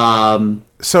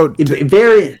 So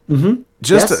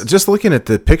just looking at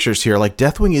the pictures here, like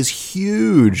Deathwing is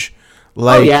huge.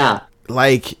 Like, oh yeah,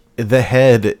 like. The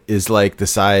head is like the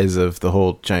size of the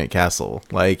whole giant castle.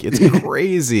 Like, it's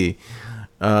crazy.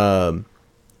 Yeah,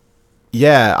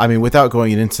 I mean, without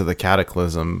going into the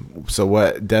Cataclysm, so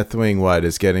Deathwing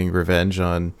is getting revenge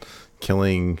on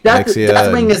killing Nexia?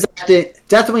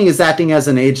 Deathwing is acting as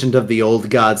an agent of the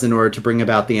old gods in order to bring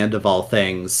about the end of all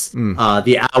things.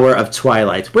 The Hour of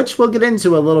Twilight, which we'll get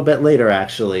into a little bit later,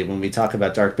 actually, when we talk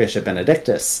about Dark Bishop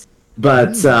Benedictus.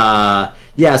 But,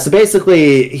 yeah, so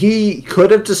basically, he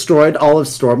could have destroyed all of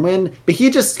Stormwind, but he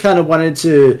just kind of wanted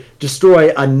to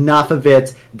destroy enough of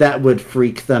it that would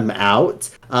freak them out,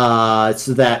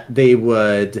 so that they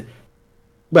would...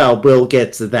 Well, we'll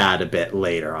get to that a bit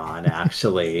later on,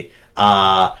 actually.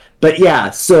 But yeah,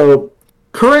 so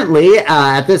currently,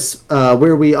 at this,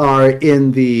 where we are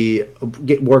in the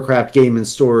Warcraft game and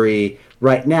story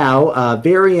right now,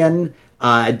 Varian...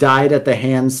 died at the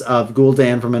hands of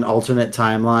Gul'dan from an alternate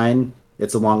timeline.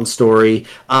 It's a long story.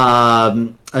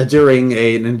 During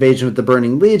an invasion with the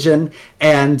Burning Legion,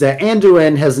 and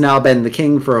Anduin has now been the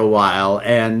king for a while,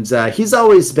 and he's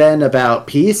always been about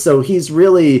peace, so he's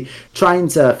really trying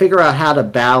to figure out how to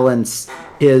balance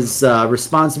his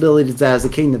responsibilities as a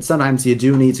king, that sometimes you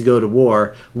do need to go to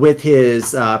war, with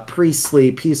his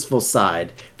priestly, peaceful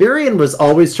side. Varian was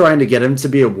always trying to get him to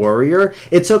be a warrior.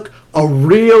 It took a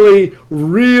really,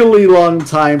 really long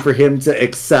time for him to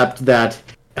accept that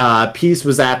peace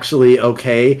was actually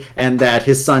okay, and that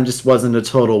his son just wasn't a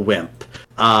total wimp.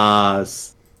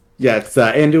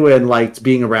 Anduin liked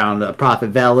being around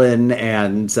Prophet Velen,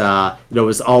 and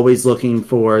was always looking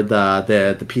for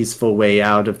the peaceful way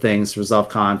out of things to resolve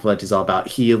conflict. He's all about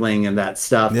healing and that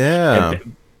stuff. Yeah.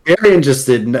 And Varian just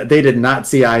did not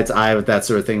see eye to eye with that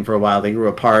sort of thing for a while. They grew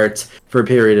apart for a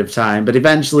period of time, but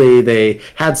eventually they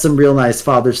had some real nice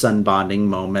father-son bonding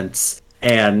moments.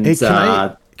 And hey,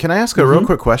 can I ask a real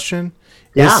quick question?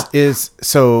 Yeah.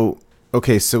 So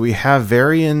we have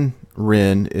Varian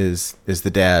Wrynn is the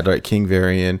dad, right? King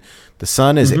Varian. The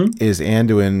son is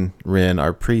Anduin Wrynn,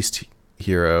 our priest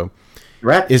hero.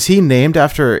 Correct. Is he named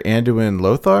after Anduin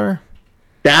Lothar?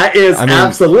 That is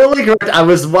absolutely correct. I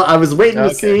was waiting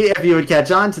to see if you would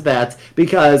catch on to that,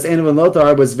 because Anduin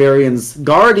Lothar was Varian's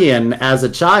guardian as a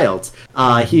child.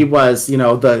 He was,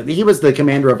 he was the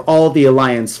commander of all the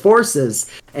Alliance forces,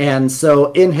 and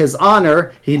so in his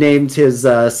honor, he named his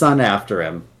son after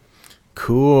him.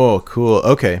 Cool.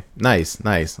 Okay, nice.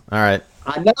 All right.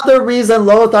 Another reason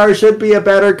Lothar should be a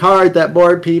better card that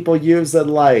more people use and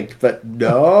like, but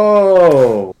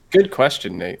no. Good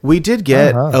question, Nate. We did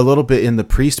get a little bit in the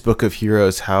Priest Book of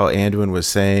Heroes how Anduin was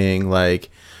saying, like,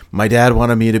 my dad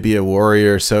wanted me to be a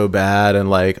warrior so bad, and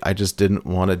like I just didn't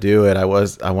want to do it. I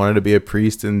wanted to be a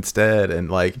priest instead, and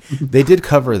like they did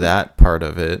cover that part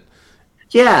of it.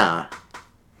 Yeah.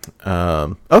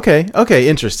 Okay,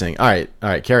 interesting. All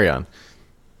right, carry on.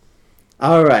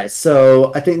 All right,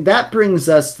 so I think that brings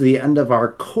us to the end of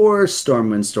our core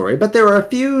Stormwind story, but there are a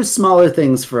few smaller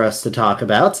things for us to talk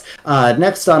about.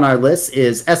 Next on our list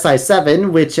is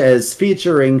SI7, which is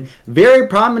featuring very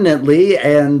prominently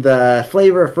and the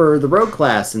flavor for the rogue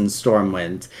class in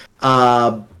Stormwind.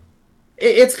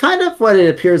 It's kind of what it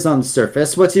appears on the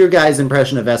surface. What's your guys'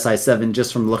 impression of SI7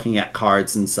 just from looking at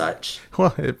cards and such?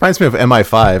 Well, it reminds me of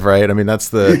MI5, right? I mean,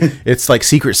 that's it's like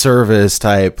Secret Service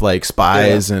type, like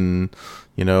spies and,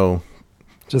 you know,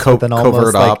 Just with an almost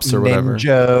covert like ops or whatever.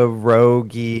 ninja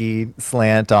rogue-y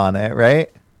slant on it,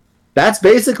 right? That's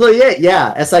basically it,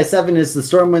 yeah. SI7 is the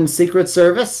Stormwind Secret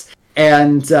Service,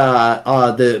 and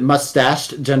the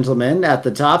mustached gentleman at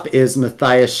the top is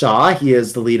Matthias Shaw. He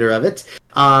is the leader of it.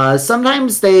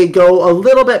 Sometimes they go a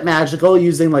little bit magical,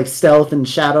 using like stealth and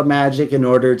shadow magic in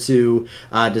order to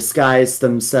disguise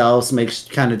themselves,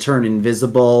 kind of turn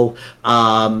invisible.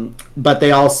 But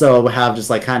they also have just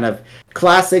like kind of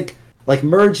classic, like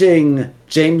merging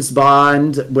James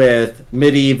Bond with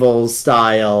medieval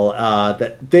style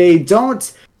that they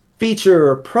don't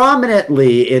feature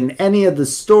prominently in any of the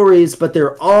stories, but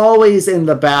they're always in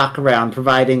the background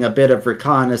providing a bit of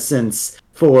reconnaissance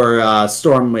for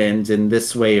Stormwind in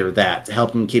this way or that to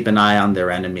help them keep an eye on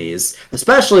their enemies,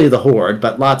 especially the Horde,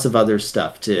 but lots of other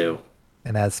stuff too.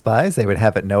 And as spies, they would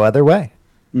have it no other way.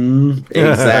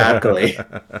 Exactly.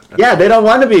 Yeah, they don't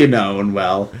want to be known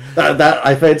well. That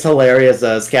I think it's hilarious.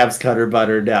 Scabs Cutter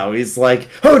Butter now. He's like,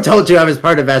 who told you I was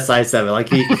part of SI7? Like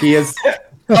he is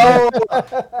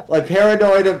like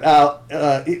paranoid about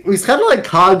he's kind of like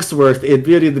Cogsworth in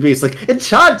Beauty and the Beast, like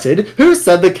enchanted. Who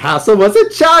said the castle was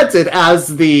enchanted?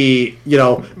 As the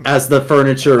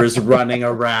furniture is running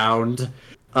around.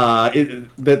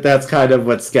 That's kind of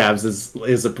what Scabs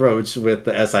his approach with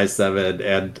the SI7,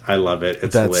 and I love it.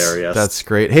 It's hilarious. That's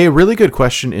great. Hey, really good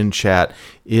question in chat.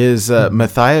 Is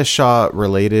Matthias Shaw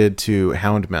related to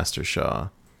Houndmaster Shaw?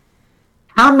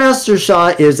 Houndmaster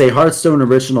Shaw is a Hearthstone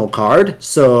original card,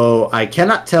 so I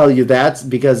cannot tell you that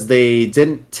because they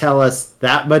didn't tell us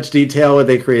that much detail when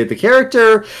they created the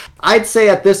character. I'd say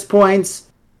at this point,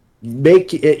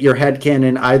 make it your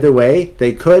headcanon either way.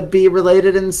 They could be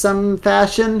related in some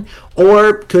fashion,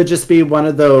 or could just be one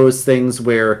of those things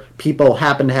where people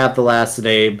happen to have the last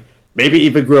name, maybe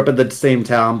even grew up in the same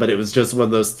town, but it was just one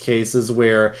of those cases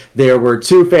where there were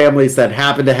two families that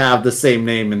happened to have the same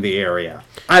name in the area.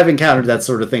 I've encountered that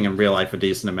sort of thing in real life a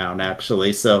decent amount,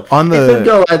 actually, so it could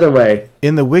go either way.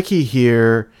 In the wiki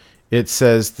here, it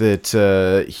says that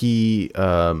that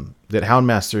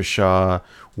Houndmaster Shaw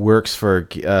works for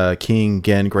King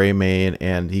Gen Greymane,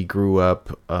 and he grew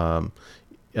up.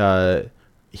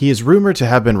 He is rumored to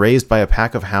have been raised by a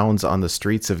pack of hounds on the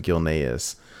streets of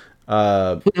Gilneas.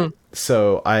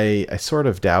 So I sort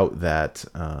of doubt that.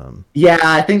 Yeah,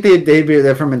 I think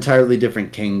they're from entirely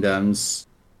different kingdoms,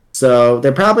 so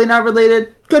they're probably not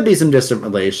related. Could be some distant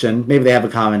relation. Maybe they have a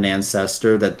common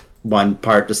ancestor that one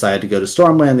part decided to go to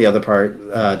Stormwind, the other part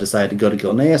decided to go to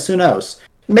Gilneas. Who knows?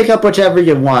 Make up whichever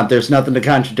you want. There's nothing to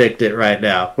contradict it right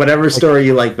now. Whatever story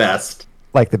you like best.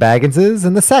 Like the Bagginses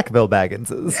and the Sackville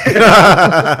Bagginses.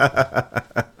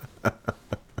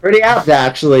 Pretty apt,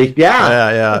 actually.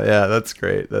 Yeah. That's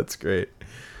great.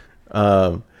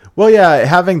 Well, yeah,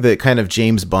 having the kind of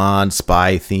James Bond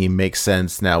spy theme makes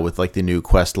sense now with like the new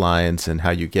quest lines and how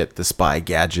you get the spy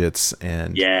gadgets,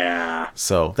 and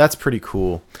so that's pretty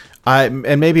cool.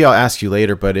 And maybe I'll ask you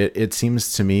later, but it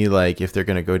seems to me like if they're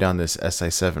going to go down this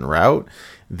SI7 route,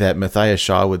 that Matthias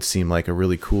Shaw would seem like a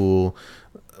really cool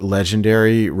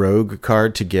legendary rogue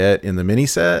card to get in the mini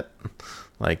set.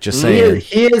 Like, just saying.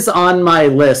 He is on my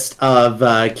list of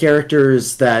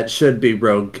characters that should be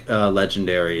rogue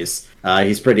legendaries.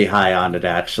 He's pretty high on it,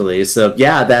 actually. So,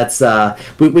 yeah, that's...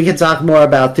 we can talk more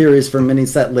about theories for mini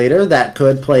set later. That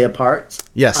could play a part.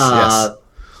 Yes.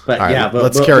 But right, yeah,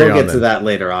 let's we'll get to that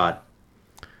later on.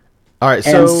 All right,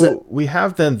 so we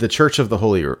have then the Church of the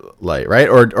Holy Light, right?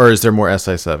 Or is there more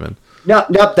SI7?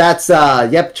 Nope, that's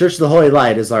Church of the Holy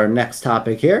Light is our next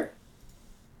topic here.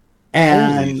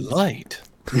 And Holy Light.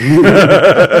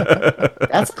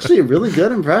 That's actually a really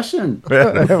good impression.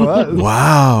 It was.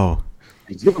 Wow.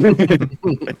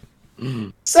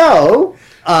 So,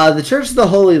 the Church of the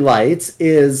Holy Light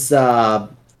is had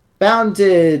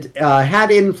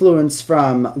influence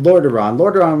from Lordaeron.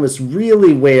 Lordaeron was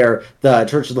really where the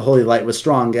Church of the Holy Light was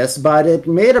strongest, but it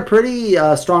made a pretty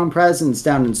strong presence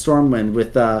down in Stormwind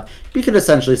with, you could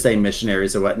essentially say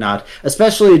missionaries or whatnot,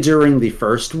 especially during the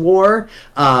First War,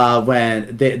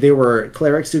 when they were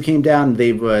clerics who came down.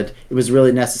 It was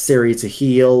really necessary to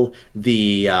heal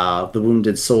the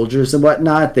wounded soldiers and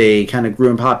whatnot. They kind of grew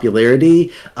in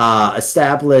popularity,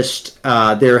 established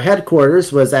their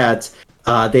headquarters was at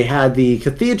they had the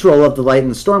Cathedral of the Light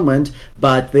and Stormwind,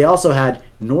 but they also had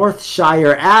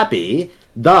Northshire Abbey,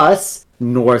 thus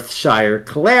Northshire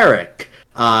Cleric,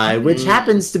 which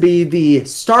happens to be the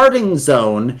starting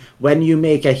zone when you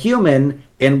make a human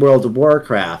in World of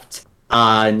Warcraft.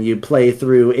 and you play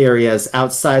through areas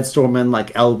outside Stormwind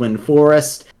like Elwyn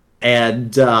Forest.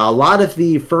 And a lot of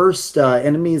the first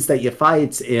enemies that you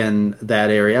fight in that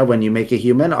area when you make a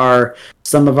human are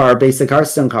some of our basic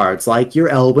Hearthstone cards, like your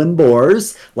Elwyn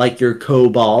Boars, like your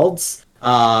Kobolds,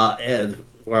 or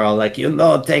like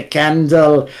take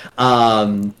Candle,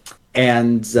 and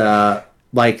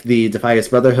like the Defias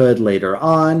Brotherhood later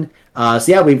on. So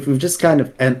yeah, we've just kind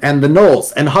of and the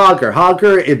Gnolls and Hogger.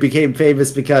 Hogger, it became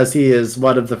famous because he is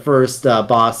one of the first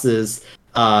bosses.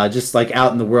 Just like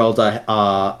out in the world,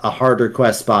 a harder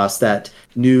quest boss that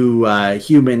new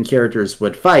human characters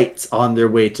would fight on their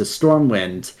way to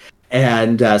Stormwind.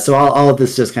 And so all of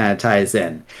this just kind of ties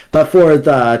in. But for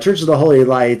the Church of the Holy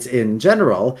Light in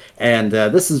general, and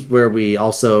this is where we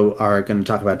also are going to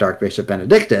talk about Dark Bishop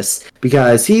Benedictus,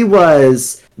 because he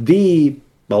was the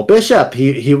bishop.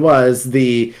 He was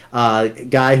the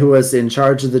guy who was in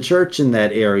charge of the church in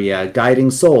that area, guiding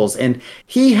souls, and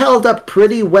he held up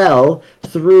pretty well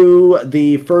through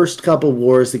the first couple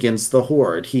wars against the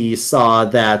Horde. He saw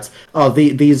that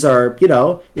these are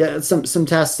some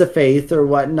tests of faith or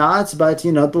whatnot, but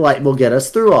the light will get us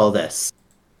through all this.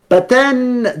 But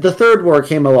then the third war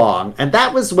came along, and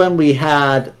that was when we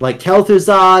had like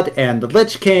Kel'Thuzad and the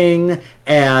Lich King,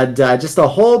 and just a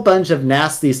whole bunch of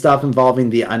nasty stuff involving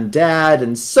the undead,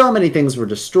 and so many things were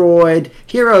destroyed.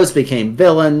 Heroes became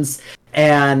villains,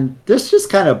 and this just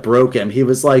kind of broke him. He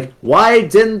was like, why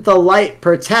didn't the light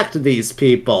protect these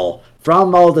people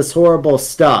from all this horrible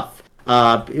stuff?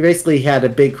 He basically had a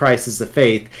big crisis of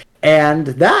faith, and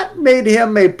that made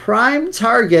him a prime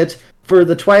target for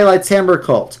the Twilight's Hammer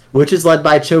cult, which is led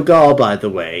by Cho'Gall, by the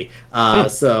way.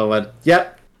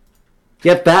 Yep,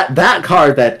 that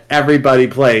card that everybody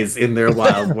plays in their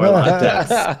Wild Warlock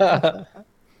decks.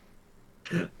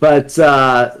 But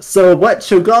so what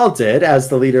Cho'Gall did as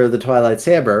the leader of the Twilight's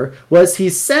Hammer was he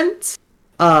sent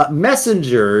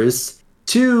messengers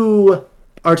to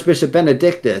Archbishop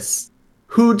Benedictus,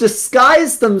 who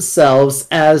disguised themselves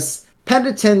as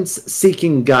penitents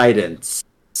seeking guidance.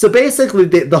 So basically,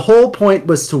 the whole point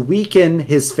was to weaken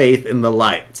his faith in the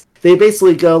light. They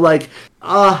basically go like,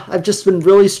 I've just been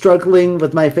really struggling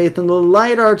with my faith in the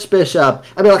light, Archbishop.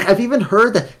 I mean, like, I've even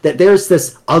heard that there's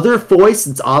this other voice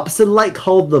that's opposite of light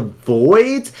called the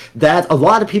Void that a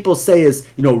lot of people say is,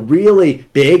 really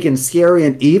big and scary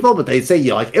and evil, but they say,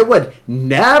 it would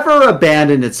never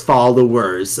abandon its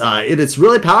followers. It's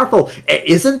really powerful.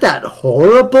 Isn't that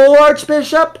horrible,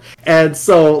 Archbishop? And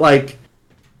so, like,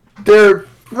 they're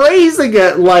phrasing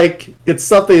it like it's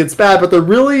something that's bad, but they're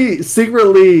really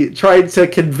secretly trying to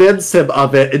convince him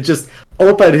of it and just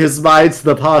open his mind to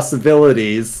the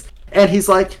possibilities. And he's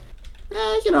like,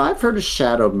 I've heard of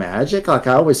shadow magic. Like,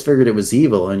 I always figured it was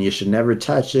evil and you should never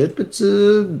touch it, but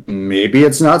maybe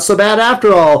it's not so bad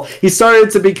after all. He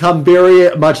started to become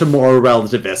very much a moral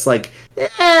relativist. Like,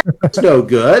 there's no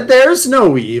good, there's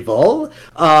no evil.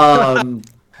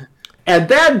 And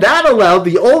then that allowed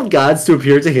the old gods to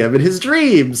appear to him in his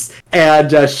dreams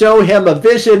and show him a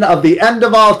vision of the end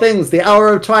of all things, the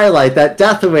hour of twilight that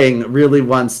Deathwing really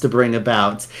wants to bring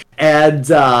about. And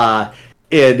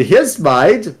in his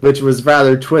mind, which was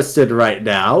rather twisted right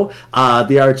now,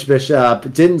 the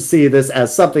Archbishop didn't see this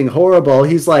as something horrible.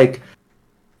 He's like,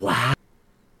 wow,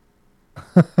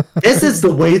 this is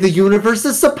the way the universe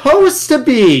is supposed to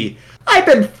be. I've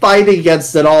been fighting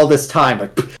against it all this time.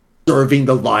 Like, serving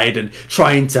the light and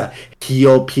trying to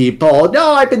heal people.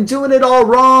 No, I've been doing it all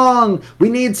wrong. We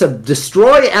need to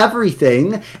destroy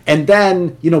everything, and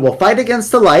then, we'll fight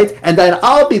against the light, and then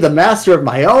I'll be the master of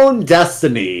my own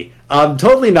destiny. I'm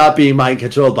totally not being mind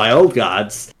controlled by old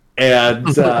gods. And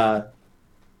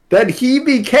then he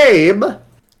became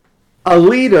a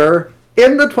leader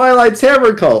in the Twilight's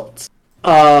Hammer cult.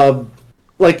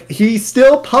 He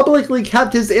still publicly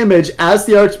kept his image as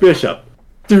the Archbishop.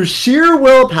 Through sheer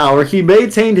willpower, he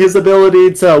maintained his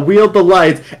ability to wield the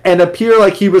light and appear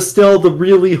like he was still the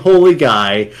really holy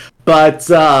guy. But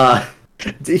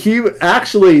he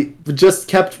actually just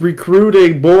kept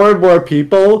recruiting more and more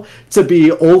people to be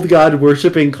old god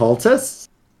worshipping cultists.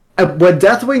 And when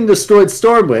Deathwing destroyed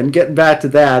Stormwind, getting back to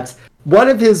that, one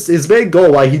of his main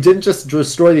goal, why he didn't just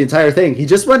destroy the entire thing, he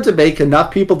just wanted to make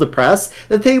enough people depressed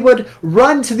that they would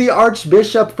run to the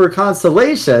Archbishop for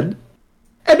consolation.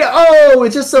 And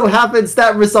it just so happens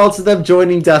that results in them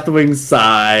joining Deathwing's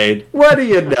side. What do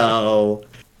you know?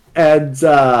 And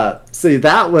see,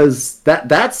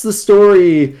 that's the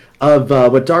story of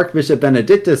what Dark Bishop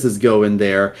Benedictus is going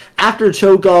there. After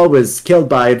Cho'Gall was killed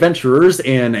by adventurers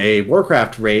in a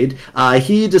Warcraft raid,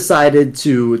 he decided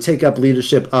to take up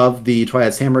leadership of the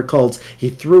Twilight's Hammer cult. He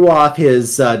threw off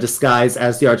his disguise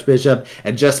as the Archbishop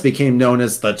and just became known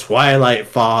as the Twilight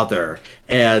Father,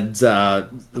 and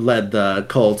led the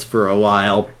cult for a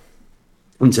while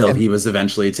until he was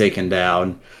eventually taken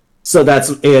down. So that's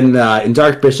in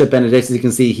Dark Bishop Benedictus. You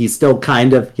can see he's still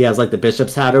he has like the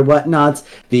bishop's hat or whatnot.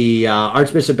 The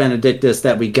Archbishop Benedictus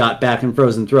that we got back in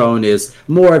Frozen Throne is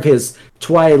more of his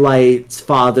Twilight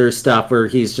Father stuff, where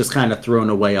he's just kind of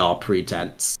thrown away all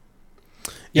pretense.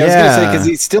 Yeah, I was gonna say, because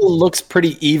he still looks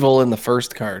pretty evil in the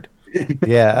first card.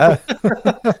 Yeah.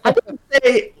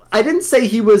 I didn't say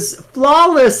he was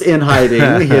flawless in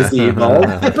hiding his evil.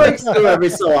 It breaks through every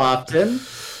so often.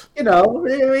 You know,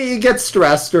 you get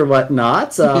stressed or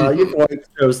whatnot. Your voice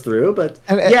goes through, but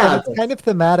and it's kind of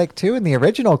thematic too in the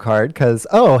original card, because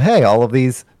hey, all of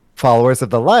these followers of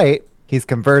the light, he's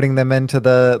converting them into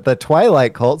the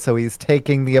Twilight cult. So he's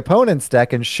taking the opponent's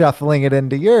deck and shuffling it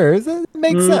into yours. It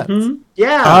makes sense.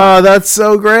 Yeah. Oh, that's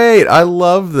so great! I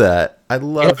love that.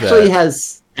 Actually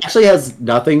has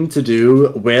nothing to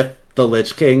do with the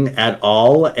Lich King at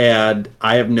all, and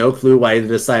I have no clue why they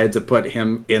decided to put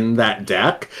him in that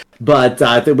deck, but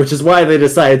which is why they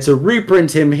decided to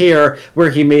reprint him here, where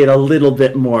he made a little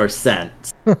bit more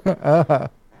sense.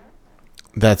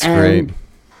 That's great.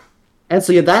 And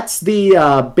so that's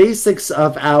the basics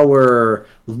of our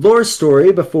lore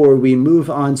story before we move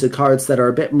on to cards that are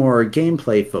a bit more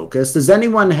gameplay focused. Does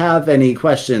anyone have any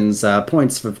questions,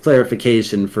 points for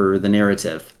clarification for the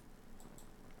narrative?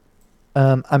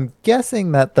 I'm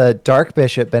guessing that the Dark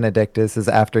Bishop Benedictus is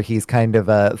after he's kind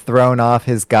of thrown off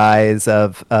his guise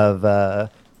of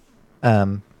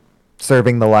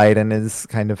serving the light and is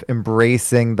kind of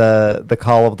embracing the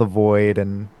call of the void,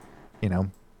 and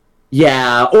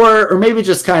Yeah, or maybe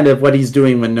just kind of what he's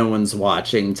doing when no one's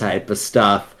watching type of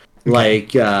stuff.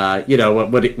 Like,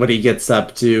 what he gets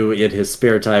up to in his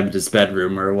spare time in his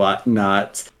bedroom or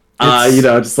whatnot.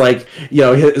 Just like,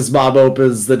 his mom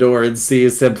opens the door and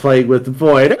sees him playing with the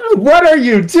void. What are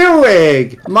you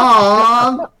doing,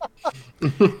 Mom?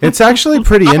 It's actually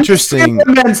pretty interesting.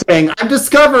 I'm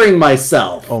discovering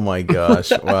myself. Oh my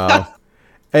gosh! Wow.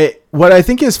 Hey, what I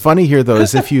think is funny here, though,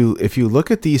 is if you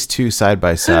look at these two side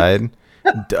by side,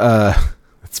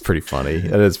 it's pretty funny.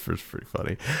 It is pretty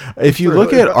funny. If you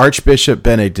look at Archbishop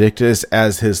Benedictus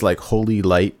as his like holy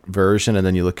light version, and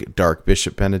then you look at Dark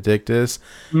Bishop Benedictus,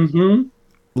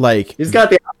 like he's got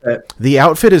the outfit. The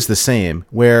outfit is the same.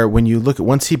 Where when you look at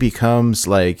once he becomes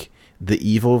like the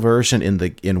evil version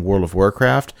in World of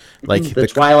Warcraft, like the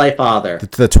Twilight Father,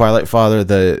 the Twilight Father,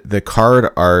 the card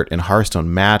art in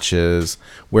Hearthstone matches.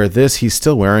 Where he's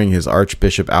still wearing his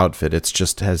Archbishop outfit. It's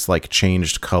just has like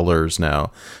changed colors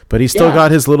now, but he's still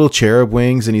got his little cherub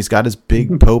wings, and he's got his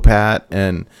big Pope hat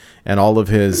and all of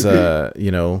his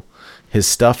his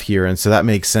stuff here, and so that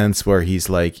makes sense where he's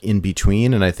like in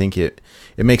between, and I think it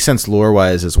makes sense lore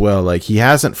wise as well. Like he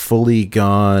hasn't fully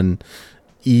gone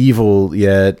evil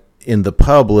yet. In the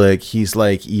public, he's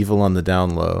like evil on the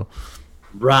down low.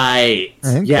 Right.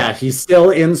 Okay. Yeah, he's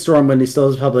still in Stormwind. He still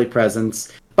has public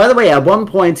presence. By the way, at one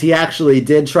point, he actually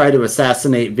did try to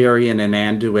assassinate Varian and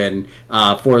Anduin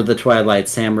for the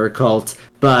Twilight's Hammer cult,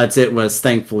 but it was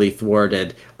thankfully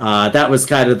thwarted. That was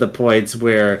kind of the point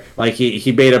where like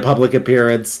he made a public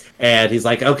appearance, and he's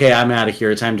like, okay, I'm out of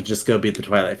here. Time to just go beat the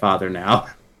Twilight Father now.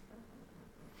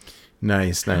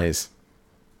 Nice.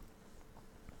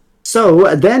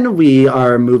 So then we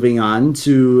are moving on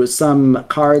to some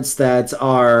cards that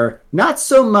are not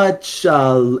so much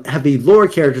heavy lore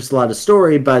characters, a lot of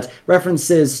story, but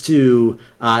references to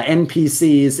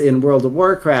NPCs in World of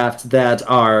Warcraft that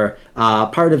are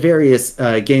part of various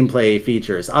gameplay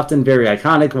features, often very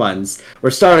iconic ones. We're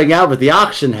starting out with the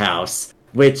Auction House,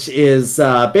 which is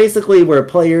basically where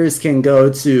players can go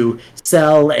to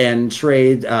sell and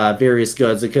trade various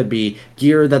goods. It could be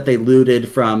gear that they looted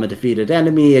from a defeated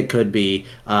enemy. It could be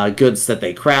goods that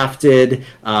they crafted.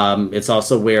 It's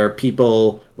also where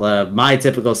people, my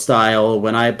typical style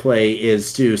when I play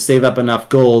is to save up enough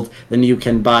gold, then you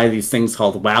can buy these things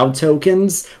called WoW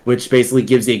tokens, which basically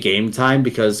gives you game time,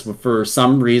 because for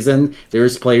some reason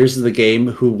there's players of the game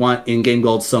who want in-game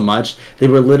gold so much they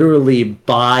will literally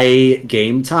buy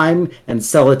game time and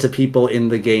sell it to people in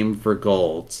the game for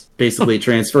gold, basically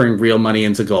transferring real money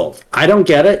into gold. I don't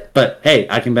get it, but hey,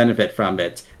 I can benefit from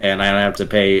it, and I don't have to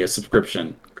pay a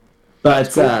subscription.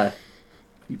 But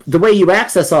the way you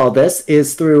access all this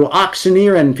is through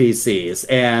auctioneer NPCs,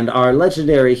 and our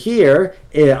legendary here,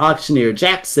 Auctioneer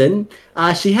Jackson,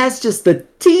 she has just the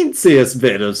teensiest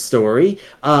bit of story,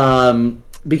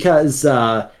 because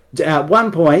at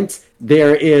one point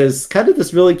there is kind of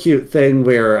this really cute thing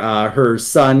where her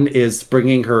son is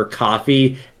bringing her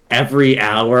coffee every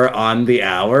hour on the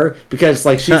hour, because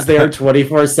like she's there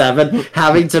 24/7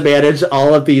 having to manage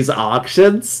all of these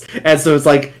auctions, and so it's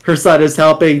like her son is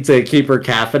helping to keep her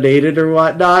caffeinated or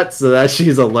whatnot so that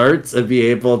she's alert and be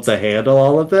able to handle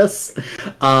all of this.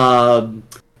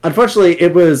 Unfortunately,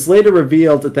 it was later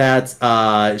revealed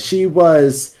that she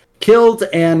was killed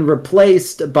and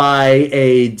replaced by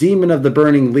a demon of the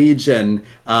Burning Legion,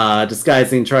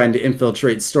 disguising trying to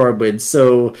infiltrate Stormwind.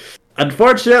 So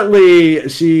unfortunately,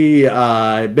 she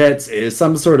met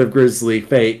some sort of grisly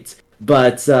fate,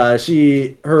 but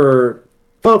her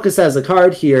focus as a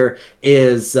card here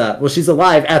is, she's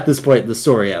alive at this point in the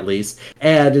story at least,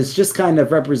 and is just kind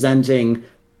of representing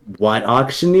what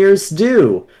auctioneers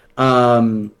do,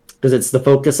 because it's the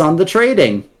focus on the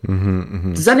trading.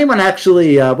 Does anyone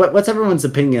actually, what's everyone's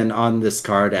opinion on this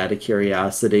card out of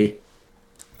curiosity?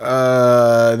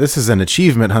 This is an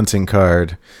achievement hunting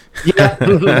card. Yeah.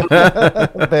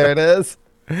 There it is.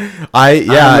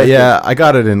 I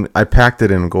got it I packed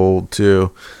it in gold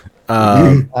too.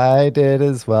 I did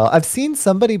as well. I've seen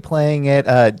somebody playing it,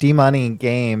 D-Money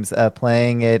Games,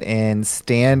 playing it in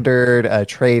standard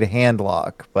trade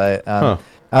handlock, but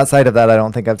outside of that, I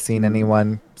don't think I've seen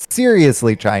anyone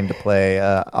seriously trying to play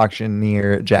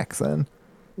Auctioneer Jackson.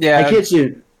 Yeah,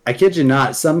 I kid you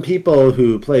not, some people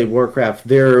who play Warcraft,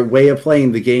 their way of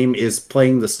playing the game is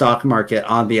playing the stock market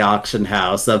on the auction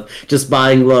house, of just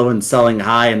buying low and selling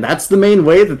high, and that's the main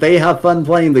way that they have fun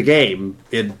playing the game,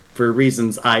 for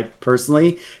reasons I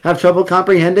personally have trouble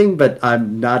comprehending, but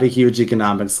I'm not a huge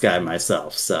economics guy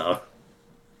myself, so...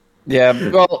 Yeah,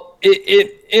 well,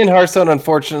 in Hearthstone,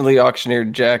 unfortunately, Auctioneer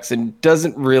Jackson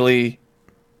doesn't really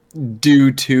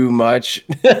do too much,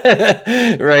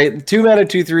 right? 2 mana,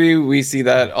 2/3, we see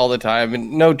that all the time,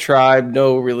 and no tribe,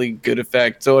 no really good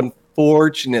effect. So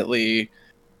unfortunately,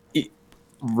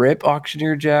 rip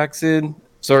Auctioneer Jackson.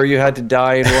 Sorry you had to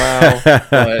die in WoW,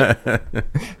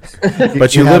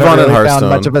 but you live on in Hearthstone. Found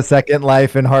much of a second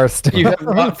life in Hearthstone. You have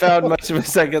not found much of a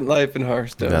second life in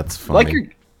Hearthstone. That's funny. Like your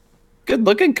good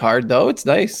looking card though, it's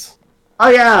nice. Oh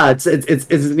yeah, it's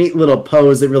a neat little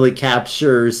pose. It really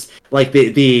captures like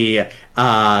the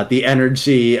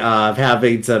energy of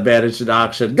having to manage an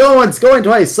auction. Going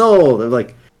twice sold. I'm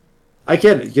like,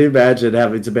 can you imagine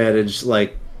having to manage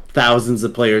like thousands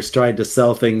of players trying to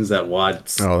sell things at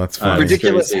once? Oh, that's funny.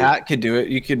 Ridiculous crazy. Hat could do it.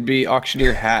 You could be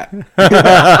Auctioneer Hat.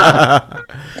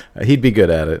 He'd be good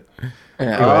at it.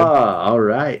 Yeah. All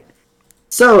right.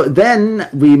 So then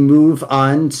we move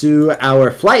on to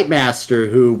our Flight Master,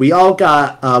 who we all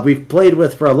we've played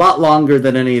with for a lot longer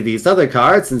than any of these other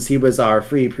cards, since he was our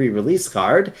free pre-release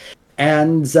card.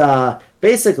 And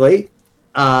basically,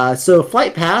 so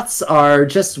flight paths are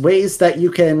just ways that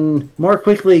you can more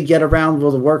quickly get around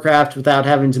World of Warcraft without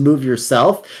having to move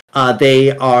yourself.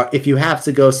 They are, if you have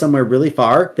to go somewhere really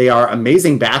far, they are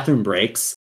amazing bathroom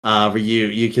breaks, where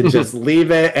you can just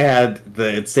leave it and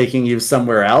it's taking you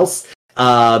somewhere else.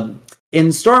 In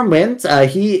Stormwind,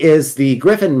 he is the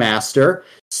Griffin Master.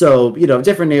 So,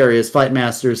 different areas, Flight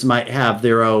Masters might have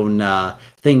their own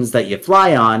things that you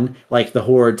fly on. Like the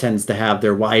Horde tends to have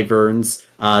their Wyverns.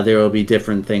 There will be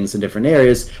different things in different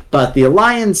areas. But the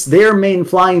Alliance, their main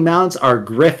flying mounts are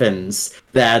Griffins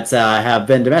that have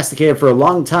been domesticated for a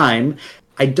long time.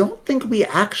 I don't think we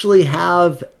actually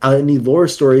have any lore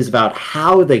stories about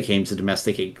how they came to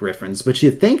domesticate Griffins, which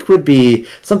you think would be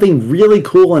something really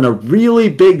cool and a really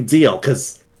big deal.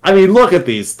 Because, look at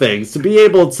these things. To be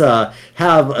able to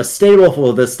have a stable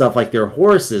full of this stuff like their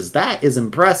horses, that is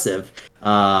impressive.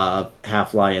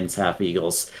 Half lions, half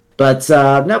eagles. But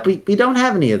no, we don't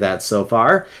have any of that so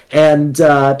far. And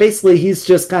basically, he's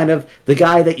just kind of the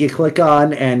guy that you click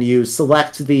on and you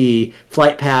select the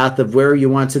flight path of where you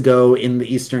want to go in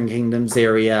the Eastern Kingdoms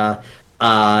area,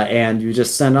 and you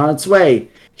just send on its way.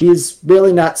 He's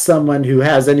really not someone who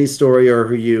has any story or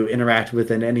who you interact with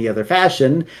in any other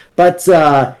fashion, but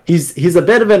he's a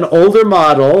bit of an older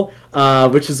model,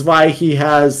 which is why he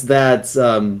has that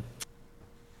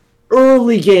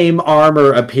early game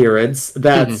armor appearance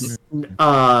that's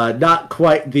not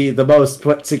quite the most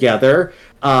put together.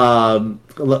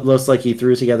 Looks like he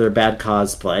threw together a bad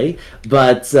cosplay,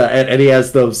 but and he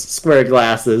has those square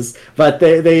glasses, but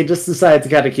they just decided to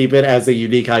kind of keep it as a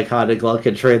unique iconic look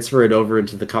and transfer it over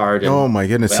into the card. And, oh my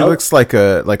goodness, he looks like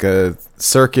a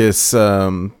circus,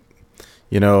 what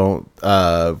do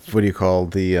you call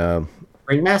the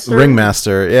Ringmaster.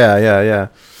 Ringmaster. Yeah.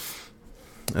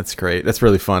 That's great. That's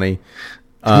really funny.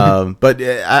 But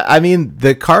I mean,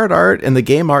 the card art and the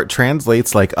game art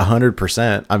translates like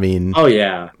 100%. I mean, oh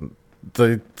yeah,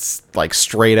 it's like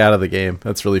straight out of the game.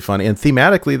 That's really funny, and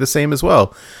thematically the same as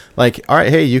well. Like, all right,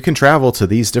 hey, you can travel to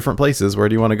these different places. Where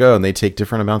do you want to go? And they take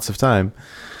different amounts of time.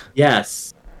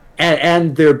 yes.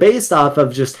 And they're based off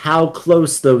of just how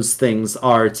close those things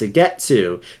are to get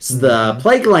to. So the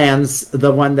Plague Lands,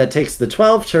 the one that takes the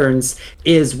 12 turns,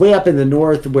 is way up in the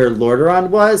north where Lordaeron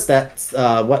was. That's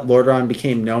what Lordaeron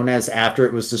became known as after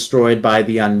it was destroyed by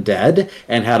the undead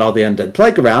and had all the undead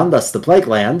plague around, thus the Plague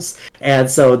Lands. And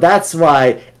so that's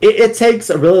why it takes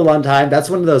a really long time.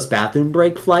 That's one of those bathroom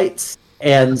break flights.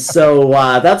 And so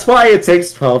that's why it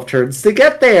takes 12 turns to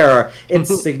get there.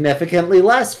 It's significantly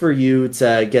less for you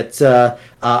to get to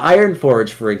Ironforge,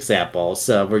 for example,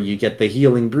 so where you get the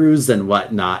healing brews and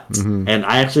whatnot. And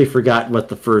I actually forgot what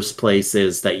the first place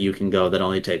is that you can go that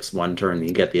only takes one turn and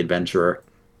you get the Adventurer.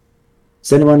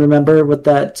 Does anyone remember what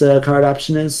that card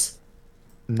option is?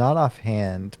 Not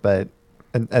offhand, but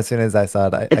as soon as I saw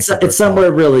it, It's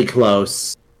somewhere really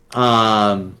close.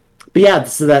 But yeah,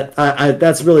 so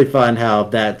that's really fun how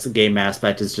that game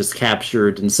aspect is just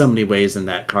captured in so many ways in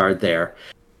that card there.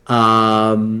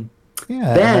 Yeah,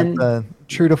 then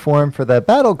true to form for the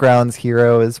Battlegrounds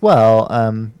hero as well.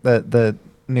 The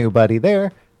new buddy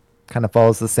there kind of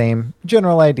follows the same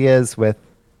general ideas with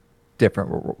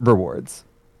different rewards.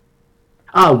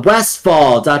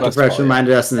 Westfall. Dr. Fresh yeah.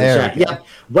 reminded us in the There chat. we go. Yep.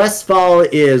 Westfall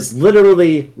is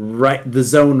literally the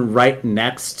zone right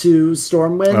next to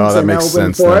Stormwind Oh, that and makes Elwyn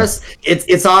sense then. Forest.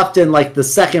 It's often like the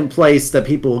second place that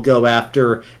people will go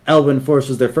after. Elwyn Forest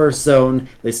was their first zone.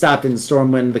 They stopped in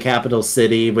Stormwind, the capital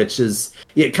city, which is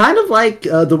kind of like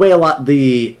the way a lot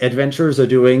the adventurers are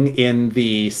doing in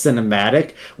the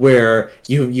cinematic, where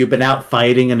you've been out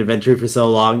fighting an adventure for so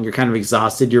long, you're kind of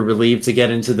exhausted, you're relieved to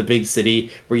get into the big city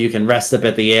where you can rest up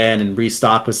at the inn and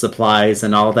restock with supplies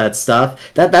and all that stuff.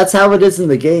 That's how it is in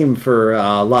the game for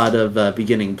a lot of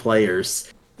beginning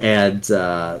players. And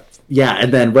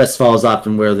and then Westfall is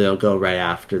often where they'll go right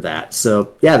after that.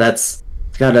 So yeah, that's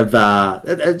kind of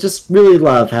I just really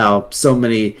love how so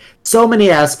many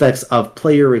aspects of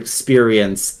player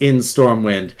experience in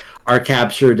Stormwind are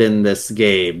captured in this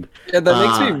game. Yeah, that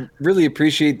makes me really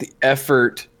appreciate the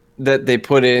effort that they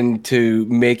put into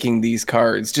making these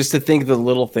cards, just to think of the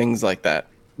little things like that.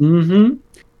 Mm-hmm.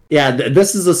 Yeah,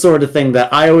 this is the sort of thing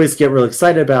that I always get real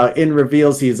excited about in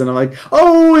reveal season. I'm like,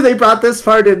 oh, they brought this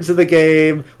part into the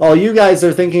game. While you guys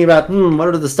are thinking about, what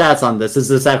are the stats on this? Is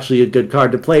this actually a good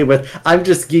card to play with? I'm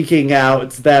just geeking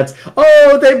out that,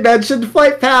 they mentioned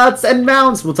flight paths and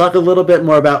mounts. We'll talk a little bit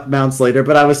more about mounts later,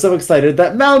 but I was so excited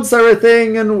that mounts are a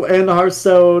thing in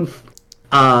Hearthstone.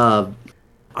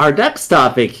 Our next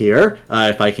topic here,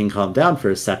 if I can calm down for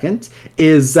a second,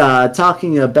 is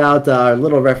talking about our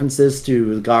little references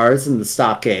to the guards and the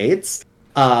stockades.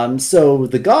 So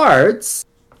the guards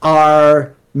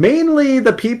are mainly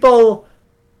the people.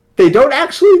 They don't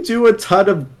actually do a ton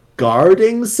of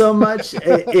guarding so much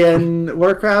in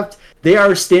Warcraft. They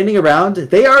are standing around.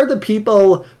 They are the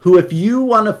people who, if you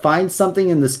want to find something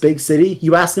in this big city,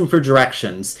 you ask them for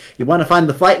directions. You want to find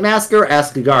the Flight Master,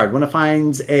 ask a guard. Want to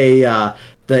find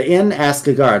the inn, ask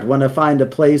a guard. Want to find a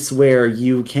place where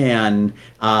you can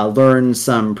learn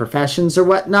some professions or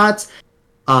whatnot?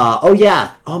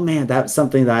 That's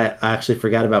something that I actually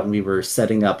forgot about when we were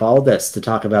setting up all this to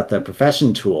talk about the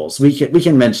profession tools. We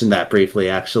can mention that briefly,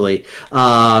 actually.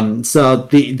 So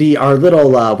our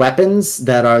little weapons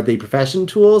that are the profession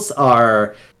tools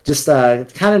are just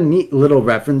kind of neat little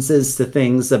references to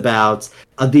things about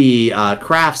the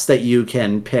crafts that you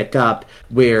can pick up,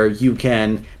 where you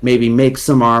can maybe make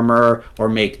some armor or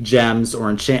make gems or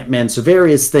enchantments or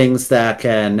various things that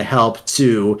can help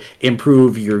to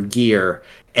improve your gear.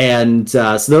 And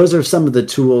so those are some of the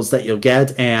tools that you'll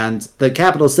get. And the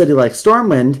capital city like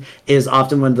Stormwind is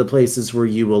often one of the places where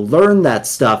you will learn that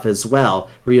stuff as well,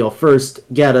 where you'll first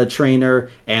get a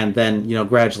trainer and then,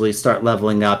 gradually start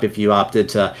leveling up if you opted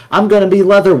to, I'm going to be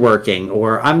leatherworking,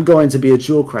 or I'm going to be a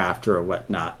jewel crafter or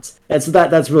whatnot. And so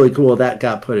that's really cool. That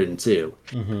got put in too.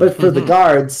 But for the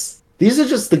guards, these are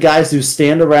just the guys who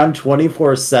stand around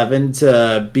 24/7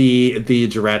 to be the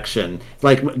direction.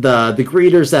 Like the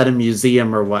greeters at a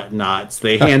museum or whatnot. So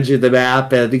they hand you the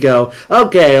map and they go,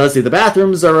 okay, let's see, the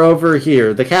bathrooms are over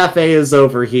here. The cafe is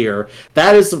over here.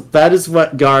 That is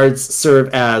what guards serve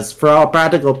as for all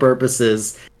practical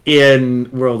purposes in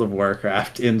World of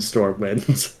Warcraft, in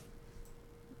Stormwind.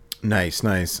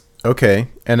 Nice. Okay.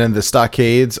 And then the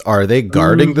stockades, are they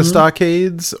guarding the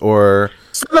stockades or?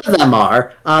 Some of them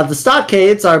are. The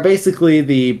stockades are basically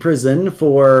the prison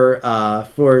for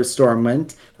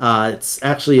Stormwind. It's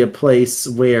actually a place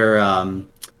where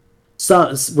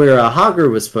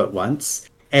Hogger was put once.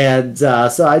 And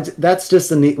that's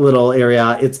just a neat little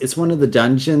area. It's one of the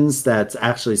dungeons that's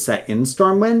actually set in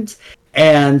Stormwind.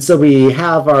 And so we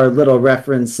have our little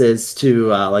references to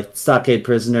like Stockade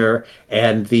Prisoner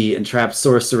and the Entrapped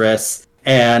Sorceress.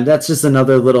 And that's just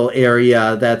another little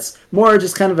area that's more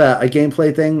just kind of a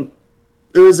gameplay thing.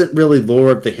 There isn't really lore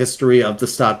of the history of the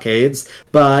stockades,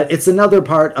 but it's another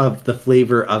part of the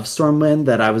flavor of Stormwind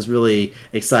that I was really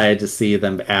excited to see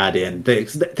them add in.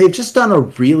 They've just done a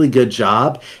really good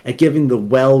job at giving the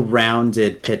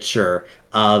well-rounded picture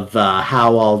of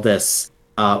how all this,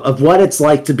 of what it's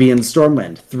like to be in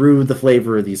Stormwind through the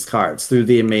flavor of these cards, through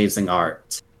the amazing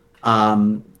art.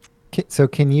 So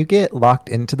can you get locked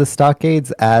into the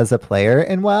stockades as a player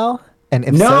in WoW? And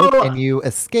if No. so, can you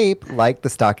escape like the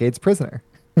stockades prisoner?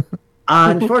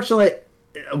 Unfortunately,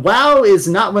 WoW is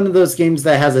not one of those games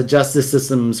that has a justice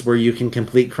systems where you can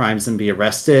complete crimes and be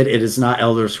arrested. It is not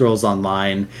Elder Scrolls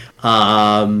Online.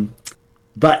 But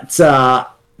that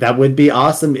would be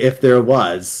awesome if there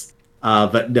was.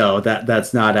 But no,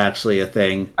 that's not actually a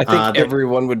thing. I think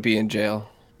everyone would be in jail.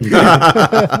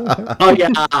 Oh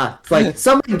yeah, it's like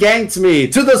someone ganked me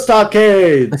to the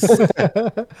stockades.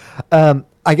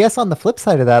 I guess on the flip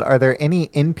side of that, are there any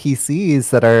NPCs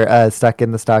that are stuck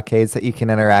in the stockades that you can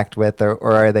interact with, or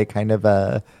are they kind of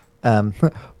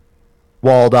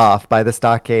walled off by the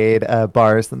stockade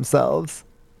bars themselves?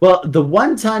 Well, the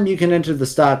one time you can enter the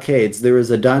stockades, there is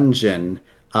a dungeon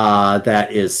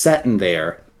that is set in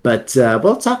there. But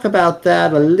we'll talk about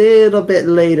that a little bit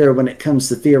later when it comes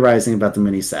to theorizing about the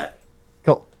mini set.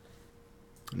 Cool.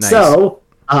 Nice. So,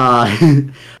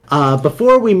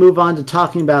 before we move on to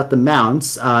talking about the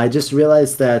mounts, I just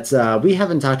realized that we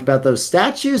haven't talked about those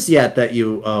statues yet that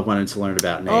you wanted to learn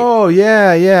about, Nate. Oh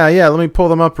yeah. Let me pull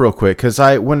them up real quick because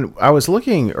when I was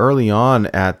looking early on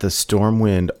at the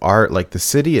Stormwind art, like the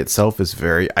city itself is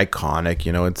very iconic.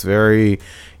 You know, it's very,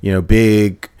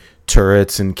 big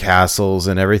turrets and castles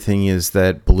and everything is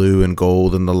that blue and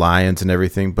gold and the lions and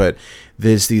everything. But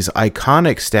there's these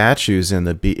iconic statues in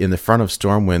the front of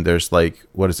Stormwind. There's like,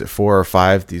 what is it, 4 or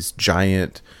 5 these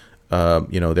giant,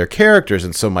 they're characters.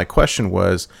 And so my question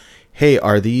was, hey,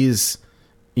 are these,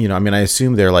 I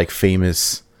assume they're like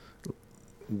famous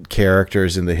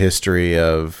characters in the history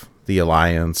of the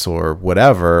Alliance or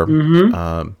whatever. Mm-hmm.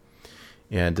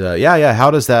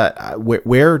 How does that?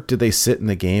 Where do they sit in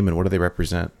the game, and what do they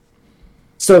represent?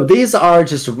 So these are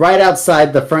just right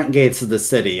outside the front gates of the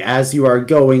city. As you are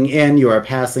going in, you are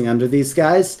passing under these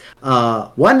guys.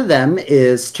 One of them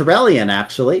is Terrellian,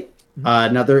 actually.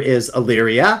 Another is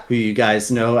Illyria, who you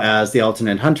guys know as the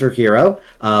alternate hunter hero,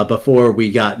 before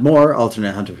we got more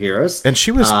alternate hunter heroes. And she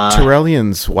was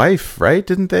Terrellian's wife, right?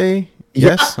 Didn't they? Yeah,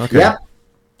 Yes? Okay. yeah.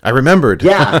 I remembered.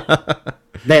 Yeah.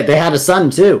 they had a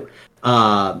son, too.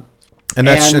 And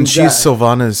she's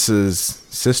Sylvanas'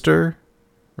 sister?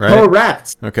 Right?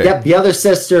 Correct. Okay. Yep. The other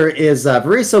sister is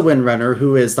Varisa Windrunner,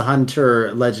 who is the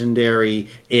hunter legendary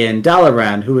in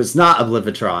Dalaran, who is not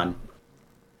Oblivitron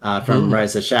from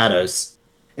Rise of Shadows.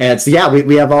 And so,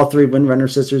 we have all 3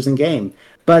 Windrunner sisters in game.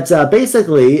 But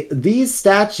basically, these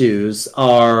statues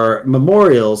are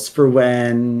memorials for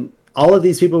when all of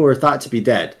these people were thought to be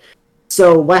dead.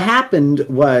 So what happened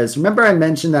was, remember I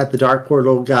mentioned that the Dark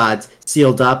Portal got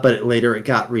sealed up, but later it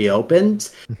got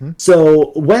reopened? Mm-hmm.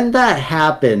 So when that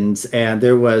happened, and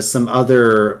there was some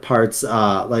other parts,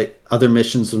 like other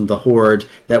missions from the Horde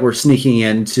that were sneaking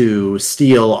in to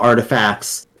steal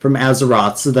artifacts from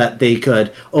Azeroth so that they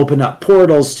could open up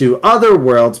portals to other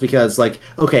worlds, because,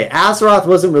 Azeroth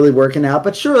wasn't really working out,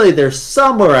 but surely there's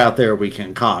somewhere out there we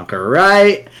can conquer,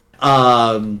 right?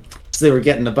 So they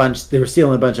were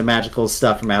stealing a bunch of magical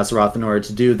stuff from Azeroth in order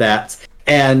to do that.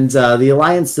 And the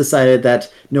Alliance decided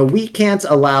that, no, we can't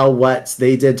allow what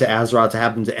they did to Azeroth to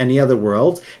happen to any other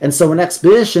world. And so an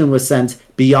expedition was sent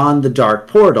beyond the Dark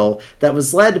Portal that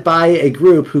was led by a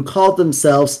group who called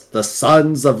themselves the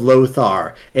Sons of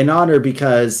Lothar, in honor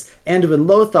because Anduin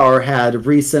Lothar had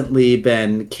recently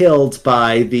been killed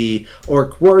by the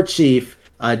Orc war chief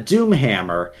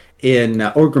Doomhammer in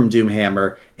Orgrim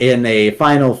Doomhammer in a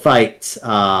final fight,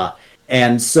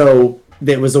 and so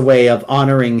it was a way of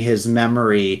honoring his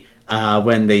memory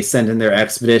when they sent in their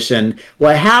expedition.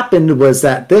 What happened was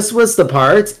that this was the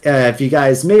part, if you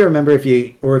guys may remember, if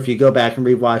you go back and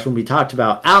rewatch when we talked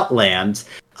about Outland,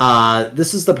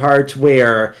 This is the part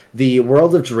where the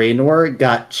world of Draenor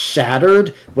got shattered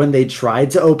when they tried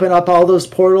to open up all those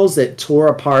portals. It tore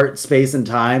apart space and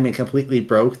time and completely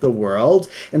broke the world.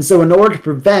 And so in order to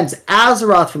prevent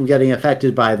Azeroth from getting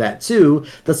affected by that too,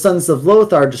 the Sons of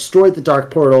Lothar destroyed the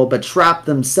Dark Portal but trapped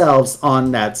themselves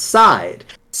on that side.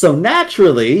 So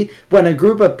naturally, when a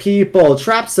group of people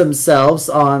traps themselves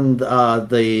on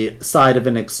the side of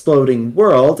an exploding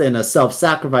world in a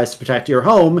self-sacrifice to protect your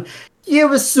home,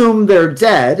 you assume they're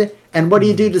dead. And what do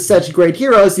you do to such great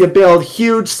heroes? You build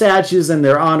huge statues in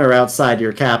their honor outside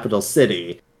your capital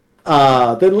city.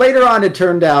 Then later on, it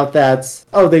turned out that,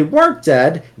 they weren't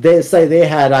dead. They say they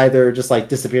had either just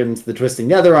disappeared into the Twisting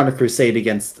Nether on a crusade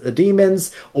against the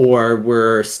demons, or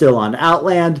were still on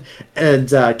Outland. And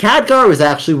Khadgar was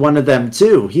actually one of them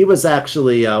too. He was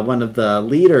actually one of the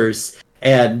leaders.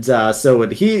 And so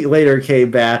when he later came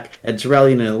back, and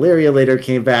Turellian and Illyria later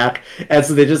came back, and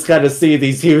so they just kind of see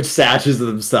these huge statues of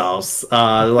themselves.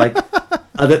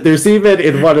 There's even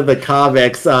in one of the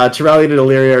comics, Turellian and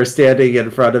Illyria are standing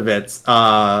in front of it.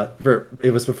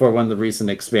 It was before one of the recent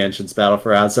expansions, Battle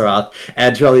for Azeroth,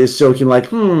 and Turellian is joking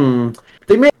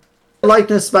they made a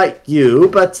likeness by you,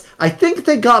 but I think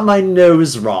they got my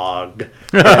nose wrong.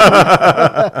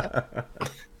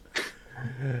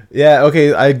 Yeah,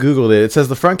 okay, I googled it. It says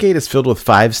the front gate is filled with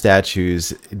 5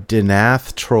 statues: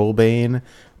 Dinath Trollbane,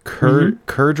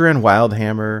 Kurdran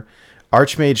Wildhammer,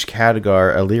 Archmage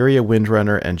Khadgar, Illyria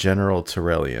Windrunner, and General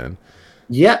Turellian.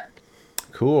 Yep.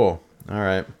 Cool. All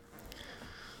right.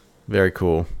 Very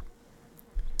cool.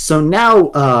 So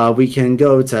now we can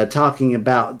go to talking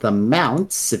about the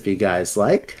mounts, if you guys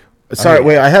like. Sorry,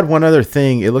 wait, I had one other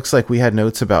thing. It looks like we had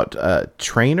notes about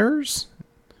trainers.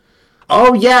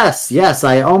 Oh, yes,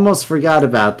 I almost forgot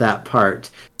about that part.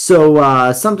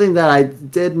 So something that I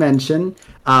did mention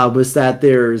was that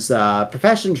there's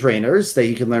profession trainers that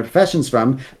you can learn professions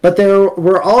from, but there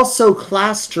were also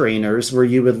class trainers where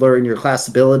you would learn your class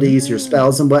abilities, your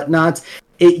spells, and whatnot.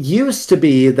 It used to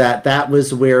be that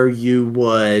was where you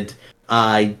would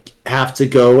have to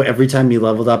go every time you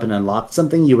leveled up and unlocked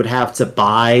something. You would have to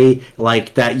buy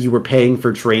that you were paying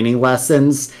for training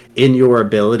lessons in your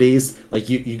abilities.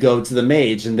 You go to the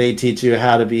mage and they teach you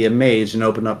how to be a mage and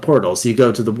open up portals. You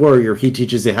go to the warrior, he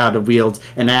teaches you how to wield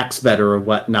an axe better or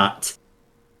whatnot.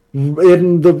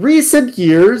 In the recent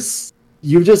years,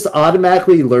 you just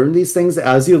automatically learn these things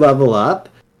as you level up.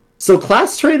 So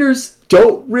class trainers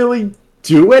don't really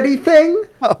do anything,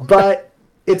 but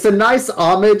it's a nice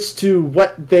homage to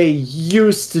what they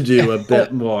used to do a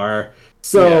bit more.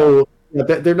 So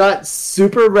they're not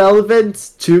super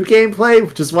relevant to gameplay,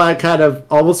 which is why I kind of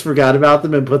almost forgot about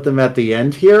them and put them at the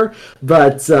end here.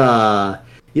 But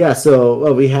so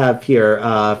what we have here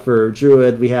for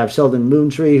Druid, we have Sheldon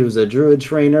Moontree, who's a Druid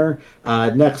trainer.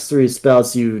 Next 3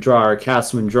 spells you draw are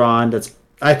cast when drawn.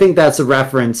 I think that's a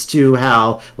reference to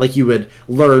how you would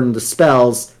learn the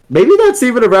spells. Maybe that's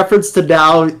even a reference to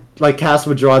now, cast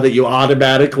withdraw, that you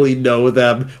automatically know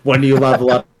them when you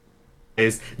level up.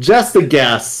 Just a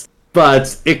guess,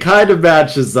 but it kind of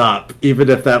matches up, even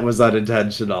if that was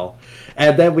unintentional.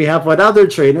 And then we have one other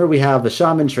trainer. We have the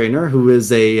Shaman trainer, who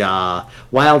is a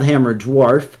Wildhammer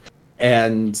dwarf.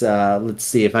 And let's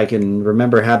see if I can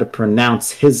remember how to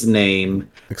pronounce his name.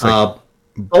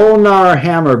 Bolnar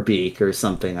Hammerbeak or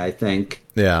something, I think.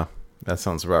 Yeah, that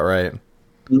sounds about right.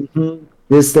 Mm-hmm.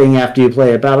 This thing, after you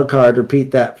play a battle card,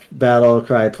 repeat that battle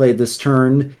cry played this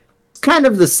turn. It's kind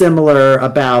of the similar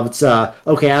about,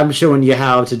 I'm showing you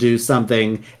how to do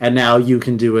something, and now you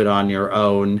can do it on your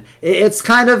own. It's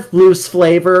kind of loose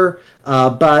flavor,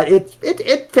 but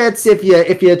it fits if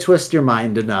you twist your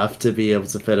mind enough to be able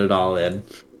to fit it all in.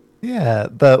 Yeah,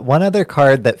 the one other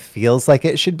card that feels like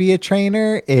it should be a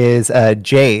trainer is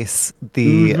Jace,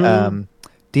 the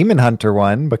Demon Hunter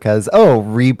one, because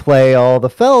replay all the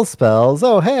Fel spells.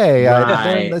 I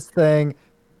learned this thing.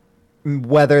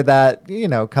 Whether that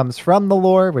comes from the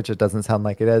lore, which it doesn't sound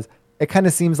like it is, it kind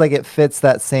of seems like it fits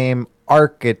that same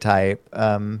archetype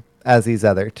as these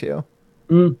other 2.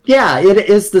 Yeah, it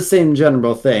is the same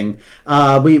general thing.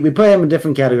 We put him in a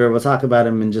different category. We'll talk about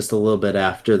him in just a little bit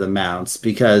after the mounts,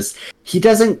 because he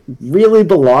doesn't really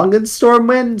belong in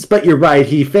Stormwind, but you're right,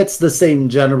 he fits the same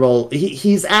general...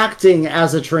 He's acting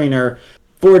as a trainer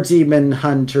for Demon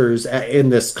Hunters in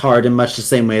this card in much the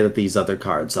same way that these other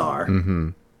cards are. Mm-hmm.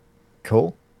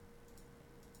 Cool.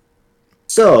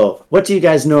 So, what do you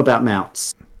guys know about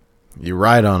mounts? You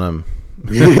ride on them.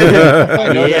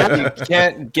 I know that you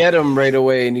can't get them right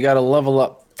away, and you got to level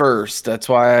up first. That's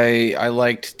why I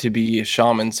liked to be a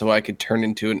shaman, so I could turn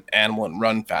into an animal and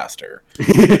run faster.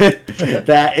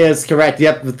 That is correct.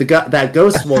 Yep, with that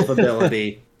Ghost Wolf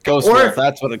ability. Ghost Or Wolf, if-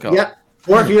 that's what it calls. Yep.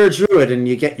 Or if you're a druid and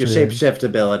you get your shapeshift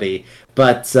ability.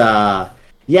 But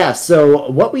yeah,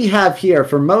 so what we have here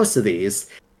for most of these,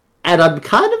 and I'm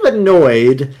kind of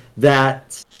annoyed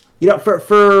that,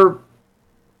 for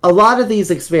a lot of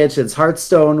these expansions,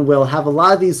 Hearthstone will have a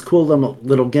lot of these cool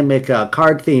little gimmick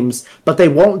card themes, but they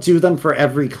won't do them for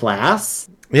every class.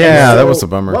 Yeah, And that so was a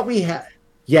bummer. What we have,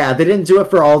 yeah, they didn't do it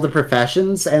for all the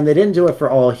professions, and they didn't do it for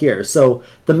all here. So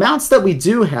the mounts that we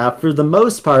do have, for the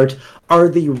most part, are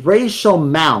the racial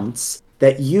mounts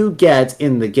that you get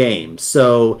in the game.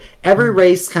 So every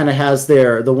race kind of has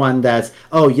the one that's,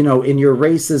 in your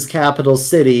race's capital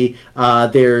city,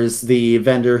 there's the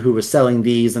vendor who was selling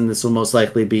these, and this will most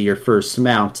likely be your first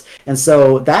mount. And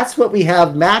so that's what we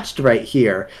have matched right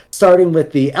here. Starting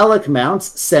with the Elec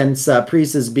mounts, since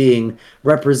Priest is being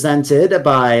represented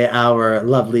by our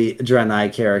lovely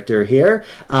Draenei character here.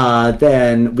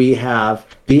 Then we have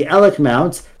the Elec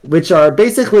mount, which are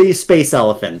basically space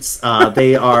elephants.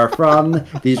 They are from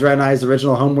the Draenei's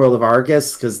original homeworld of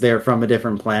Argus, because they're from a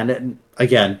different planet.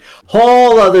 Again,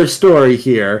 whole other story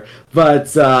here,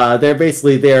 but they're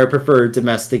basically their preferred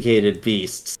domesticated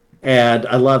beasts. And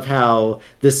I love how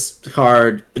this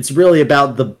card, it's really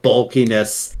about the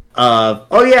bulkiness of,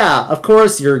 of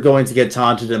course you're going to get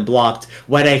taunted and blocked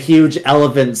when a huge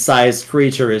elephant-sized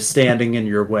creature is standing in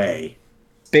your way.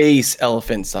 Space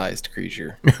elephant-sized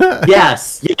creature.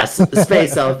 yes,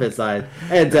 space elephant sized,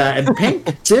 and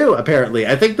pink too. Apparently,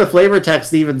 I think the flavor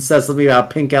text even says something about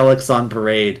pink Alex on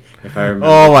parade. If I remember.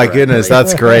 Oh my correctly. goodness,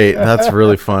 that's great. That's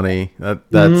really funny.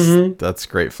 That's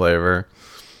great flavor.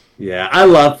 Yeah, I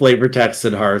love flavor text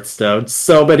in Hearthstone.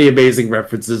 So many amazing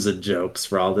references and jokes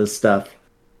for all this stuff.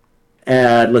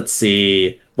 And let's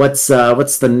see, what's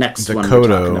the next one we're Kodo.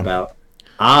 talking about?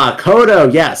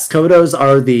 Kodo, yes. Kodos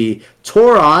are the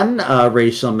Tauron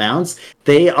racial mounts.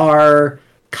 They are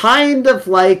kind of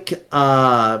like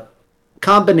a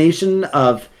combination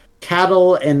of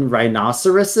cattle and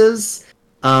rhinoceroses.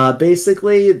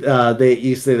 Basically,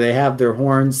 they have their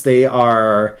horns. They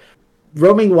are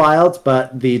roaming wild,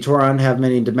 but the Tauron have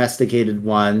many domesticated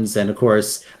ones, and of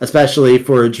course, especially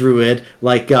for a druid,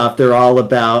 they're all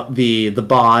about the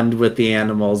bond with the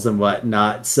animals and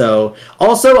whatnot. So,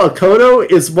 also, a Kodo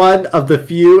is one of the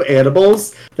few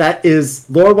animals that is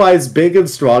lore-wise big and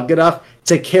strong enough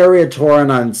to carry a Tauron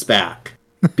on its back,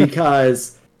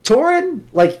 because Tauron,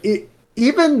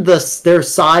 even their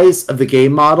size of the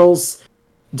game models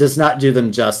does not do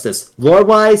them justice.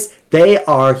 Lore-wise, they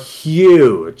are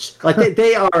huge.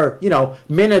 They are,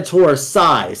 minotaur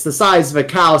size, the size of a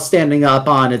cow standing up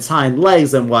on its hind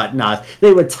legs and whatnot.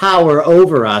 They would tower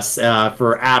over us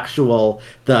for actual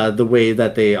the way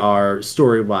that they are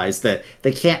story-wise. That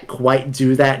they can't quite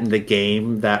do that in the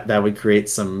game. That would create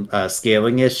some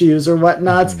scaling issues or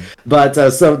whatnot. Mm-hmm.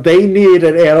 But so they need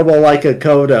an animal like a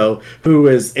Kodo who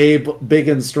is big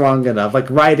and strong enough,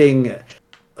 riding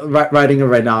a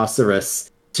rhinoceros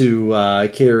to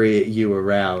carry you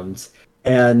around.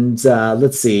 And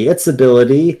let's see, its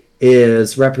ability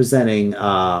is representing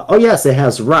it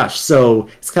has rush, so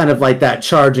it's kind of like that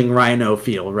charging rhino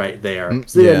feel right there.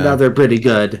 So another pretty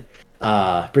good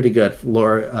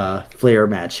lore flare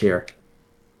match here.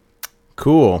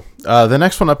 Cool. The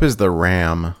next one up is the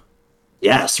Ram.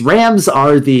 Yes, rams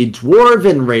are the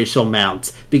dwarven racial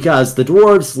mount, because the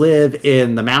dwarves live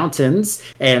in the mountains,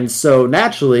 and so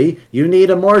naturally you need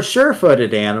a more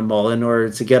sure-footed animal in order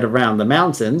to get around the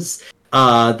mountains.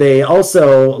 They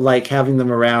also like having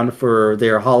them around for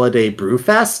their holiday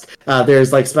brewfest. There's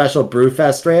special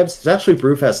brewfest rams. There's actually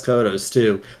brewfest Kodos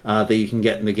too that you can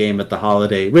get in the game at the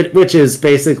holiday, which is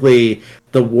basically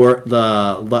the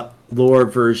lore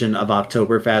version of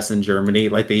Oktoberfest in Germany.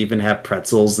 They even have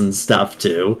pretzels and stuff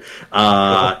too.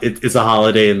 It's a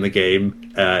holiday in the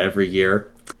game every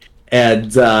year.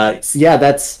 And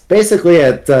that's basically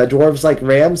it. Dwarves like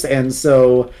rams, and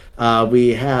so we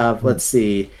have, let's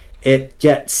see, it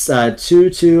gets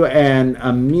 2/2 and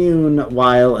immune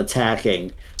while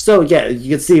attacking. So yeah,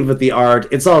 you can see with the art,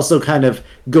 it's also kind of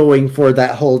going for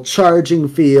that whole charging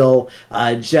feel,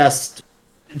 just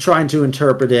trying to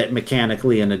interpret it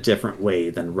mechanically in a different way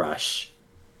than Rush.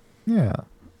 Yeah.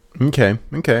 Okay,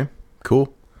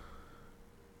 cool.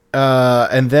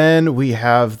 And then we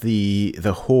have the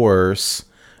horse.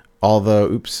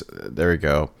 Although, there we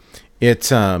go. It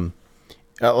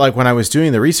when I was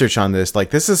doing the research on this,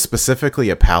 this is specifically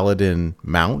a paladin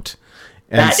mount.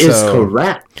 And that is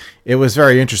correct. It was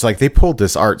very interesting. They pulled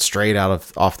this art straight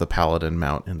off the paladin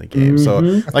mount in the game.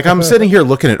 Mm-hmm. So I'm sitting here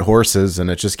looking at horses, and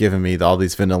it's just giving me all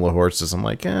these vanilla horses. I'm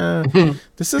like,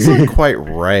 this isn't quite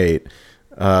right.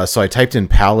 So I typed in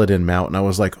paladin mount, and I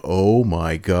was like, oh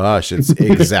my gosh, it's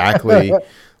exactly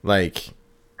Like,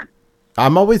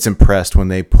 I'm always impressed when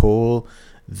they pull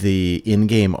the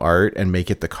in-game art and make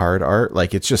it the card art.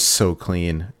 Like, it's just so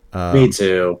clean. Me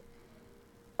too.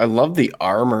 I love the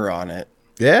armor on it.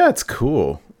 Yeah, it's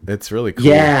cool. It's really cool.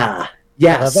 Yeah.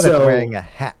 I love that it's wearing a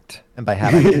hat, and by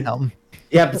hat I mean helm.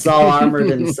 Yep, it's all armored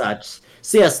and such.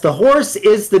 So yes, the horse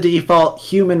is the default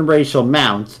human racial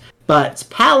mount, but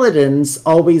paladins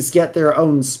always get their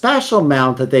own special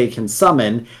mount that they can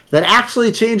summon that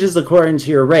actually changes according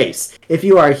to your race. If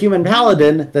you are a human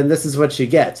paladin, then this is what you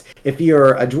get. If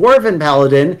you're a dwarven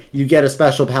paladin, you get a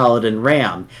special paladin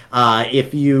ram.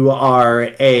 If you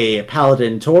are a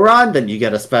paladin Tauron, then you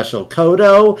get a special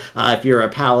Kodo. If you're a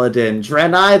paladin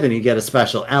Draenei, then you get a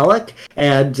special Elec.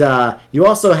 And you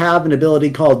also have an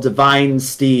ability called Divine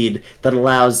Steed that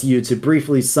allows you to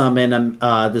briefly summon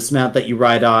this mount that you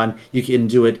ride on. You can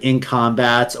do it in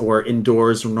combat or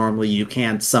indoors, where normally you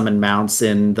can't summon mounts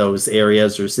in those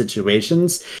areas or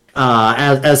situations.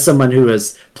 As someone who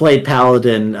has played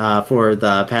Paladin for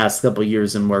the past couple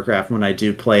years in Warcraft, when I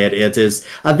do play it, it is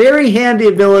a very handy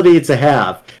ability to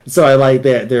have. So I like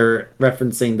that they're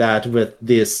referencing that with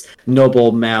this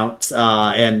noble mount,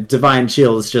 and Divine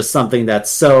Shield is just something that's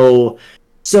so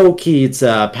key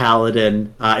to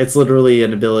Paladin. It's literally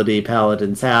an ability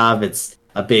Paladins have. It's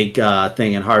a big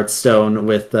thing in Hearthstone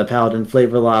with the Paladin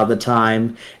flavor a lot of the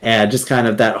time, and just kind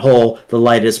of that whole the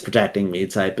light is protecting me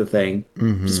type of thing.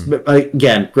 Just,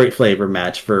 again, great flavor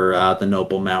match for the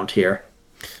noble mount here.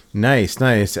 Nice.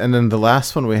 And then the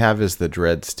last one we have is the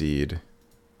Dreadsteed.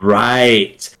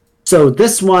 Right. So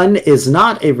this one is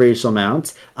not a racial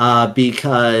mount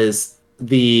because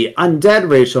the undead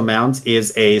racial mount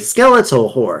is a skeletal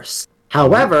horse.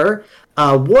 However,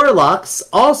 warlocks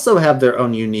also have their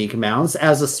own unique mounts.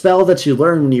 As a spell that you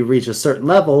learn when you reach a certain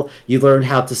level, you learn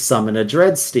how to summon a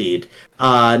Dreadsteed.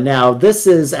 Now, this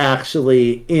is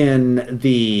actually in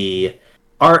the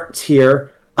art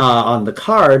here on the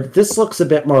card. This looks a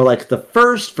bit more like the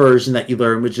first version that you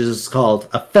learn, which is called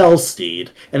a Fellsteed,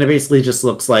 and it basically just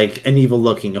looks like an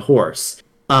evil-looking horse.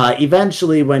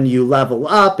 Eventually, when you level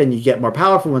up and you get more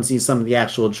powerful ones, you summon the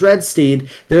actual Dreadsteed.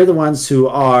 They're the ones who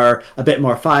are a bit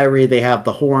more fiery. They have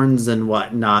the horns and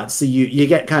whatnot. So you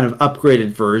get kind of upgraded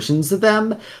versions of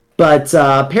them. But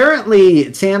apparently,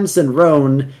 Tamsin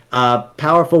Roan,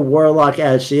 powerful warlock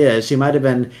as she might have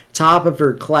been top of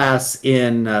her class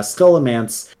in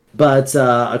Scholomance. But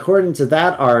according to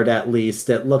that art, at least,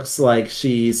 it looks like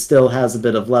she still has a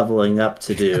bit of leveling up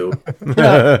to do.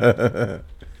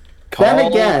 Then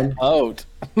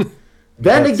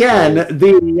again,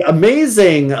 the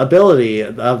amazing ability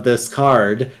of this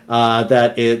card,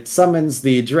 that it summons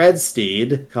the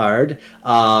Dreadsteed card.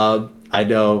 I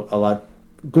know a lot.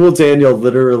 Ghoul Daniel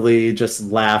literally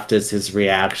just laughed as his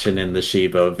reaction in the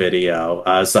Shibo video.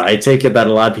 So I take it that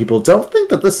a lot of people don't think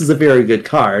that this is a very good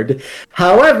card.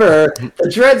 However, the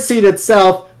Dreadsteed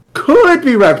itself could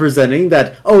be representing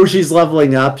that, she's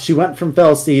leveling up, she went from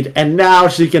Fellsteed, and now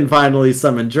she can finally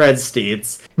summon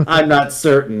Dreadsteeds. I'm not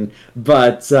certain,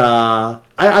 but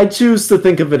I choose to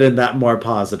think of it in that more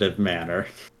positive manner.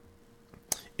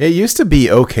 It used to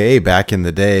be okay back in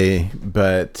the day,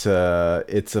 but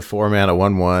it's a 4-mana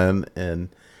 1/1, and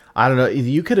I don't know,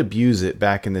 you could abuse it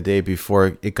back in the day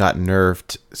before it got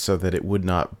nerfed so that it would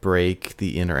not break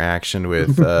the interaction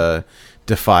with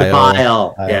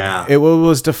Defile. Yeah. It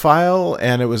was Defile,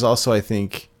 and it was also, I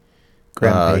think,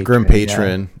 Grim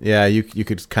Patron. Yeah, you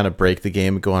could kind of break the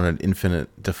game and go on an infinite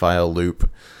Defile loop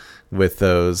with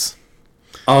those.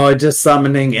 Just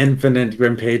summoning infinite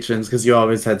Grim Patrons because you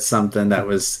always had something that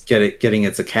was getting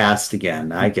it to cast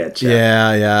again. I get you.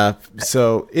 Yeah.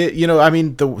 So,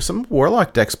 some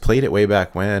Warlock decks played it way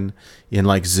back when in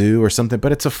like Zoo or something,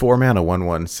 but it's a 4-mana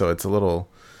 1/1, so it's a little...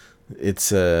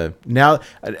 It's now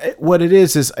what it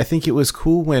is I think it was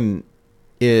cool when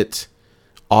it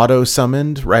auto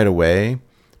summoned right away,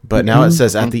 but now it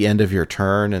says at the end of your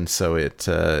turn, and so it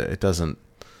doesn't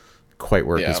quite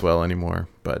work as well anymore.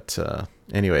 But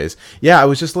anyways, I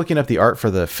was just looking up the art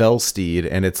for the Fellsteed,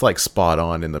 and it's like spot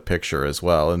on in the picture as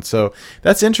well. And so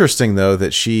that's interesting though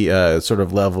that she sort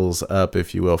of levels up,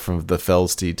 if you will, from the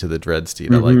Fellsteed to the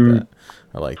Dreadsteed.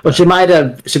 I like that. Well, she might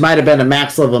have been a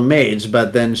max level mage,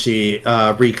 but then she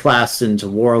reclassed into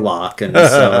warlock, and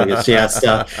so I guess she has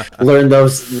to learn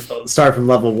those, start from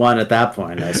level 1 at that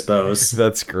point, I suppose.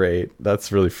 That's great.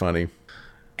 That's really funny.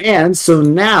 And so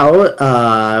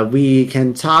now we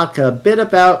can talk a bit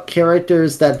about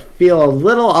characters that feel a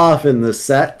little off in the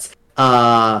set,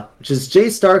 which is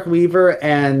Jace Darkweaver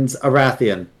and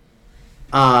Arathian.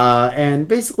 And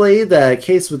basically the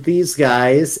case with these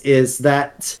guys is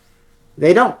that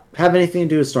they don't have anything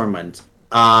to do with Stormwind.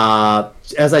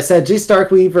 As I said, Jace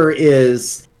Darkweaver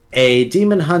is a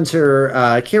demon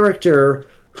hunter character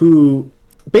who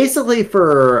basically,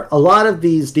 for a lot of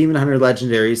these demon hunter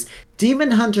legendaries,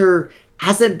 demon hunter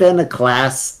hasn't been a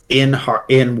class in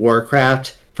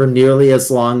Warcraft for nearly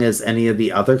as long as any of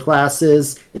the other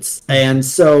classes. And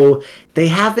so they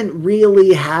haven't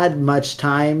really had much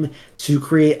time to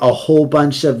create a whole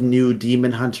bunch of new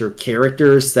demon hunter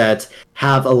characters that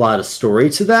have a lot of story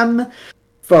to them.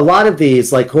 For a lot of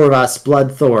these, like Corvus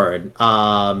Bloodthorn,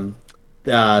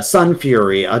 Sun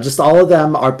Fury, just all of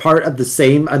them are part of the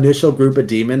same initial group of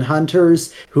demon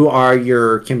hunters who are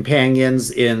your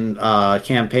companions in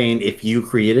campaign if you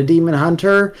create a demon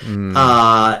hunter.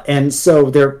 And so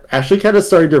they're actually kind of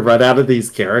starting to run out of these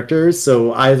characters.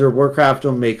 So either Warcraft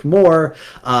will make more,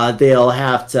 they'll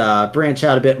have to branch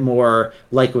out a bit more,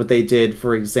 like what they did,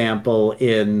 for example,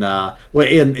 in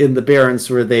the Barrens,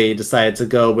 where they decided to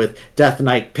go with Death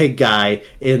Knight Pig Guy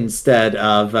instead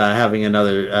of having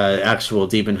another actual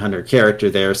demon hunter character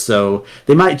there. So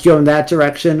they might go in that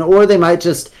direction, or they might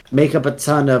just make up a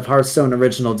ton of Hearthstone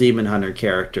original demon hunter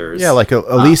characters. Yeah, like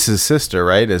Elise's sister,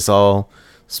 right? Is all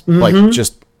like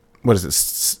just, what is it?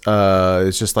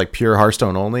 It's just like pure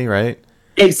Hearthstone only, right?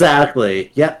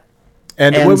 Exactly. Yep.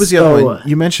 And what was the other one?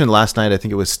 You mentioned last night, I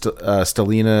think it was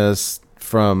Stelina's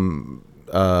from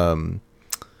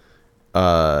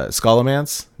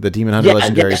Scholomance, the demon hunter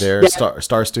legendary there.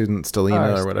 Star Student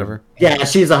Stelina or whatever. Yeah,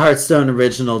 she's a Hearthstone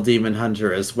original demon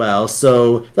hunter as well.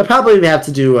 So they'll probably have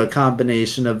to do a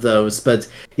combination of those. But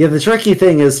yeah, the tricky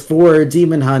thing is for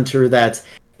demon hunter that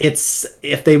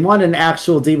if they want an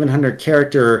actual demon hunter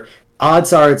character,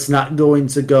 odds are it's not going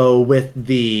to go with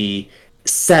the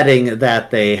setting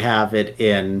that they have it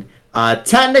in.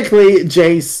 Technically,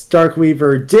 Jace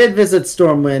Darkweaver did visit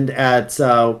Stormwind at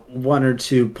 1 or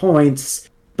 2 points,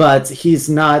 but he's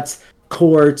not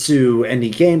core to any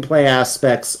gameplay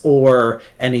aspects or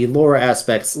any lore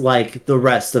aspects like the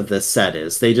rest of this set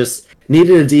is. They just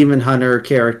needed a demon hunter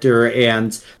character,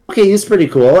 and okay, he's pretty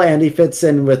cool, and he fits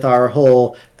in with our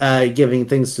whole giving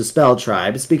things to spell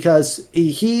tribes, because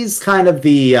he's kind of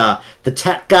the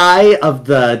tech guy of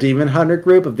the demon hunter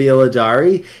group of the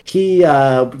Illidari. He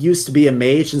used to be a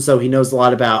mage, and so he knows a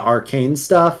lot about arcane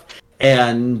stuff,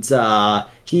 and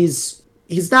he's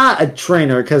not a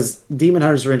trainer, because demon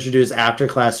hunters were introduced after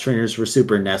class trainers were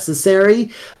super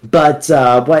necessary, but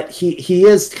what he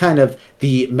is kind of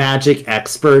the magic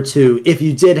expert who, if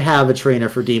you did have a trainer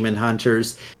for demon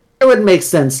hunters, it would make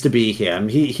sense to be him.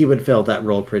 He would fill that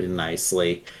role pretty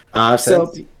nicely.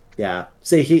 So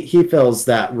he fills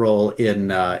that role in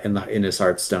his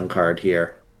Hearthstone card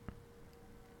here.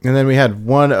 And then we had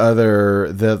one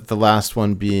other, the last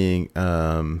one being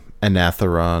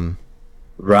Anatheron.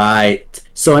 Right.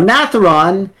 So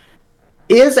Anatheron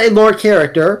is a lore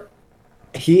character.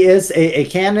 He is a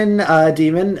canon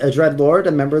demon, a Dreadlord,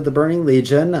 a member of the Burning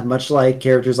Legion, much like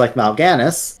characters like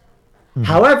Mal'Ganis.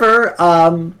 However,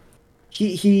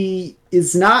 he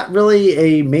is not really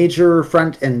a major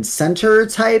front and center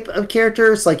type of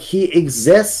character. It's like he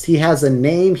exists, he has a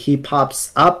name, he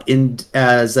pops up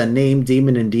as a named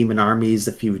demon in demon armies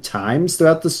a few times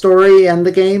throughout the story and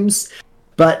the games.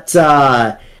 But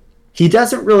he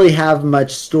doesn't really have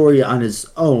much story on his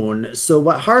own. So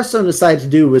what Hearthstone decided to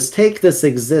do was take this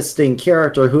existing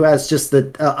character who has just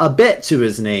a bit to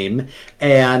his name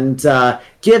and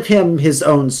give him his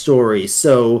own story.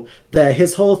 So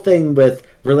his whole thing with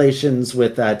relations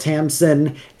with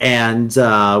Tamsin and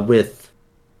with...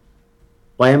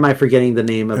 Why am I forgetting the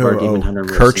name of our Demon Hunter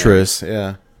mercenary? Kurtrus,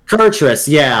 yeah. Kurtrus,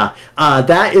 yeah.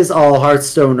 That is all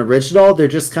Hearthstone original. They're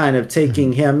just kind of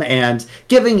taking him and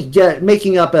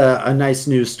making up a nice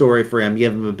new story for him,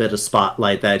 give him a bit of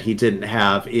spotlight that he didn't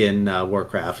have in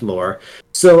Warcraft lore.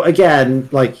 So again,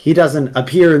 like, he doesn't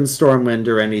appear in Stormwind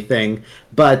or anything,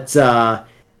 but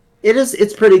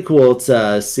it's pretty cool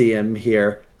to see him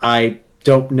here. I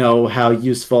don't know how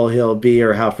useful he'll be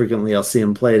or how frequently I'll see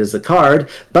him played as a card,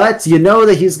 but you know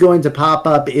that he's going to pop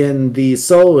up in the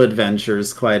solo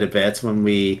adventures quite a bit when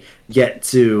we get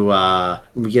to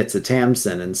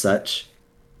Tamsin and such.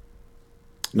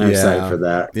 And I'm excited for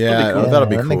that. Yeah, that'll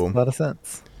be cool. That makes a lot of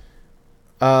sense.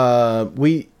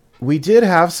 We did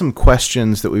have some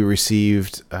questions that we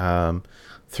received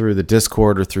through the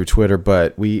Discord or through Twitter,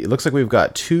 but it looks like we've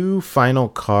got 2 final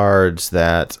cards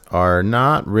that are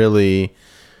not really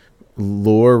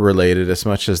lore related as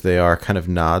much as they are kind of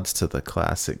nods to the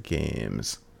classic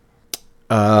games.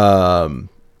 That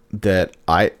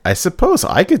I suppose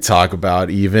I could talk about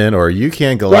even, or you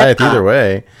can, Goliath, either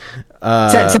way.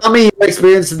 Tell me your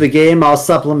experience of the game. I'll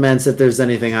supplement if there's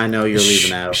anything I know you're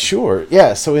leaving out. Sure.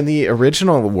 Yeah. So in the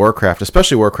original Warcraft,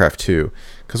 especially Warcraft 2,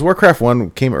 because Warcraft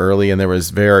 1 came early and there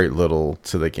was very little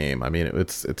to the game. I mean,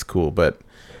 it's cool, but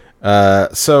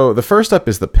so the first up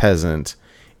is the Peasant,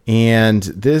 and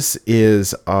this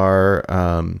is our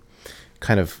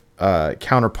kind of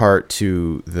counterpart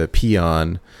to the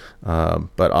Peon,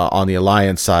 but on the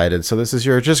Alliance side. And so this is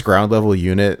your just ground level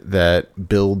unit that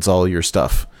builds all your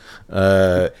stuff.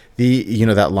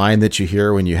 That line that you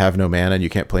hear when you have no mana and you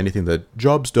can't play anything, the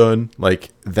job's done, like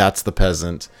that's the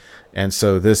Peasant. And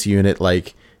so this unit,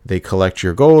 like, they collect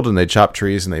your gold and they chop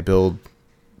trees and they build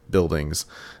buildings.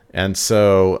 And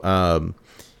so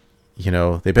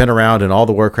they've been around in all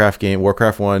the Warcraft game,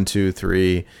 Warcraft 1, 2,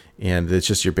 3, and it's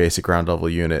just your basic ground level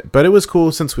unit. But it was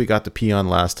cool since we got the Peon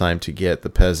last time to get the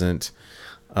Peasant.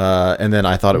 And then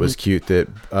I thought it was cute that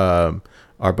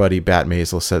our buddy Bat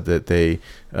Maisel said that they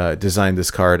designed this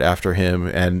card after him,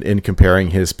 and in comparing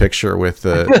his picture with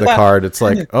the card, it's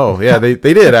like, oh yeah, they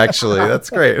did actually. That's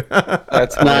great.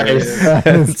 That's nice.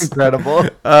 That's incredible.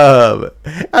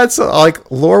 And so,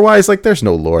 like, lore wise, like, there's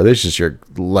no lore. There's just your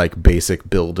like basic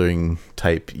building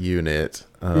type unit.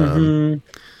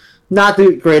 Not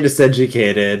the greatest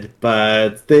educated,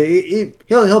 but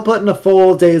he'll put in a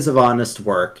full days of honest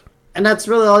work, and that's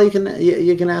really all you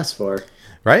can ask for.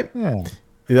 Right? Yeah.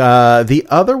 The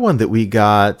other one that we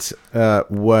got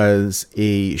was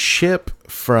a ship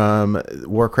from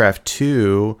Warcraft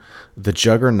 2, the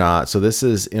Juggernaut. So this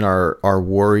is in our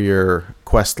warrior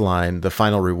quest line. The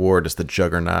final reward is the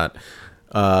Juggernaut.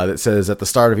 That says, at the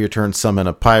start of your turn, summon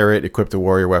a pirate, equip the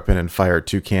warrior weapon, and fire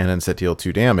 2 cannons that deal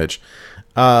 2 damage.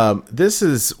 This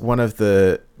is one of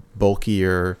the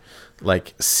bulkier,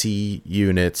 like, C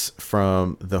units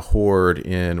from the Horde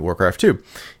in Warcraft 2.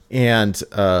 And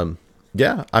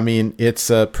yeah, I mean,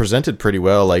 it's presented pretty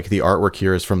well. Like, the artwork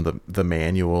here is from the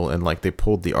manual, and like they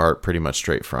pulled the art pretty much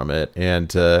straight from it.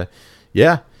 And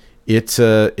yeah,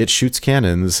 it shoots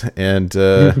cannons, and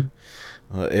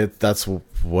that's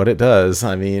what it does.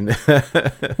 I mean,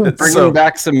 bringing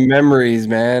back some memories,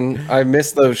 man. I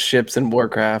miss those ships in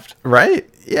Warcraft. Right?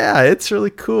 Yeah, it's really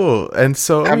cool. And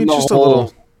so I mean, just a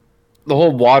little. The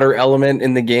whole water element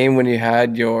in the game, when you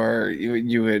had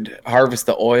you would harvest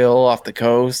the oil off the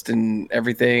coast and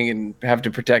everything and have to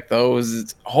protect those.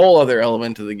 It's a whole other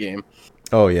element to the game.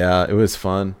 Oh yeah, it was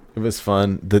fun. It was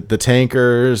fun. The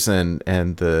tankers and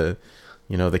the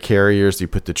the carriers you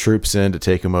put the troops in to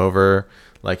take them over.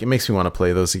 Like, it makes me want to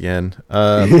play those again.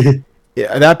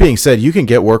 Yeah, that being said, you can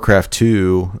get Warcraft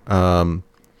 2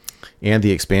 and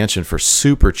the expansion for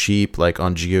super cheap, like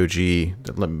on GOG, $5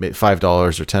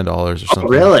 or $10 or something. Oh,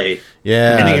 really?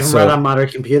 Yeah. And you can run on modern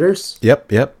computers?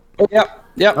 Yep. Yep. Oh,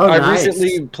 I nice.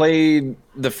 recently played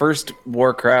the first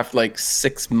Warcraft like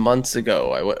 6 months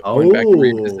ago. I went back and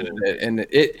revisited it, and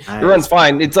it runs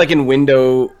fine. It's like in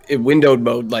windowed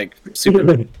mode, like super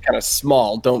kind of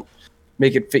small. Don't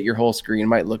make it fit your whole screen. It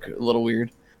might look a little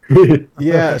weird.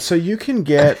 Yeah, so you can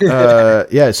get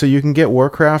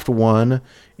Warcraft 1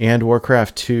 and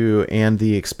Warcraft 2 and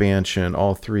the expansion,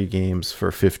 all 3 games, for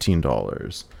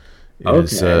 $15.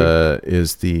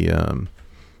 Is the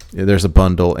there's a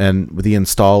bundle, and the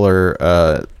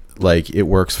installer like, it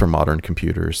works for modern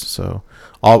computers. So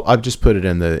I've just put it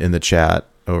in the chat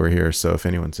over here, so if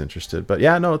anyone's interested. But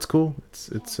yeah, no, it's cool.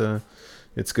 It's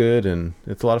good, and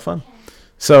it's a lot of fun.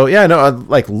 So yeah, no,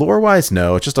 like, lore wise,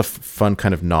 no, it's just a fun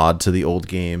kind of nod to the old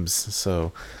games.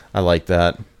 So I like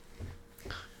that.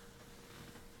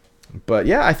 But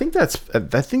yeah, I think that's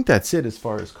it as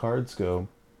far as cards go.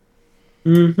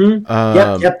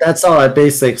 Yep, that's all our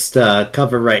basics to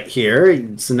cover right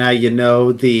here. So now you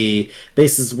know the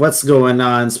basis of what's going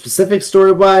on specific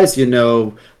story-wise. You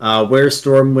know where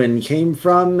Stormwind came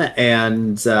from,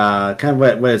 and kind of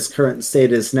what its current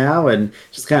state is now, and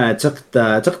just kind of took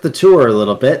the tour a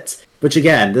little bit. Which,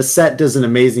 again, this set does an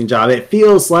amazing job. It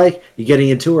feels like you're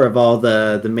getting a tour of all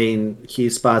the main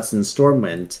key spots in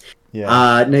Stormwind.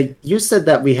 Yeah. Now, you said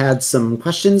that we had some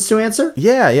questions to answer?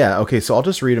 Yeah. Okay, so I'll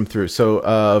just read them through.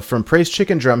 So from Praise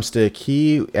Chicken Drumstick,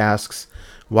 he asks,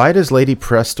 why does Lady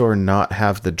Prestor not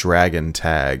have the dragon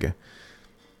tag?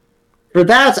 For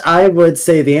that, I would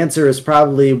say the answer is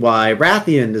probably why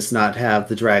Rathian does not have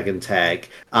the dragon tag.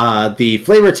 The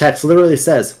flavor text literally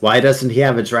says, why doesn't he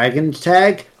have a dragon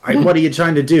tag? What are you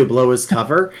trying to do, blow his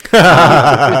cover?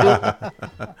 They're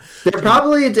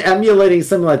probably emulating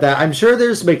something like that. I'm sure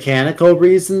there's mechanical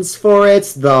reasons for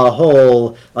it. The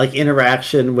whole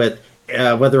interaction with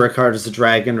whether a card is a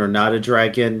dragon or not a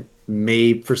dragon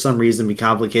may, for some reason, be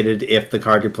complicated if the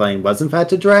card you're playing was in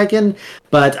fact a dragon.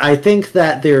 But I think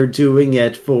that they're doing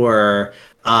it for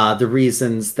the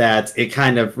reasons that it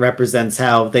kind of represents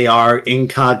how they are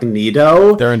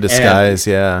incognito. They're in disguise,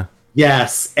 yeah.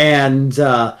 Yes, and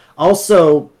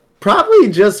also probably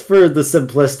just for the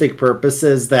simplistic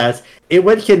purposes that it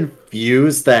would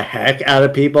confuse the heck out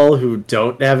of people who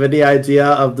don't have any idea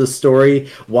of the story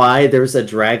why there's a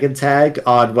dragon tag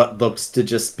on what looks to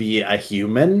just be a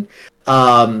human.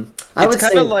 It's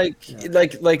kind of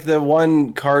like the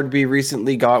one card we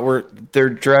recently got where they're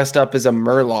dressed up as a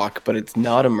Murloc, but it's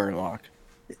not a Murloc.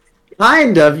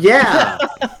 Kind of, yeah.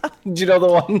 Did you know the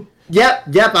one? Yep.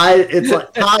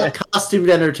 It's like costumed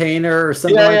entertainer or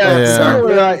something like that.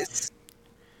 Yeah.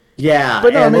 Yeah,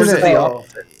 But no, I and mean, there's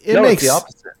it No, makes it's the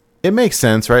opposite. it makes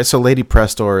sense, right? So Lady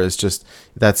Prestor is just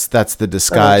that's the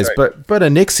disguise, right. but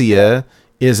Onyxia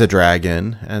is a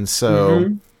dragon, and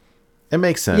so it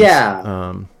makes sense.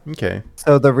 Yeah. Okay.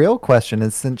 So the real question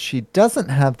is, since she doesn't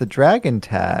have the dragon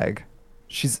tag,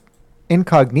 she's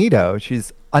incognito,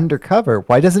 she's undercover.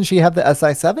 Why doesn't she have the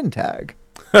SI7 tag?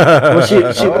 Well,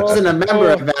 she wasn't a member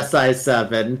of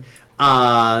SI7,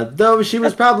 though she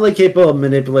was probably capable of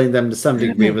manipulating them to some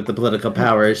degree with the political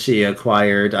power she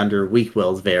acquired under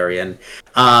Weak-Willed Varian.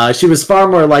 She was far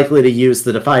more likely to use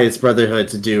the Defiance Brotherhood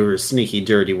to do her sneaky,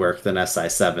 dirty work than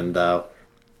SI7, though.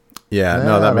 Yeah,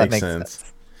 no, that makes sense.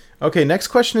 Okay, next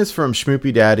question is from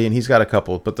Schmoopy Daddy, and he's got a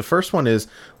couple. But the first one is,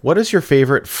 what is your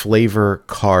favorite flavor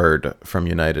card from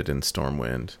United in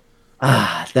Stormwind?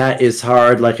 That is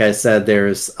hard. Like I said,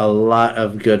 there's a lot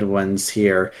of good ones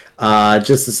here.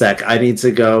 Just a sec. I need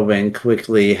to go and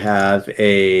quickly have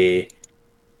a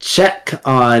check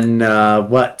on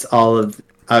what all of...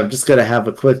 I'm just going to have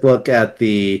a quick look at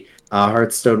the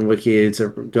Hearthstone wiki to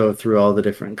go through all the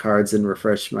different cards and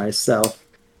refresh myself.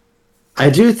 I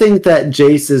do think that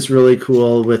Jace is really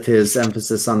cool with his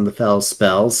emphasis on the fell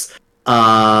spells.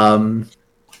 I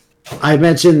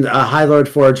mentioned High Lord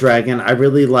for Dragon. I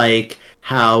really like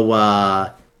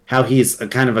how he's a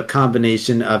kind of a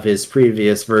combination of his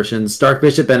previous versions. Dark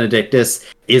Bishop Benedictus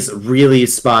is really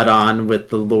spot on with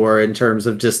the lore in terms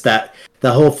of just that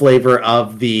the whole flavor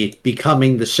of the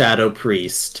becoming the Shadow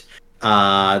Priest.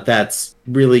 That's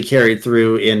really carried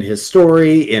through in his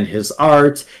story, in his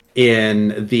art,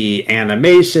 in the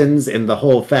animations, in the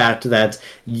whole fact that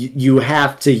you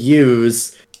have to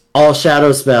use all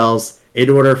shadow spells in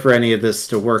order for any of this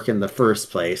to work in the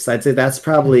first place. I'd say that's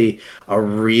probably a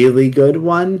really good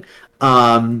one.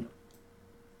 Lothar,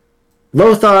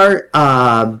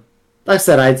 like I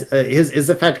said, his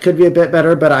effect could be a bit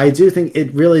better, but I do think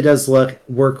it really does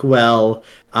work well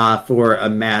for a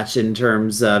match in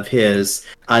terms of his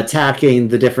attacking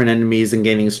the different enemies and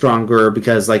gaining stronger,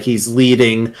 because like he's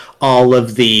leading all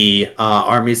of the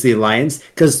armies of the Alliance.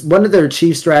 Because one of their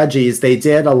chief strategies, they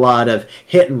did a lot of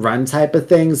hit and run type of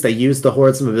things. They used the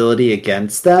Horde's mobility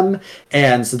against them,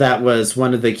 and so that was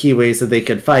one of the key ways that they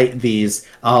could fight these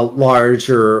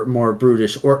larger, more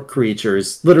brutish orc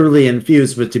creatures, literally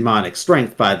infused with demonic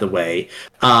strength, by the way.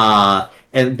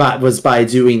 Was by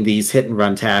doing these hit and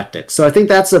run tactics. So I think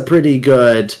that's a pretty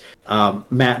good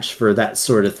match for that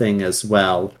sort of thing as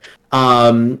well.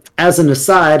 As an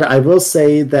aside, I will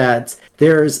say that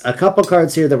there's a couple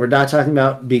cards here that we're not talking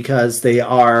about because they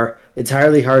are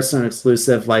entirely Hearthstone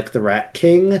exclusive, like the Rat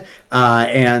King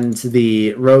and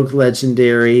the Rogue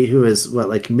Legendary, who is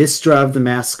Mystra of the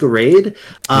Masquerade.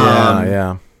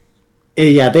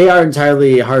 Yeah, they are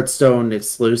entirely Hearthstone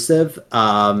exclusive,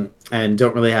 and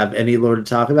don't really have any lore to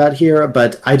talk about here,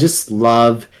 but I just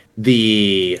love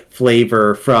the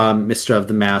flavor from Mystra of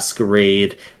the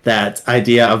Masquerade, that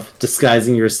idea of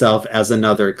disguising yourself as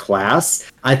another class.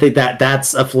 I think that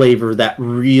that's a flavor that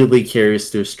really carries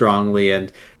through strongly,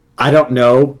 and I don't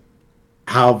know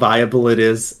how viable it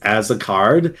is as a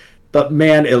card, but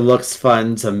man, it looks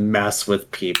fun to mess with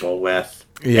people with.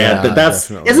 Yeah,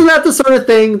 definitely. Isn't that the sort of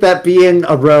thing that being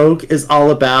a rogue is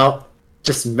all about?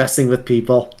 Just messing with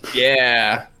people.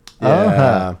 Yeah.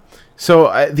 Yeah.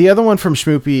 So the other one from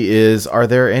Schmoopy is, are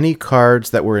there any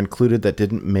cards that were included that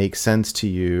didn't make sense to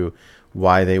you,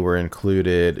 why they were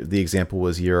included? The example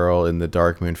was Ural in the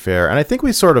Darkmoon Faire. And I think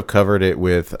we sort of covered it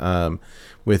with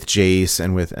Jace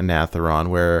and with Anatheron,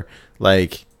 where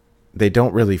like they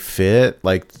don't really fit.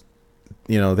 Like,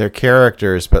 you know, they're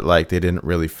characters, but like they didn't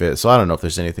really fit. So I don't know if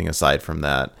there's anything aside from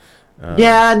that.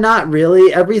 Yeah, not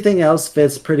really. Everything else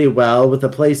fits pretty well with a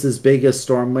place as big as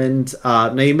Stormwind.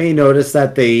 Now you may notice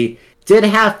that they did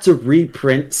have to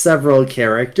reprint several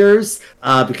characters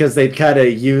because they'd kind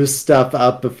of used stuff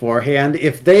up beforehand.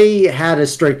 If they had a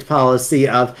strict policy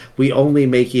of we only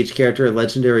make each character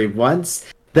legendary once,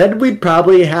 then we'd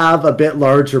probably have a bit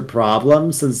larger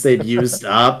problem since they'd used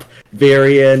up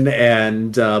Varian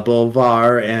and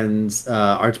Bolvar and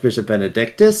Archbishop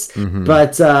Benedictus.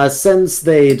 But since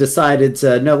they decided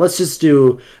to, no, let's just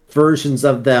do versions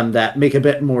of them that make a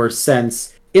bit more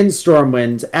sense in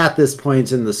Stormwind at this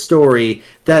point in the story,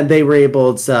 then they were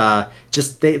able to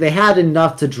they had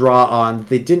enough to draw on.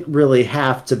 They didn't really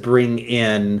have to bring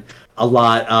in a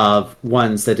lot of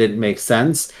ones that didn't make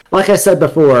sense. Like I said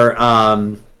before,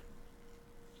 I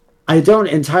don't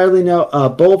entirely know.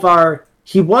 Bolvar,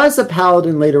 he was a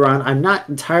paladin later on. I'm not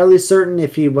entirely certain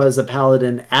if he was a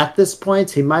paladin at this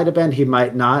point. He might have been, he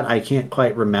might not. I can't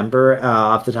quite remember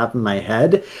off the top of my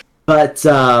head. But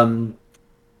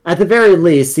at the very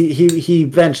least, he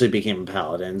eventually became a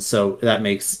paladin, so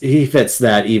he fits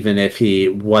that even if he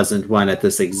wasn't one at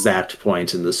this exact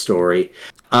point in the story.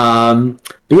 But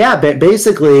yeah,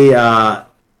 basically,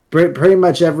 pretty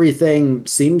much everything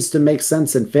seems to make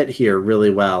sense and fit here really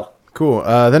well. Cool.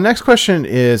 The next question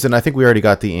is, and I think we already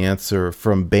got the answer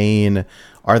from Bane.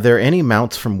 Are there any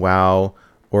mounts from WoW,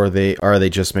 or are they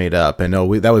just made up? And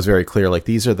no, that was very clear. Like,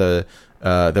 these are the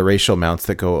racial mounts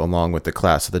that go along with the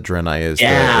class. So the Draenei is the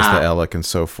Elec and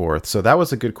so forth. So that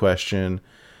was a good question.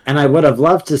 And I would have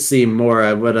loved to see more.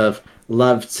 I would have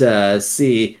loved to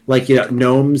see, like,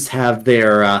 gnomes have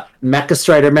their Mecha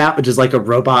Strider mount, which is like a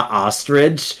robot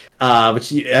ostrich,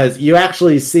 which you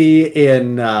actually see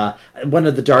in one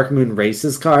of the Dark Moon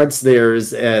Races cards.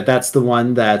 There's that's the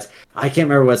one that I can't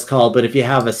remember what it's called, but if you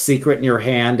have a secret in your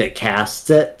hand, it casts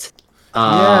it.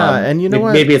 And you know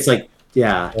what? Maybe it's like,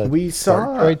 yeah. We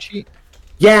saw...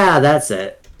 Yeah, that's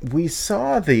it. We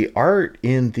saw the art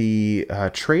in the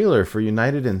trailer for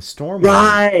United in Stormwind.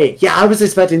 Right. Yeah, I was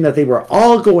expecting that they were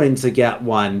all going to get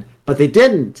one, but they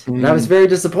didn't. And I was very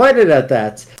disappointed at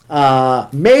that.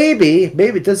 Maybe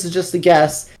this is just a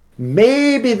guess.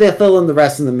 Maybe they fill in the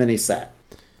rest in the mini set.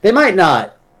 They might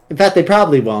not. In fact, they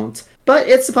probably won't. But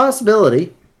it's a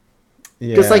possibility.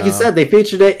 Just like you said, they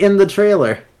featured it in the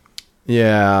trailer.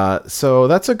 Yeah. So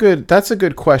that's a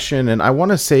good question, and I want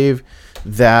to save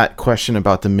that question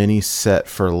about the mini set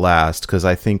for last, because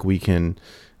I think we can.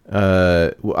 Spend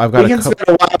a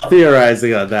while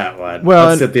theorizing on that one. Well,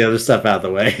 let's get the other stuff out of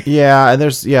the way. Yeah, and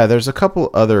there's a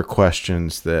couple other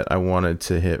questions that I wanted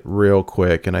to hit real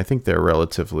quick, and I think they're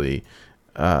relatively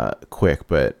quick.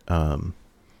 But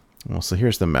so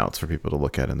here's the mounts for people to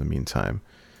look at in the meantime.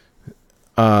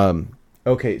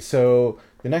 Okay, so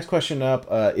the next question up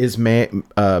is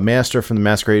Master from the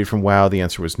Masquerade from WoW. The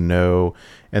answer was no.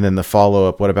 And then the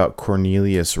follow-up, what about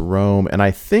Cornelius Rome? And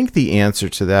I think the answer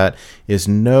to that is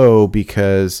no,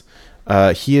 because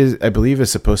he is, I believe,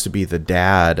 is supposed to be the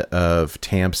dad of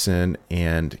Tamsin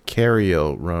and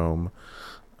Cariel Rome.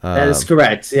 That is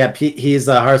correct. Yeah, he's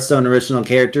a Hearthstone original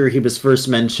character. He was first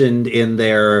mentioned in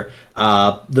the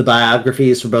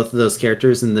biographies for both of those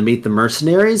characters in the Meet the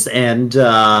Mercenaries, and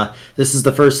this is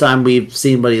the first time we've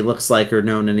seen what he looks like or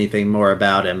known anything more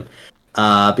about him.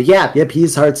 But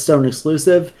he's Hearthstone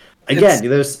exclusive. Again,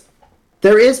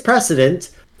 there is precedent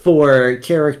for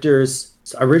characters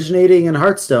originating in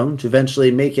Hearthstone to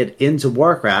eventually make it into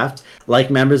Warcraft, like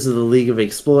members of the League of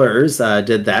Explorers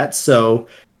did that. So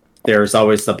there's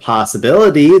always the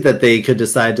possibility that they could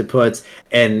decide to put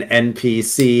an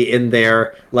NPC in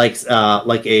there, like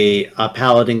a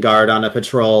paladin guard on a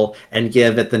patrol, and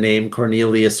give it the name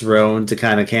Cornelius Roan to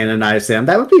kind of canonize him.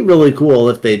 That would be really cool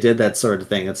if they did that sort of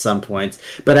thing at some point.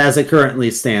 But as it currently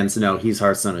stands, no, he's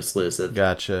Hearthstone exclusive.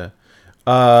 Gotcha.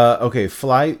 Okay,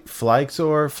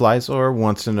 Flyzor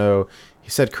wants to know,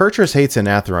 he said Kurtrus hates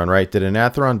Anatheron, right? Did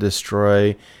Anatheron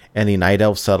destroy any Night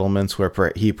Elf settlements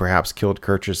where he perhaps killed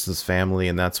Kurtrus' family,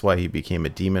 and that's why he became a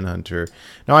demon hunter?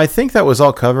 Now, I think that was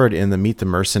all covered in the Meet the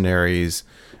Mercenaries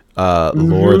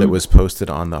lore that was posted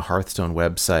on the Hearthstone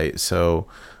website. So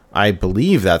I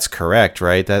believe that's correct,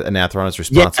 right? That Anatheron is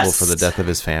responsible for the death of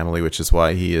his family, which is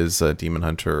why he is a demon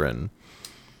hunter. And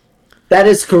that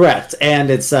is correct, and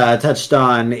it's touched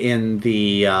on in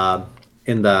the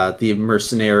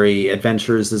mercenary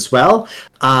adventures as well.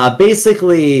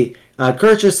 Basically,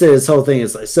 Kurtrus' whole thing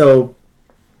is so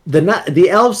the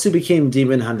elves who became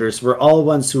demon hunters were all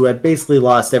ones who had basically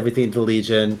lost everything to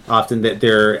Legion. Often that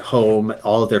their home,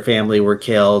 all of their family were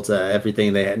killed,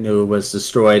 everything they knew was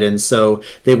destroyed, and so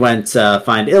they went to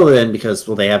find Illidan because,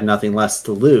 well, they have nothing less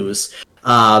to lose.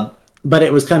 but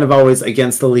it was kind of always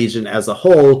against the Legion as a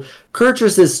whole.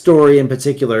 Kurtrus's story in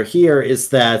particular here is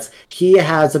that he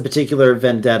has a particular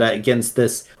vendetta against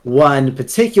this one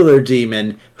particular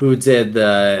demon who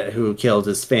killed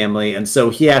his family, and so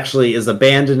he actually is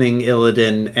abandoning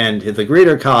Illidan and the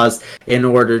greater cause in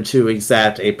order to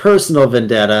exact a personal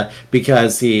vendetta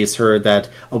because he's heard that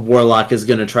a warlock is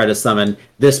going to try to summon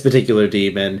this particular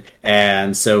demon,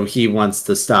 and so he wants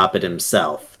to stop it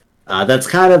himself. That's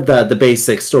kind of the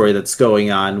basic story that's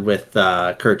going on with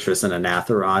Kurtrus and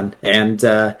Anatheron. And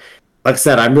like I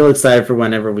said, I'm really excited for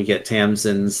whenever we get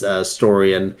Tamsin's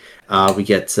story and we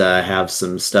get to have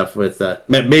some stuff with...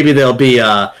 maybe there'll be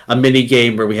a mini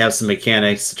game where we have some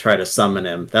mechanics to try to summon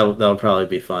him. That'll probably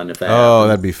be fun if that happens.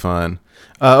 That'd be fun.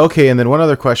 Okay, and then one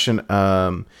other question.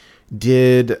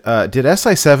 Did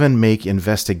SI7 make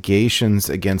investigations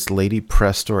against Lady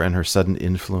Prestor and her sudden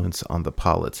influence on the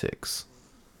politics?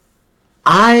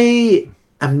 I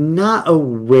am not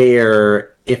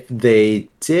aware if they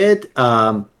did.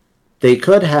 They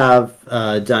could have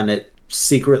done it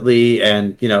secretly,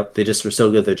 and they just were so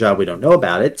good at their job we don't know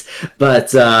about it.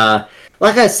 But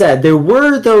like I said, there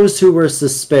were those who were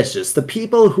suspicious. The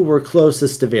people who were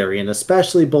closest to Varian,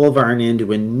 especially Bolvar and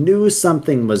Anduin, knew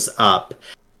something was up.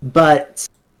 But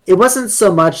it wasn't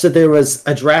so much that there was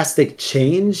a drastic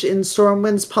change in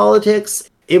Stormwind's politics.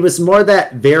 It was more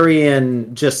that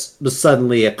Varian just was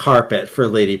suddenly a carpet for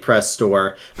Lady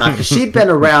Prestor, because she'd been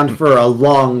around for a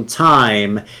long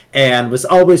time and was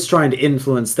always trying to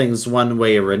influence things one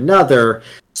way or another.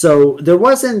 So there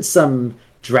wasn't some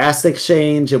drastic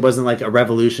change. It wasn't like a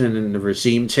revolution in the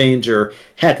regime change, or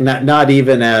heck, not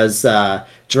even as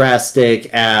drastic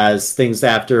as things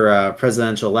after a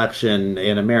presidential election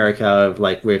in America, of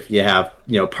like if you have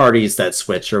parties that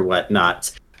switch or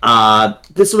whatnot.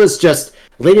 This was just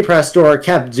Lady Prestor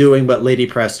kept doing what Lady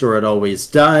Prestor had always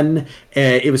done.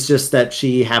 It was just that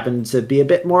she happened to be a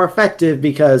bit more effective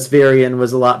because Varian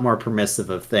was a lot more permissive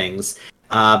of things.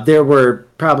 There were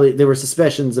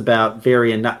suspicions about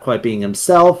Varian not quite being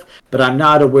himself, but I'm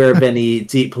not aware of any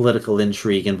deep political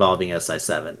intrigue involving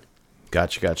SI7.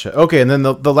 Gotcha. Okay, and then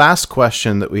the last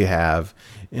question that we have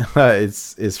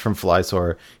is from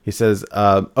Flysor. He says,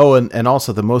 and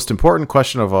also the most important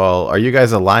question of all, are you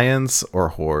guys Alliance or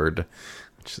Horde?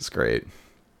 Which is great.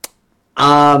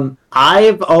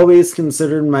 I've always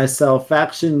considered myself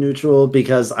faction neutral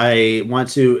because I want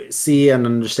to see and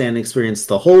understand and experience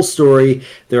the whole story.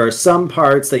 There are some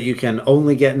parts that you can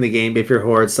only get in the game if you're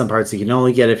Horde, some parts you can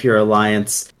only get if you're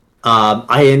Alliance.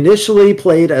 I initially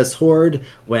played as Horde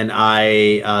when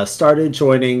I started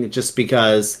joining, just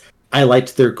because I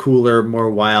liked their cooler, more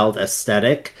wild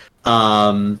aesthetic.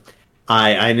 I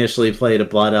initially played a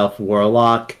Blood Elf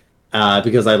Warlock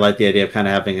because I liked the idea of kind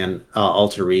of having an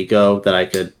alter ego that I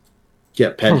could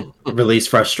get release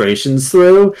frustrations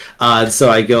through. So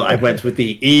I went with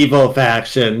the evil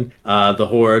faction, the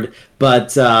Horde.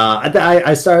 But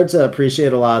I started to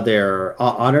appreciate a lot of their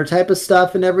honor type of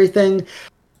stuff and everything.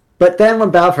 But then when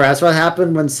Battle for Azeroth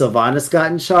happened, when Sylvanas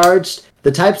got in charge,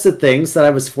 the types of things that I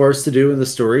was forced to do in the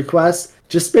story quest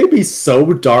just made me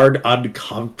so darn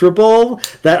uncomfortable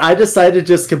that I decided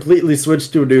to just completely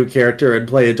switch to a new character and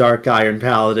play a Dark Iron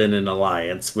Paladin in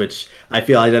Alliance, which I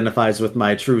feel identifies with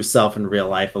my true self in real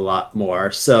life a lot more.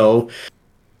 So,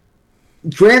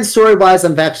 grand story-wise,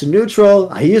 I'm faction neutral.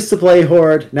 I used to play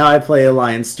Horde. Now I play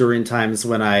Alliance during times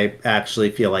when I actually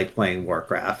feel like playing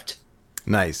Warcraft.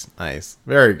 Nice.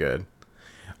 Very good.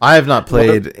 I have not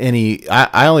played any...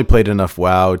 I only played enough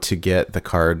WoW to get the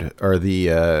card, or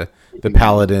the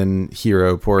Paladin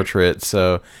hero portrait,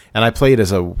 and I played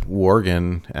as a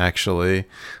Worgen, actually,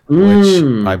 which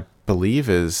I believe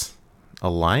is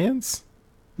Alliance?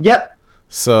 Yep.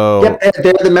 So... Yep,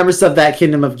 they're the members of that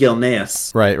Kingdom of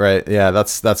Gilneas. Right. Yeah,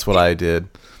 that's what I did.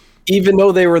 Even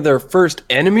though they were their first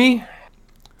enemy?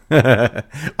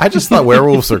 I just thought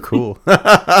werewolves are cool.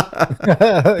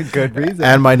 Good reason.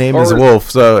 And my name is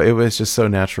Wolf, so it was just so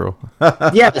natural.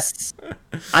 Yes.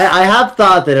 I have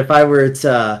thought that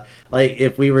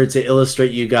if we were to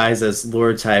illustrate you guys as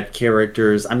lore type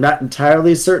characters, I'm not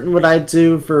entirely certain what I'd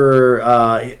do for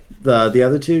the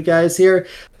other two guys here,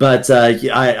 but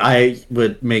I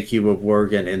would make you a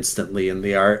Worgen instantly in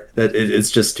the art. That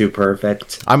it's just too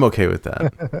perfect. I'm okay with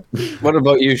that. What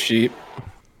about you, Sheep?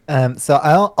 So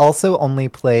I also only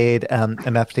played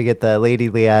enough to get the Lady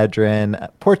Liadrin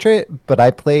portrait, but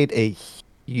I played a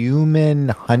human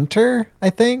hunter,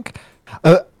 I think.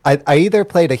 I either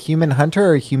played a human hunter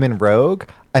or a human rogue.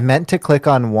 I meant to click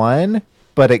on one,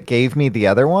 but it gave me the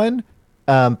other one.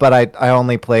 but I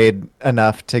only played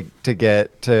enough to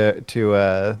get to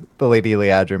the Lady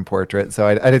Liadrin portrait, so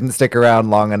I didn't stick around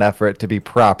long enough for it to be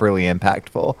properly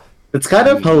impactful. It's kind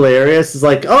of hilarious. It's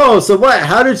like, oh, so what?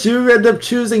 How did you end up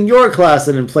choosing your class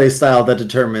and playstyle that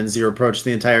determines your approach to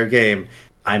the entire game?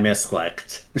 I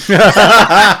misclicked.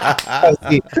 I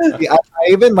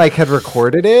even had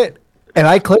recorded it, and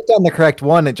I clicked on the correct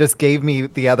one. It just gave me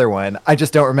the other one. I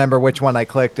just don't remember which one I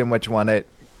clicked and which one it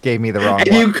gave me the wrong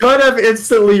And one. you could have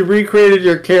instantly recreated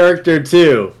your character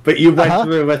too, but you went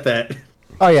through with it.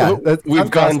 Oh yeah,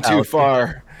 We've gone too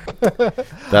far.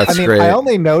 That's great. I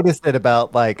only noticed it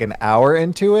about an hour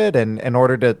into it, and in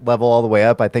order to level all the way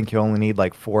up, I think you only need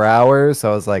 4 hours.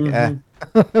 So I was like,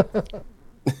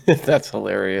 That's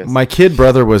hilarious. My kid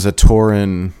brother was a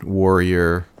Tauren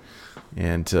warrior,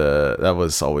 and that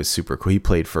was always super cool. He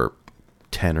played for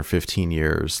 10 or 15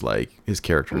 years. His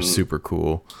character is super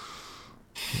cool.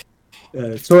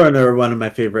 Tauren are one of my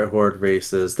favorite horde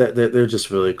races. They're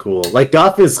just really cool.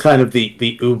 Guff is kind of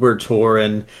the uber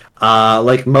Tauren.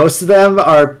 Most of them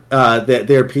are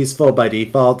they're peaceful by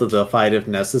default. They'll fight if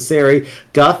necessary.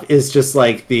 Guff is just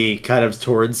the kind of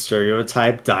Tauren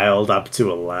stereotype dialed up to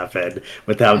 11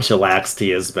 with how chillaxed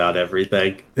he is about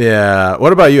everything. Yeah.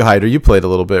 What about you, Hyder? You played a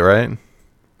little bit, right?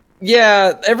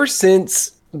 Yeah, ever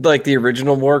since the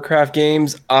original Warcraft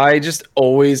games, I just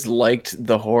always liked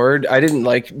the Horde. I didn't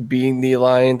like being the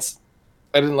Alliance.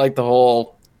 I didn't like the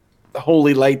whole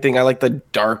holy light thing. I like the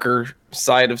darker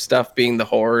side of stuff being the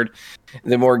Horde,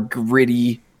 the more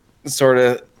gritty sort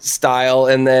of style.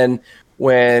 And then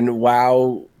when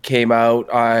WoW came out,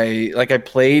 I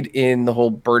played in the whole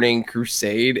Burning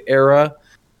Crusade era,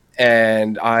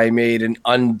 and I made an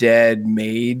undead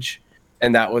mage.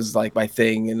 And that was my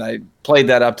thing. And I played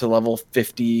that up to level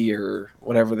 50 or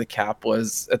whatever the cap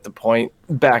was at the point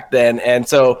back then. And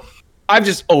so I've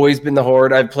just always been the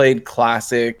Horde. I played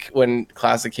Classic when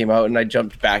Classic came out, and I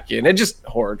jumped back in. And just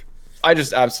Horde. I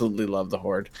just absolutely love the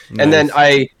Horde. Nice. And then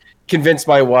I convinced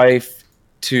my wife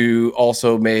to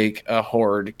also make a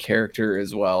Horde character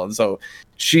as well. And so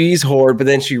she's Horde, but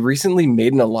then she recently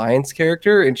made an Alliance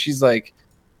character, and she's like,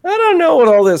 I don't know what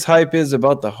all this hype is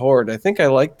about the Horde. I think I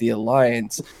like the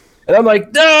Alliance. And I'm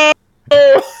like, no!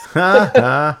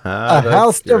 A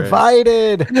house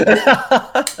divided!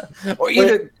 Or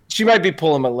either she might be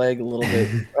pulling my leg a little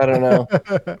bit. I don't know.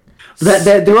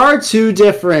 There are two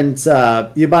different,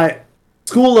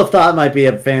 school of thought might be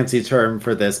a fancy term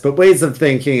for this, but ways of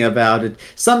thinking about it.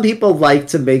 Some people like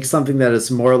to make something that is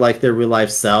more like their real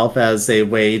life self as a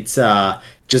way to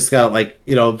just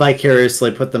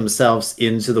vicariously put themselves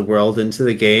into the world, into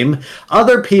the game.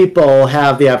 Other people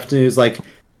have the opportunities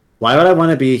why would I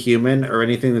want to be a human or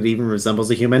anything that even resembles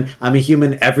a human? I'm a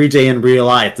human every day in real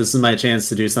life. This is my chance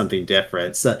to do something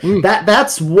different. So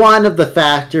that's one of the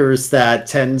factors that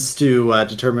tends to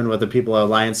determine whether people are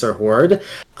Alliance or Horde.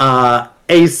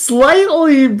 A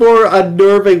slightly more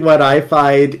unnerving one I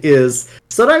find is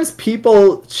sometimes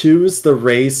people choose the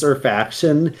race or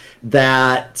faction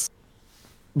that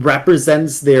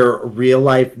represents their real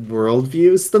life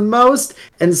worldviews the most,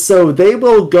 and so they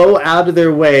will go out of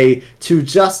their way to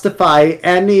justify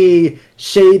any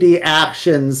shady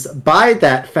actions by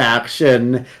that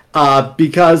faction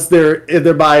because they're in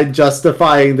their mind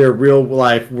justifying their real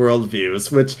life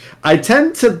worldviews, which I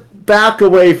tend to back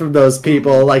away from those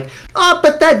people.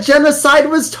 But that genocide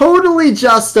was totally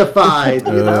justified.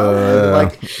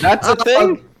 That's a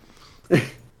thing.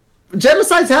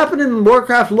 Genocides happen in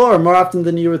Warcraft lore more often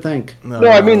than you would think. No,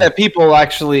 I mean that people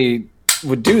actually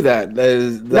would do that.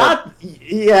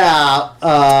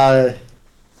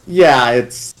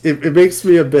 It makes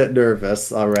me a bit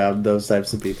nervous around those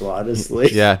types of people,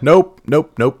 honestly. Yeah, nope.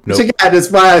 Which again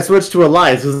is why I switched to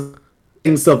Alliance.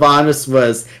 Sylvanas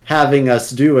was having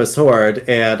us do as Horde,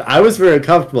 and I was very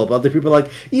uncomfortable. But other people are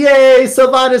like, yay,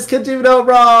 Sylvanas can do no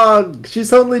wrong. She's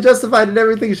totally justified in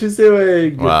everything she's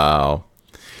doing. Wow.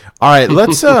 All right,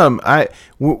 let's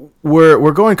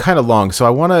we're going kind of long, so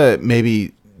I want to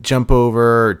maybe jump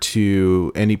over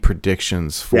to any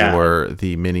predictions for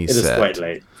the mini set. It is quite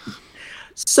late.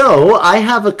 So I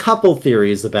have a couple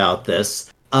theories about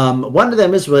this. One of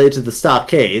them is related to the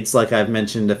stockades, like I've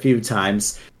mentioned a few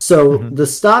times. So the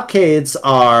stockades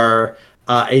are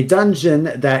a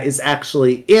dungeon that is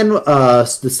actually in the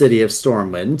city of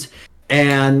Stormwind.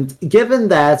 And given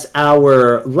that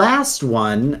our last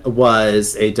one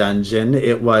was a dungeon,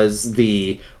 it was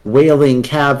the Wailing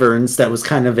Caverns that was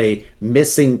kind of a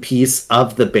missing piece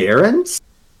of the Barrens.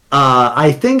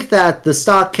 I think that the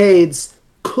stockades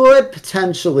could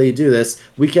potentially do this.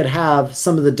 We could have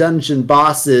some of the dungeon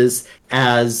bosses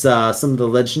as some of the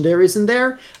legendaries in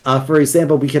there. For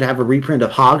example, we could have a reprint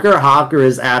of Hogger. Hogger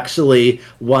is actually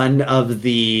one of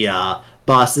the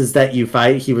bosses that you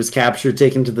fight. He was captured,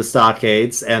 taken to the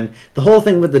stockades, and the whole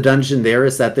thing with the dungeon there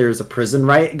is that there's a prison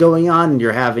riot going on, and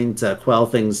you're having to quell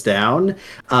things down.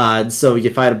 So you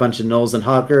fight a bunch of gnolls and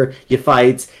Hogger. You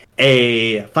fight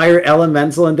a fire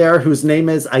elemental in there whose name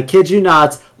is, I kid you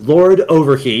not, Lord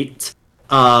Overheat.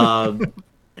 And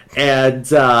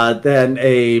then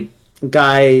a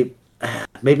guy,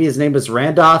 maybe his name was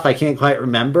Randolph, I can't quite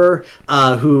remember,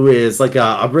 who is like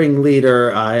a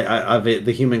ringleader of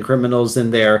the human criminals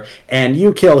in there, and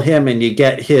you kill him and you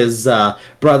get his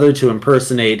brother to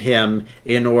impersonate him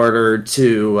in order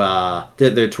to,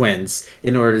 they're twins,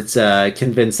 in order to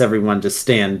convince everyone to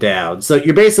stand down. So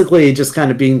you're basically just kind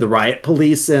of being the riot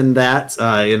police in that,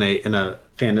 in a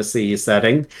fantasy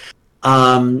setting.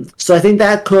 So I think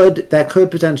that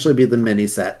could potentially be the mini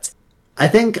set. I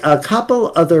think a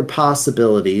couple other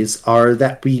possibilities are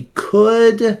that we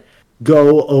could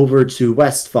go over to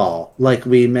Westfall. Like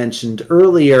we mentioned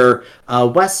earlier,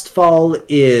 Westfall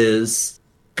is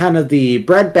kind of the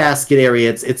breadbasket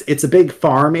area. It's a big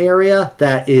farm area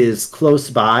that is close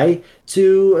by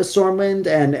to Stormwind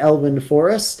and Elwynn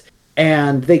Forest.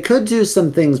 And they could do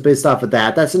some things based off of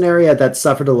that. That's an area that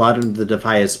suffered a lot under the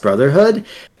Defias Brotherhood.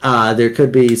 There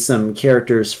could be some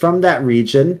characters from that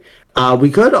region. We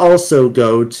could also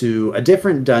go to a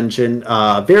different dungeon,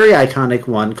 a very iconic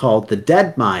one called the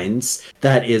Dead Mines,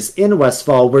 that is in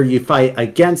Westfall, where you fight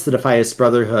against the Defias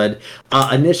Brotherhood.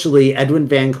 Initially, Edwin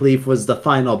Van Cleef was the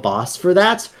final boss for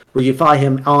that, where you fight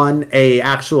him on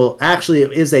actually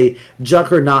it is a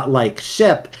juggernaut-like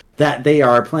ship that they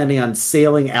are planning on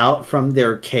sailing out from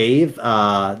their cave,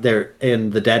 they're in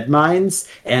the Dead Mines,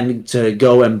 and to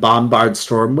go and bombard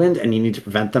Stormwind, and you need to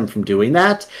prevent them from doing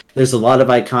that. There's a lot of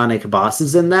iconic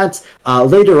bosses in that.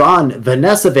 Later on,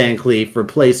 Vanessa Van Cleef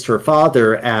replaced her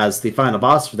father as the final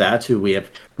boss for that, who we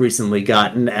have recently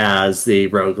gotten as the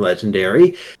Rogue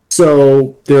Legendary.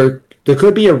 So there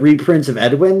could be a reprint of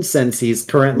Edwin, since he's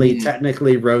currently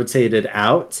technically rotated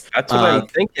out. That's what I'm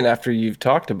thinking after you've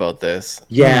talked about this.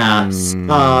 Yes.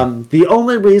 The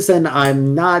only reason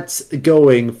I'm not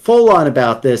going full on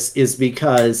about this is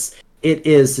because it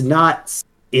is not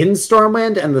in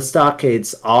Stormwind, and the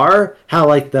stockades are. How,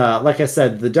 like I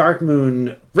said, the Dark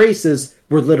Moon races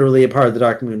were literally a part of the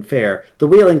Dark Moon Fair. The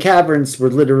Wheeling Caverns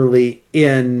were literally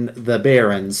in the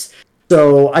Barrens.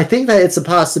 So I think that it's a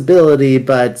possibility,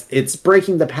 but it's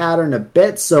breaking the pattern a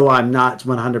bit, so I'm not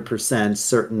 100%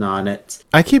 certain on it.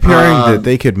 I keep hearing that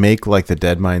they could make like the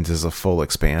Dead Mines as a full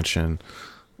expansion.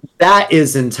 That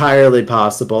is entirely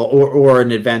possible, or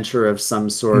an adventure of some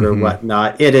sort or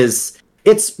whatnot.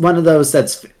 It's one of those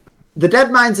that's... The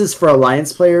Dead Mines is for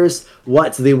Alliance players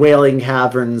what the Wailing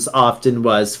Caverns often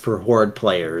was for Horde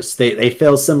players. They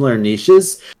fill similar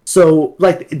niches, so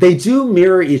like they do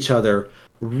mirror each other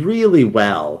really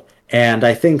well, and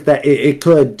I think that it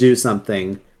could do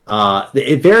something.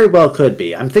 It very well could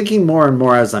be. I'm thinking more and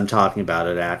more as I'm talking about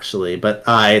it, actually, but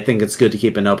I think it's good to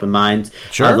keep an open mind.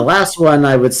 Sure. The last one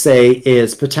I would say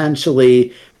is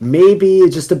potentially maybe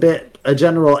just a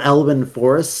general Elwynn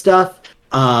Forest stuff.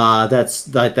 That's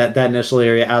that initial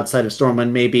area outside of Stormwind,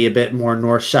 maybe a bit more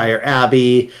Northshire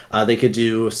Abbey. They could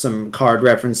do some card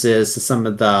references to some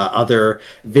of the other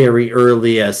very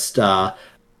earliest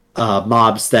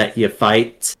mobs that you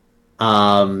fight.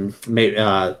 Maybe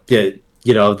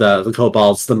the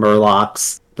kobolds, the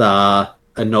murlocs, the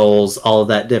gnolls, all of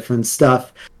that different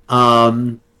stuff.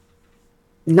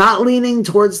 Not leaning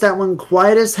towards that one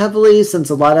quite as heavily, since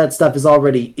a lot of that stuff is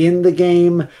already in the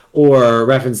game, or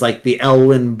reference like the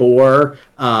Elwynn Boar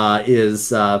is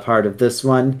part of this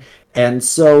one. And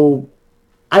so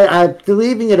I'm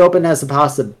leaving it open as a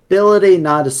possibility,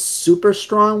 not a super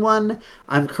strong one.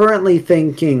 I'm currently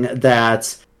thinking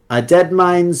that Dead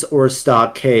Mines or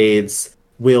Stockades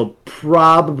will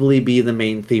probably be the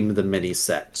main theme of the mini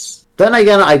sets. Then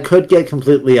again, I could get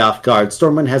completely off guard.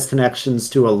 Stormwind has connections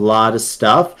to a lot of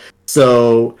stuff,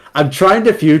 so I'm trying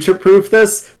to future-proof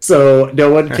this so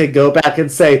no one can go back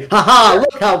and say, "Haha,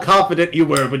 look how confident you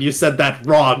were when you said that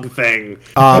wrong thing."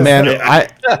 Oh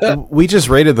man, we just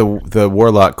rated the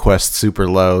Warlock quest super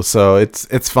low, so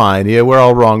it's fine. Yeah, we're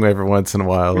all wrong every once in a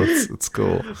while. It's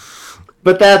cool.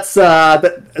 But that's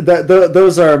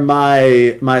those are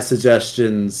my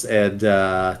suggestions and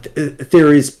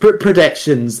theories,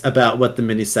 predictions about what the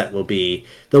mini set will be.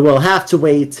 Though we'll have to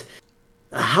wait.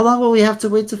 How long will we have to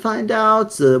wait to find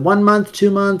out? 1 month, 2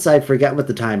 months? I forget what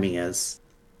the timing is.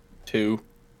 2.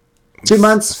 2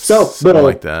 months. So Something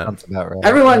like that. Sounds about right.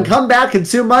 everyone come back in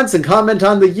 2 months and comment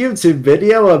on the YouTube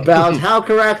video about how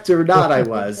correct or not I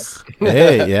was.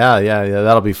 Hey, yeah.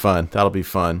 That'll be fun.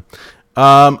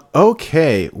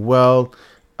 Okay, well,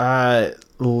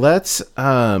 let's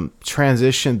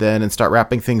transition then and start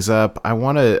wrapping things up. I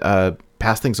want to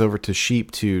pass things over to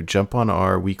Sheep to jump on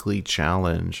our weekly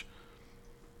challenge.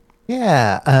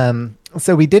 Yeah.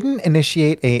 So we didn't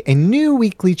initiate a new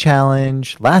weekly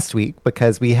challenge last week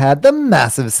because we had the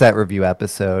massive set review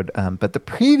episode. But the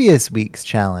previous week's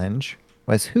challenge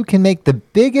was who can make the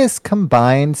biggest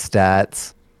combined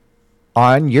stats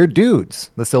on your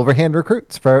dudes, the Silverhand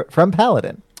recruits from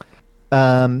Paladin.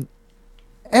 And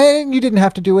you didn't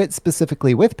have to do it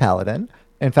specifically with Paladin.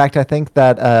 In fact, I think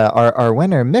that our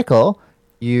winner, Mikkel,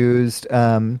 used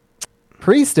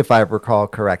Priest, if I recall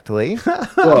correctly,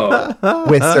 Whoa.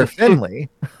 with Sir Finley.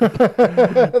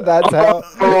 That's how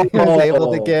he was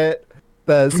able to get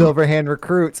the Silverhand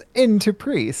recruits into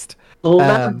Priest.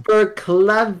 Clever.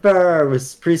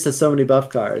 Priest has so many buff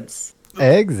cards.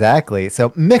 Exactly. So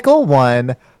Mikkel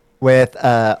won with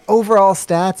overall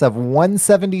stats of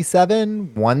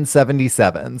 177,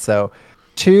 177. So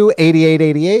 2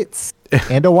 88-88s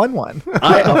and a 1-1.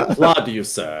 I applaud you,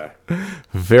 sir.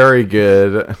 Very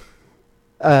good.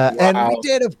 And we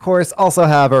did, of course, also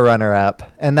have a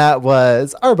runner-up, and that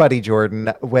was our buddy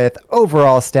Jordan with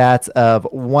overall stats of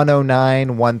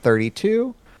 109,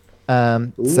 132.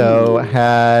 So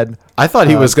had... I thought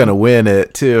he was going to win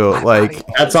it, too. Like,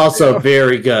 That's also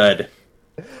very good.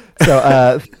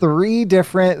 So 3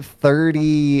 different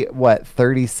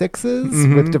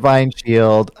 36s with Divine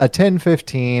Shield, a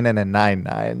 10-15, and a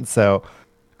 9-9. So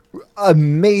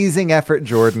amazing effort,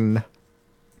 Jordan.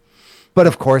 But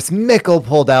of course, Mikkel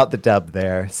pulled out the dub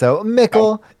there. So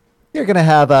Mikkel, you're going to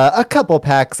have a couple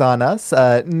packs on us.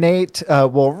 Nate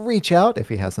will reach out, if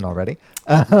he hasn't already.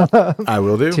 I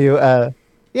will do.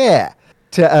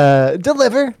 To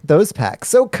deliver those packs.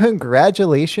 So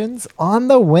congratulations on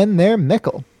the win there,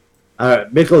 Mikkel.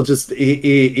 Mikkel just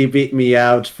he beat me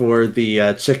out for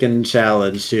the chicken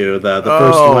challenge too. The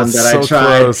first one that I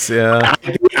tried. Close, yeah.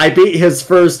 I beat his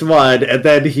first one, and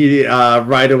then he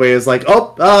right away is like,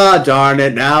 darn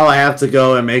it! Now I have to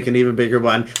go and make an even bigger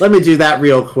one. Let me do that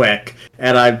real quick.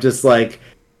 And I'm just like,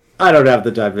 I don't have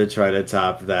the time to try to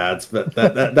top that. But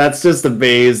that's just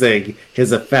amazing.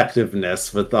 His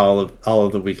effectiveness with all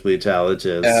of the weekly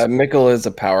challenges. Mikkel is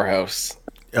a powerhouse.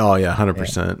 Oh, yeah,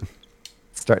 100%.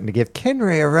 Starting to give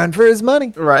Kenray a run for his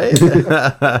money. Right?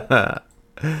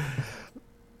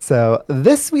 So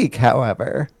this week,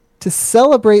 however, to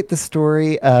celebrate the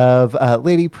story of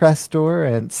Lady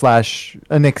Prestor and /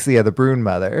 Anixia the Brood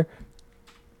Mother,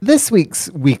 this week's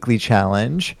weekly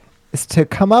challenge is to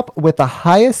come up with the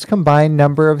highest combined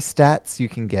number of stats you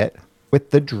can get with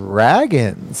the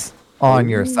dragons on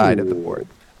your side of the board.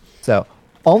 So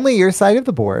only your side of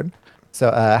the board. So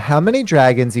how many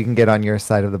dragons you can get on your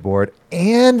side of the board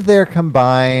and their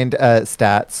combined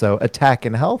stats, so attack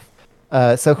and health.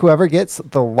 So whoever gets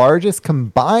the largest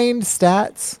combined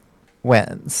stats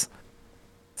wins.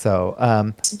 So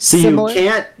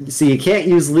you can't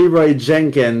use Leroy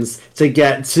Jenkins to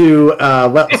get 2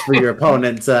 weapons for your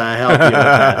opponent to help you with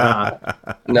that.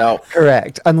 No.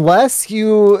 Correct. Unless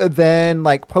you then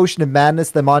Potion of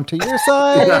Madness them onto your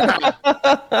side,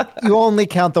 you only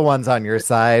count the ones on your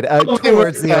side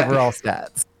towards the overall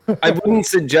stats. I wouldn't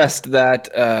suggest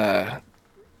that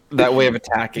way of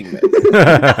attacking me.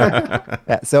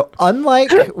 Yeah, so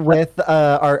unlike with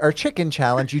our chicken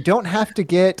challenge, you don't have to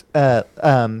get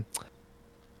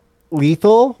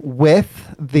lethal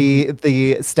with the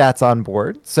stats on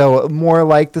board. So more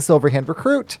like the Silverhand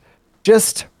recruit,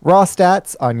 just raw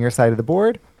stats on your side of the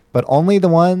board, but only the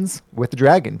ones with the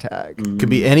dragon tag. Could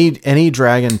be any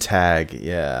dragon tag.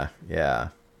 Yeah.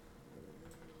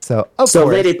 So of course,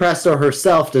 Lady Presto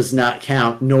herself does not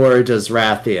count, nor does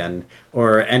Rathian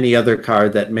or any other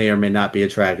card that may or may not be a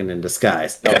dragon in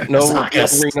disguise. No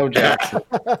Reno Jackson.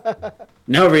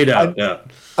 No Reno. No.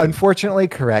 Unfortunately,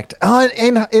 correct.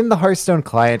 In the Hearthstone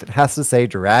client, it has to say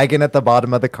dragon at the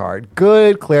bottom of the card.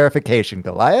 Good clarification,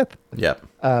 Goliath. Yep.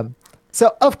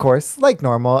 So, of course, like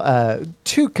normal,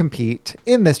 to compete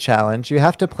in this challenge, you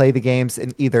have to play the games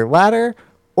in either ladder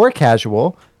or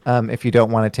casual if you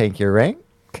don't want to tank your rank.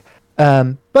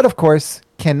 But, of course,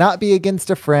 cannot be against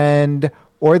a friend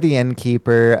or the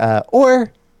innkeeper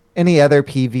or any other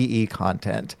PvE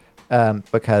content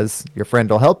because your friend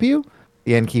will help you.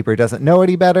 The innkeeper doesn't know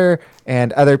any better,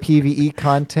 and other PvE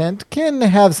content can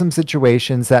have some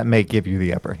situations that may give you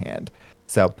the upper hand.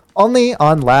 So only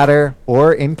on ladder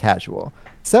or in casual.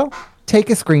 So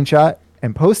take a screenshot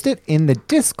and post it in the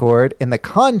Discord in the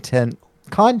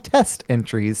contest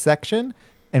entries section,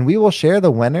 and we will share the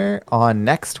winner on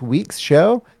next week's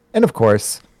show. And of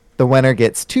course, the winner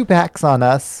gets 2 packs on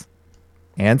us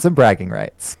and some bragging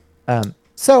rights.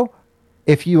 So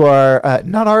if you are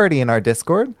not already in our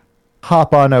Discord,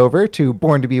 hop on over to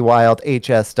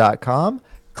borntobewildhs.com,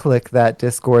 click that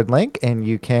Discord link, and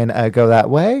you can go that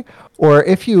way. Or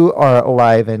if you are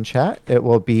live in chat, it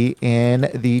will be in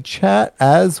the chat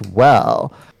as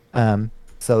well.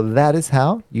 So that is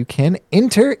how you can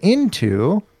enter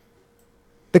into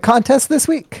the contest this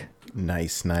week.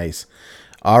 Nice.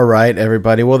 All right,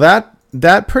 everybody. Well,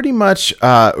 that pretty much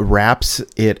wraps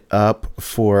it up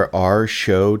for our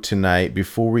show tonight.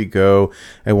 Before we go,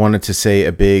 I wanted to say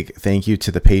a big thank you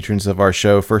to the patrons of our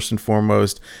show. First and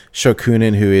foremost,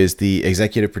 Shokunin, who is the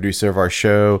executive producer of our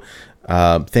show.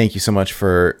 Thank you so much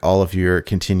for all of your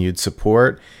continued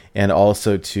support. And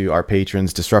also to our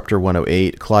patrons, Disruptor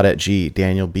 108, Claudette G,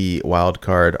 Daniel B,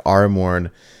 Wildcard,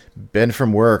 Aramorn, Ben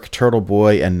from Work, Turtle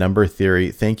Boy, and Number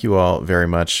Theory. Thank you all very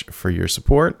much for your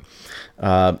support.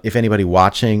 If anybody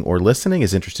watching or listening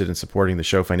is interested in supporting the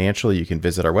show financially, you can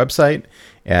visit our website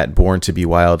at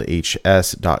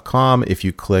borntobewildhs.com. If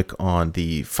you click on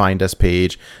the Find Us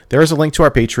page, there is a link to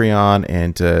our Patreon,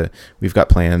 and we've got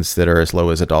plans that are as low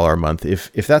as $1 a month.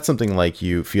 If that's something like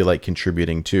you feel like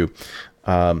contributing to.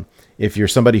 If you're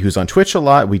somebody who's on Twitch a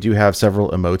lot, we do have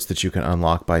several emotes that you can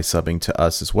unlock by subbing to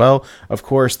us as well. Of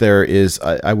course, there is,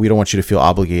 we don't want you to feel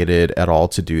obligated at all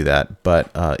to do that. But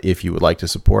if you would like to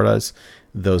support us,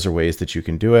 those are ways that you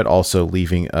can do it. Also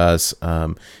leaving us,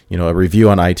 a review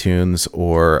on iTunes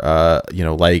or,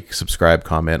 like, subscribe,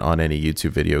 comment on any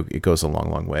YouTube video. It goes a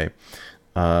long, long way.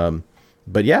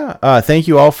 But yeah, thank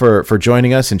you all for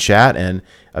joining us in chat, and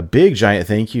a big giant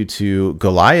thank you to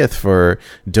Goliath for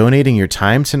donating your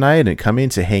time tonight and coming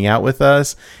to hang out with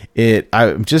us.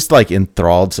 I'm just like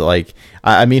enthralled to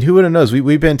who would have knows?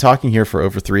 We've been talking here for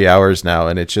over 3 hours now,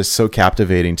 and it's just so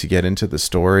captivating to get into the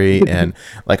story and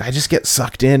I just get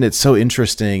sucked in. It's so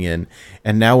interesting, and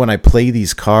now when I play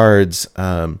these cards,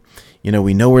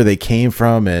 we know where they came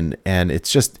from, and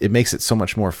it makes it so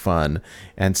much more fun.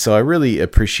 And so I really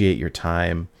appreciate your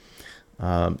time.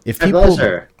 If people,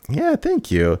 pleasure. Yeah,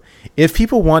 thank you. If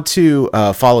people want to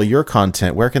follow your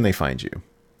content, where can they find you?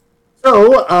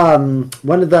 So,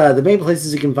 one of the main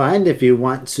places you can find if you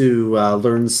want to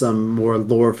learn some more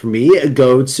lore from me,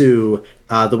 go to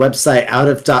the website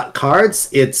outof.cards.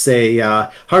 It's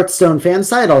a Hearthstone fan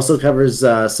site. Also covers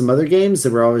some other games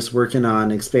that we're always working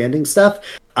on expanding stuff.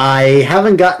 I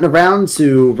haven't gotten around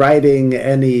to writing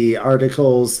any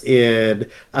articles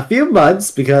in a few months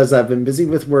because I've been busy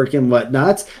with work and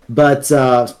whatnot. But,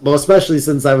 especially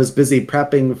since I was busy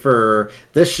prepping for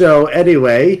this show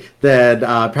anyway, then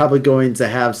probably going to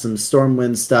have some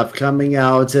Stormwind stuff coming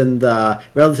out in the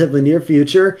relatively near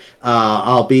future.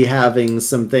 I'll be having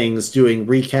some things doing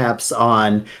recaps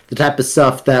on the type of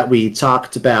stuff that we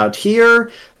talked about here.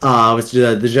 With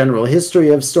the general history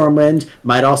of Stormwind.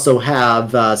 Might also have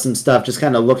some stuff just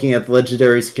kind of looking at the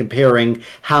legendaries, comparing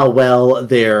how well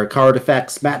their card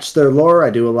effects match their lore. I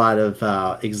do a lot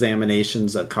of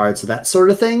examinations of cards, that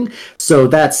sort of thing. So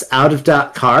that's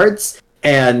out-of-cards.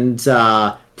 And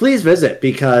please visit,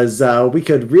 because we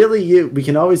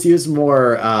can always use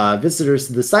more visitors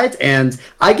to the site, and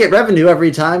I get revenue every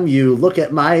time you look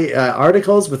at my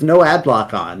articles with no ad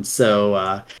block on.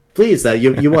 So please,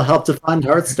 you will help to fund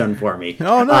Hearthstone for me.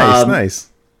 Oh, nice.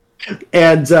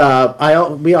 And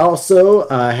we also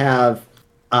have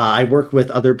I work with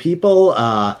other people.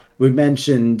 We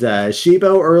mentioned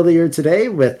Shibo earlier today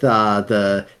with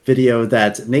the video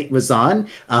that Nate was on.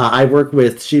 I work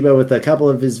with Shibo with a couple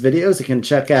of his videos. You can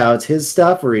check out his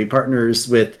stuff where he partners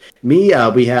with me.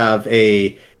 We have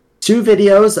 2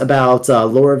 videos about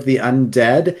Lore of the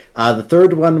Undead. The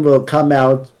third one will come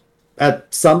out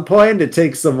at some point. It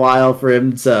takes a while for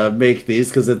him to make these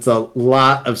because it's a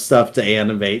lot of stuff to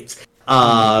animate.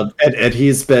 And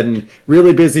he's been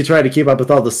really busy trying to keep up with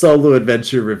all the solo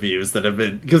adventure reviews that have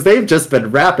been, because they've just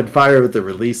been rapid fire with the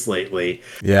release lately.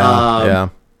 Yeah.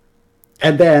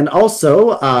 And then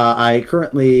also, I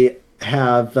currently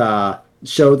have a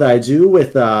show that I do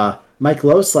with Mike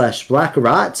Lowe / Black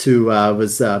Rot, who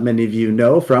was many of you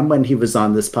know from when he was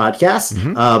on this podcast.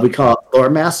 Mm-hmm. We call it Lore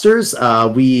Masters.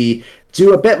 We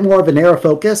do a bit more of an era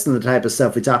focus than the type of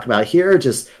stuff we talk about here,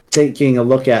 just taking a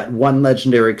look at one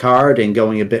legendary card and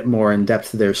going a bit more in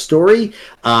depth to their story.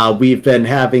 We've been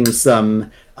having some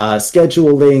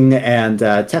scheduling and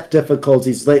tech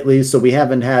difficulties lately, so we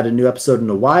haven't had a new episode in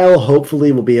a while.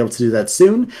 Hopefully we'll be able to do that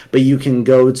soon, but you can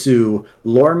go to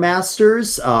Lore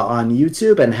Masters on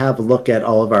YouTube and have a look at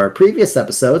all of our previous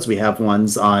episodes. We have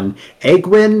ones on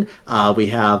Egwin, we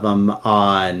have them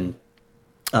on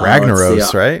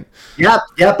Ragnaros, right?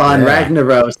 Yep, on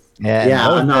Ragnaros.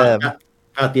 Yeah,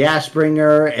 about the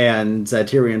Ashbringer and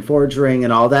Tyrion Forgering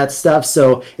and all that stuff.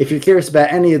 So if you're curious about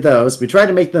any of those, we try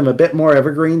to make them a bit more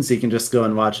evergreen, so you can just go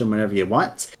and watch them whenever you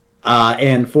want.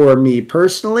 And for me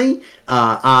personally,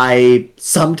 I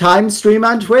sometimes stream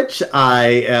on Twitch.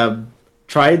 I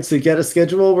tried to get a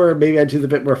schedule where maybe I do it a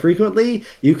bit more frequently.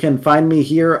 You can find me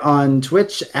here on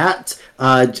Twitch at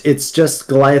it's just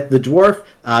Goliath the Dwarf,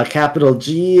 capital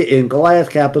G in Goliath,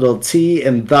 capital T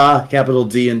in the, capital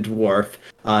D in Dwarf,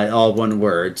 all one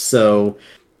word. So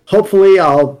hopefully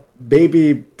I'll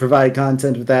maybe provide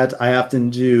content with that. I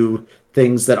often do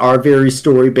things that are very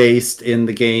story based in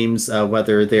the games,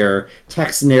 whether they're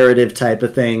text narrative type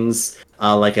of things.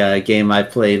 Like a game I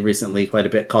played recently quite a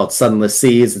bit called Sunless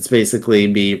Seas. It's basically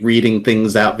me reading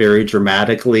things out very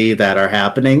dramatically that are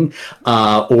happening.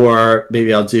 Or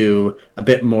maybe I'll do a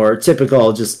bit more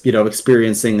typical, just,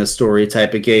 experiencing a story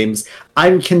type of games.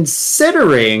 I'm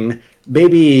considering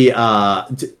maybe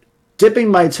dipping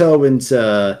my toe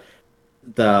into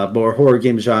the more horror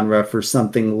game genre for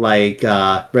something like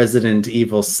Resident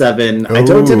Evil 7. I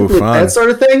don't typically play that sort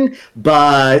of thing,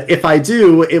 but if I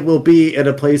do, it will be in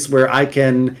a place where I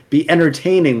can be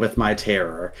entertaining with my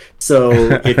terror. So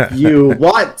if you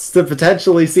want to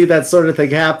potentially see that sort of thing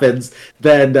happens,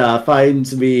 then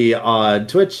find me on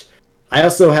Twitch. I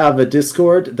also have a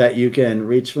Discord that you can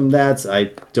reach from that.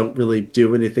 I don't really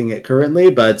do anything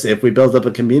currently, but if we build up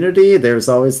a community, there's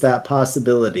always that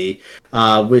possibility,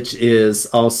 which is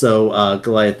also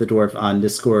Goliath the Dwarf on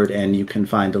Discord, and you can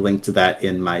find a link to that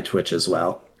in my Twitch as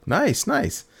well.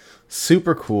 Nice.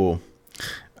 Super cool.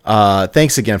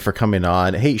 Thanks again for coming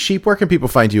on. Hey, Sheep, where can people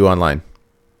find you online?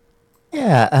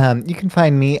 Yeah, you can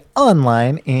find me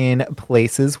online in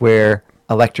places where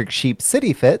Electric Sheep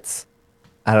City fits,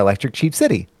 at Electric Sheep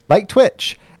City, like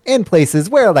Twitch, and places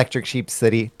where Electric Sheep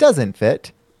City doesn't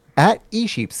fit, at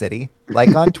eSheep City,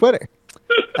 like on Twitter.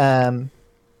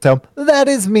 So that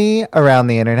is me around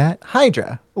the internet.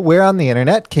 Hydra, where on the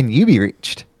internet can you be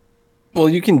reached? Well,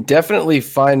 you can definitely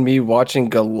find me watching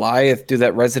Goliath do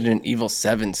that Resident Evil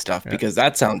 7 stuff, because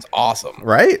that sounds awesome.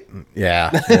 Right?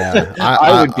 Yeah.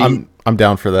 I'm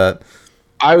down for that.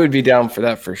 I would be down for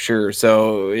that for sure.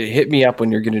 So hit me up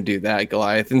when you're going to do that,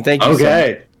 Goliath. And thank you.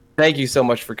 Thank you so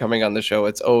much for coming on the show.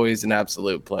 It's always an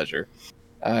absolute pleasure.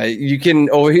 You can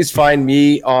always find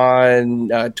me on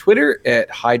Twitter at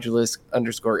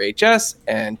Hydralisk_HS,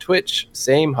 and Twitch,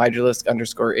 same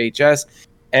Hydralisk_HS.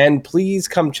 And please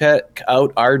come check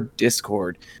out our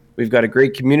Discord. We've got a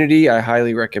great community. I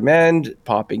highly recommend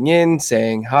popping in,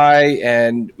 saying hi,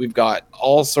 and we've got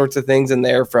all sorts of things in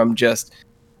there, from just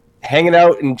hanging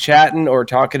out and chatting or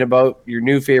talking about your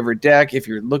new favorite deck if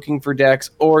you're looking for decks,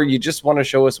 or you just want to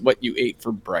show us what you ate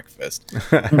for breakfast.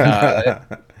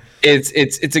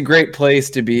 It's a great place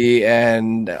to be,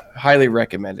 and highly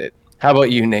recommend it. How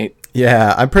about you, Nate?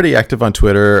 Yeah, I'm pretty active on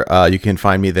Twitter. You can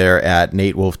find me there at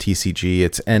NateWolfTCG.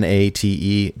 It's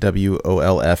NateWolfe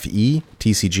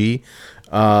TCG.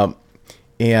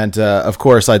 And of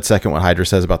course, I'd second what Hydra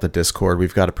says about the Discord.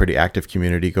 We've got a pretty active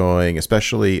community going,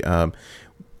 especially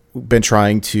been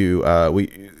trying to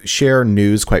we share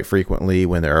news quite frequently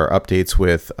when there are updates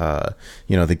with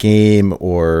the game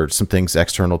or some things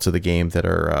external to the game that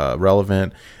are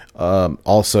relevant.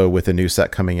 Also, with a new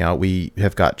set coming out, we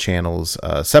have got channels,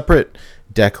 separate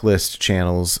deck list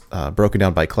channels, broken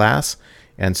down by class.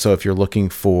 And so if you're looking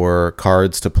for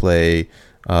cards to play,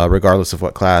 regardless of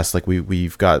what class, like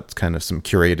we've got kind of some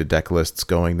curated deck lists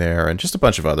going there, and just a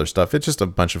bunch of other stuff. It's just a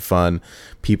bunch of fun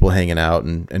people hanging out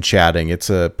and chatting.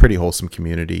 It's a pretty wholesome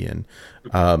community, and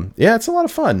it's a lot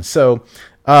of fun. So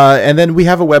and then we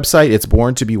have a website. It's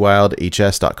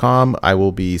borntobewildhs.com. I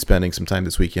will be spending some time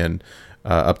this weekend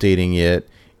updating it,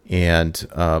 and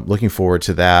looking forward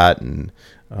to that, and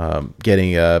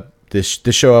getting this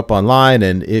show up online.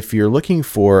 And if you're looking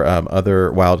for other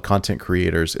wild content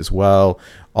creators as well,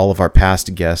 all of our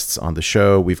past guests on the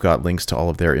show, we've got links to all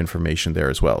of their information there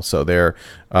as well. So their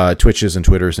Twitches and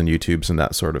Twitters and YouTubes and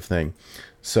that sort of thing.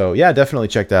 So yeah, definitely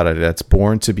check that out. That's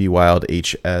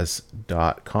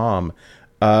borntobewildhs.com.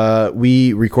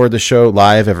 We record the show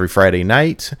live every Friday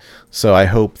night, so I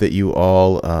hope that you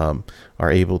all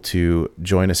are able to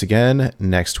join us again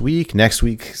next week. Next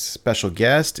week's special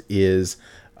guest is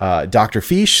Dr.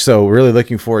 Fish, so really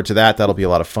looking forward to that. That'll be a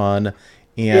lot of fun.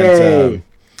 And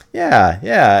Yeah,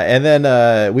 and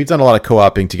then we've done a lot of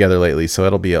co-oping together lately, so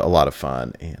it'll be a lot of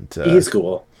fun. And He's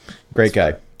cool. Great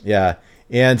guy. Yeah.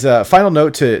 And final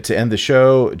note to end the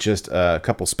show, just a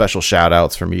couple special shout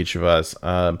outs from each of us.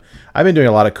 I've been doing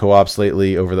a lot of co-ops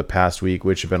lately over the past week,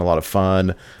 which have been a lot of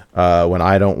fun. When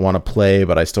I don't want to play,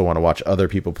 but I still want to watch other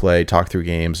people play, talk through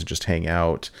games, and just hang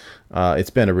out. It's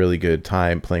been a really good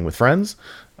time playing with friends,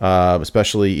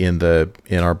 especially in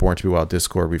our Born to Be Wild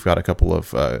Discord. We've got a couple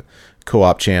of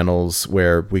co-op channels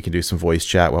where we can do some voice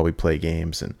chat while we play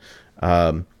games.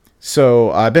 And so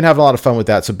I've been having a lot of fun with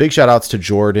that. So big shout outs to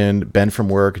Jordan, Ben from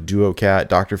Work, Duo Cat,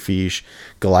 Dr. Fish,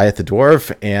 Goliath the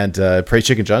Dwarf, and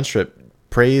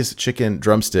Praise Chicken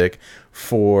Drumstick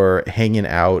for hanging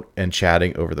out and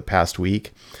chatting over the past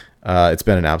week. It's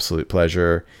been an absolute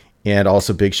pleasure. And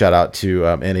also big shout out to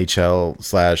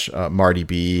NHL / Marty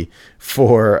B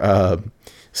for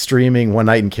streaming One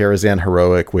Night in Karazhan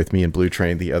Heroic with me and Blue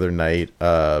Train the other night.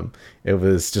 It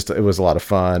was a lot of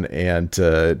fun, and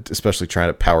especially trying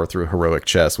to power through Heroic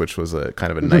Chess, which was a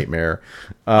kind of a nightmare.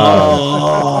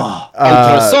 Entresol.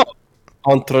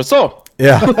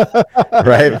 Yeah,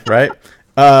 right.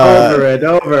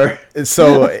 Over.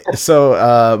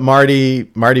 So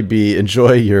Marty B,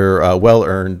 enjoy your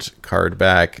well-earned card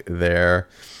back there.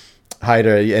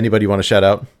 Haida, anybody want to shout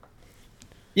out?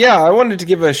 Yeah, I wanted to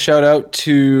give a shout out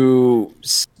to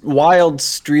wild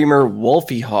streamer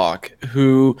Wolfie Hawk,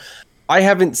 who I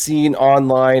haven't seen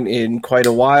online in quite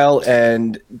a while,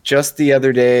 and just the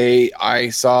other day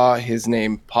I saw his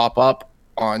name pop up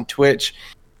on Twitch,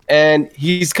 and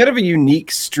he's kind of a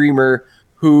unique streamer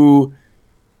who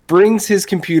brings his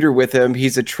computer with him.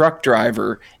 He's a truck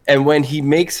driver, and when he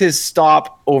makes his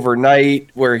stop overnight,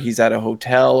 where he's at a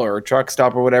hotel or a truck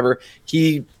stop or whatever,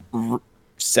 he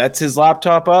sets his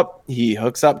laptop up, he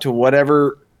hooks up to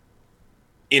whatever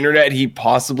internet he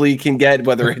possibly can get,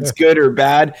 whether it's good or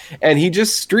bad, and he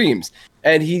just streams.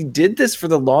 And he did this for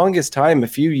the longest time a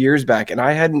few years back, and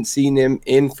I hadn't seen him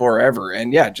in forever.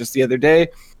 And yeah, just the other day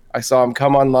I saw him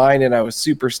come online, and I was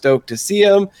super stoked to see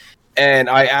him, and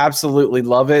I absolutely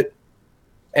love it.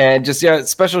 And just, yeah,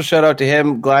 special shout out to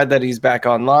him. Glad that he's back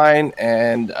online.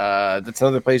 And that's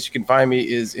another place you can find me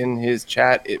is in his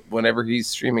chat whenever he's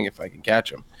streaming, if I can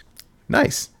catch him.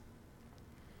 Nice.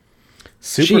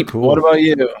 Super Sheep, cool. what about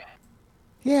you?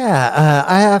 Yeah,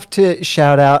 I have to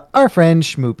shout out our friend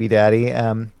Schmoopy Daddy.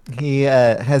 He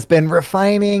has been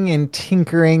refining and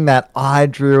tinkering that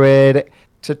odd druid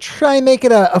to try and make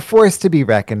it a force to be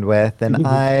reckoned with. And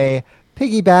I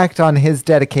piggybacked on his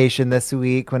dedication this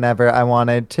week whenever I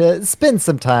wanted to spend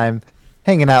some time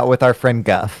hanging out with our friend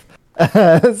Guff.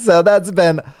 So that's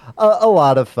been a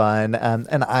lot of fun,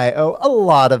 and I owe a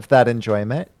lot of that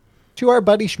enjoyment to our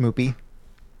buddy Schmoopy.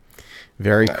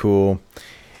 Very cool.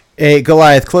 Hey,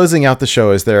 Goliath, closing out the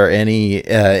show, is there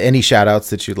any shout outs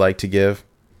that you'd like to give?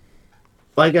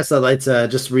 Well, I guess I'd like to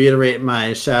just reiterate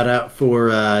my shout out for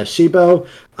Shibo.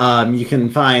 You can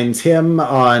find him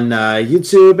on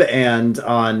YouTube and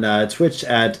on Twitch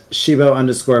at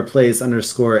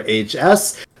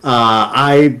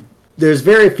Shibo_plays_HS. There's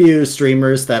very few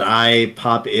streamers that I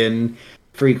pop in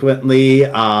frequently,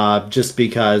 just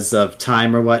because of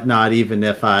time or whatnot, even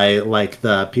if I like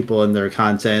the people in their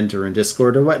content or in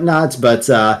Discord or whatnot. But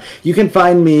you can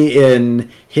find me in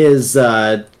his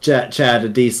chat a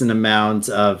decent amount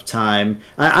of time.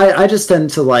 I just tend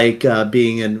to like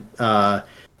being in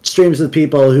streams with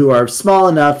people who are small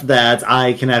enough that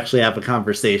I can actually have a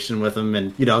conversation with them,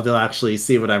 and they'll actually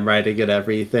see what I'm writing and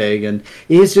everything. And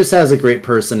he just has a great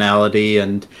personality,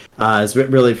 and it's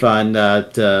really fun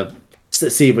to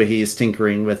see what he's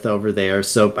tinkering with over there.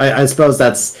 So I suppose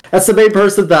that's the main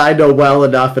person that I know well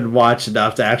enough and watch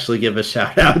enough to actually give a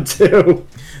shout out to.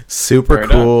 Super Fair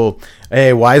cool. enough.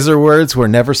 Hey, wiser words were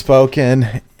never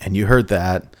spoken, and you heard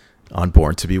that on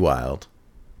Born to Be Wild.